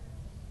all.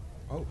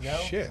 Oh, no?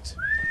 shit.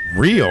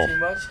 Real. Too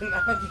much?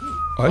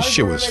 Oh, that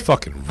shit was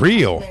fucking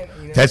real.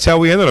 That's how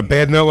we ended on a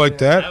bad note like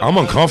that? I'm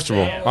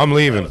uncomfortable. I'm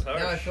leaving. Now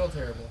I feel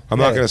terrible. I'm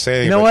not going to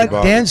say anything. You know what?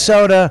 Dan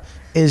Soda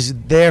is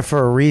there for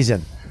a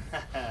reason.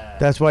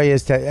 That's why he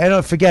is. I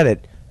don't forget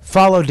it.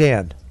 Follow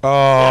Dan.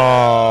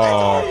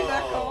 Oh.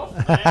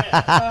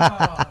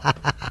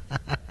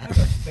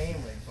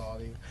 Family,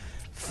 Bobby.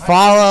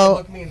 Follow.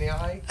 Look me in the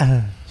eye.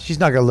 She's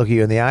not going to look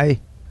you in the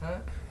eye. Huh?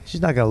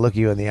 She's not going to look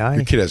you in the eye.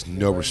 Your kid has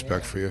no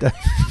respect for you.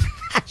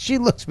 She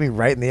looks me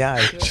right in the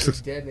eye. She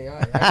looks dead in the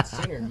eye. I haven't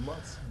seen her in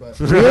months. But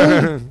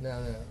Really?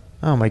 No.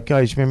 Oh my God,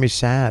 you just made me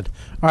sad.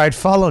 All right,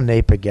 follow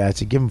Nate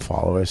Bargatze. Give him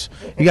followers.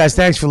 You guys,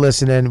 thanks for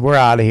listening. We're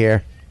out of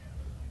here.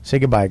 Say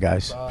goodbye,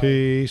 guys. Bye.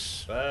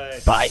 Peace.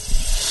 Bye.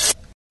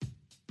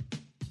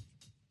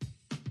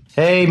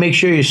 Hey, make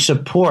sure you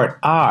support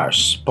our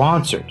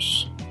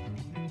sponsors.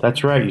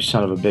 That's right, you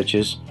son of a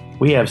bitches.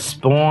 We have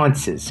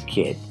sponsors,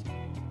 kid.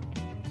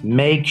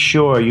 make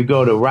sure you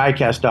go to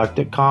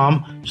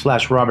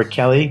riotcast.com/Robert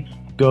Kelly.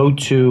 Go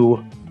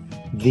to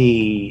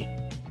the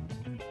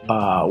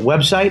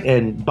website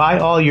and buy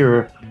all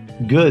your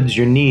goods,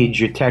 your needs,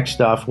 your tech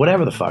stuff,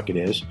 whatever the fuck it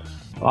is,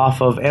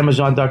 off of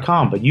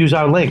Amazon.com. But use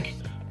our link.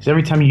 Because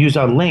every time you use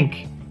our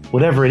link,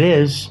 whatever it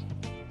is,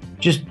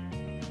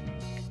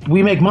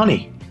 we make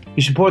money.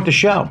 You support the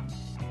show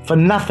for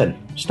nothing.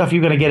 Stuff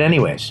you're going to get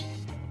anyways.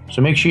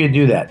 So make sure you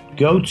do that.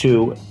 Go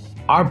to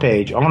our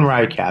page on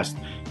Riotcast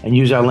and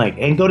use our link.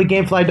 And go to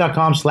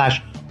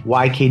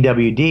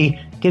Gamefly.com/YKWD.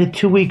 Get a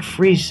 2-week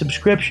free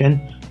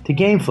subscription to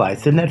Gamefly.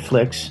 It's the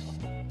Netflix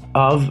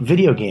of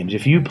video games.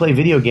 If you play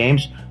video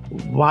games,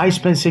 why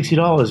spend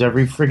 $60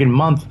 every friggin'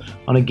 month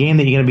on a game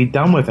that you're going to be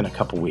done with in a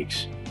couple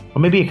weeks?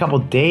 Or maybe a couple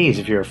days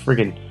if you're a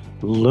friggin'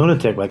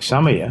 lunatic like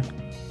some of you.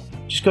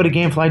 Just go to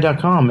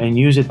Gamefly.com and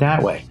use it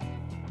that way.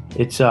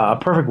 It's a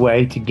perfect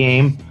way to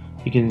game.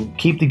 You can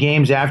keep the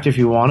games after if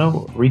you want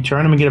to,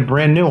 return them and get a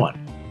brand new one.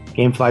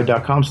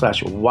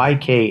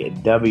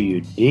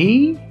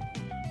 Gamefly.com/YKWD.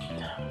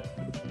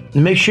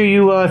 And make sure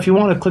you, if you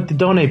want to, click the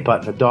donate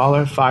button.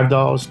 $1,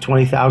 $5,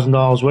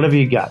 $20,000, whatever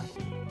you got.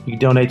 You can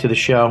donate to the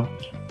show.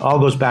 All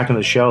goes back into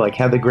the show, like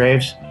Heather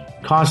Graves.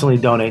 Constantly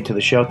donate to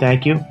the show.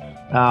 Thank you.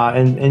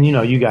 And you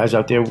know, you guys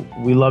out there,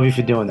 we love you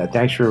for doing that.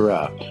 Thanks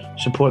for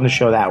supporting the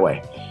show that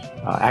way.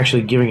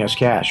 Actually giving us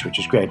cash, which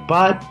is great.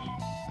 But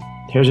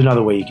here's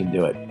another way you can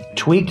do it.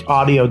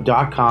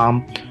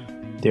 TweakedAudio.com.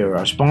 They're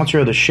a sponsor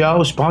of the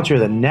show, sponsor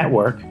of the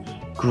network.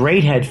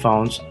 Great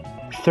headphones,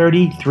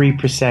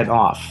 33%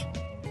 off.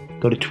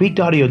 Go to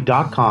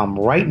tweakedaudio.com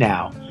right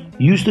now.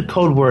 Use the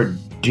code word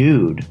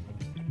DUDE,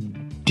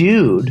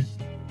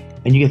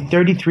 and you get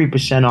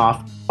 33%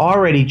 off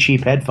already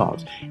cheap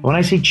headphones. And when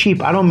I say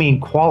cheap, I don't mean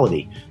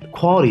quality. The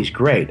quality's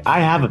great. I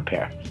have a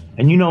pair,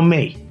 and you know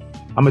me.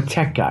 I'm a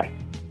tech guy.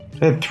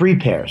 I have 3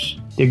 pairs.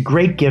 They're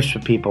great gifts for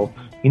people.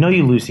 You know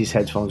you lose these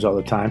headphones all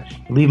the time.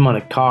 You leave them on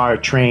a car,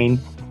 a train,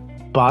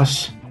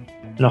 bus,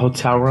 in a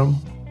hotel room,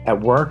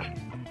 at work.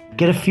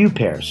 Get a few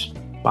pairs.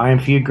 Buy them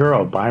for your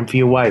girl. Buy them for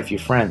your wife, your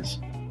friends.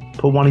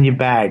 Put one in your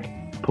bag.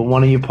 Put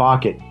one in your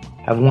pocket.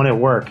 Have one at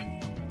work.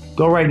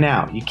 Go right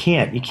now. You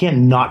can't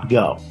not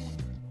go.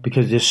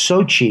 Because they're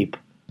so cheap,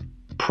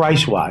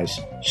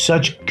 price-wise,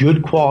 such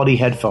good quality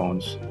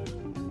headphones.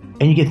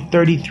 And you get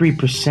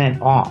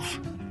 33% off.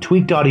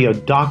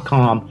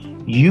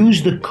 TweakedAudio.com.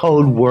 Use the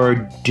code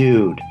word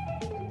DUDE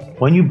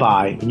when you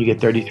buy, and you get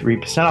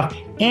 33% off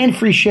and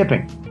free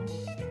shipping.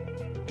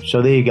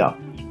 So there you go.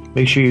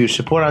 Make sure you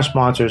support our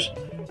sponsors,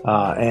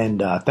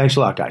 and thanks a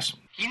lot, guys.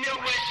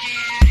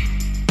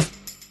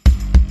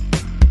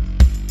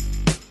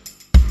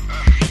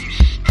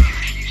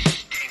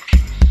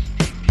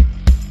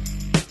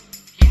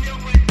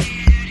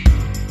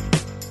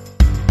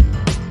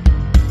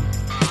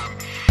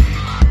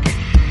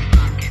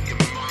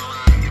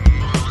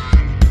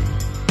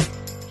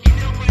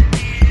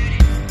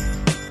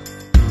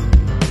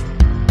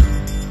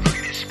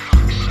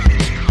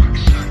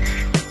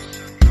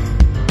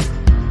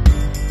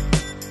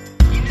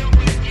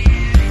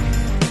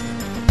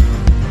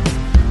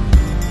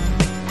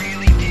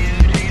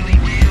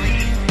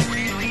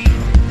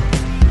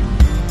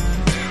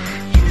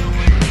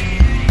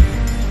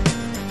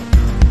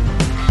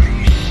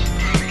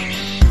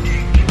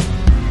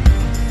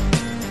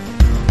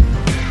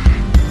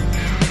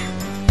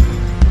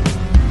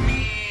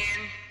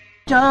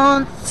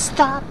 Don't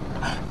stop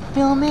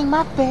filming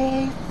my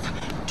face.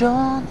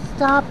 Don't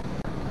stop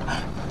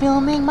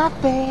filming my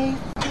face.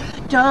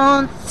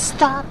 Don't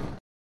stop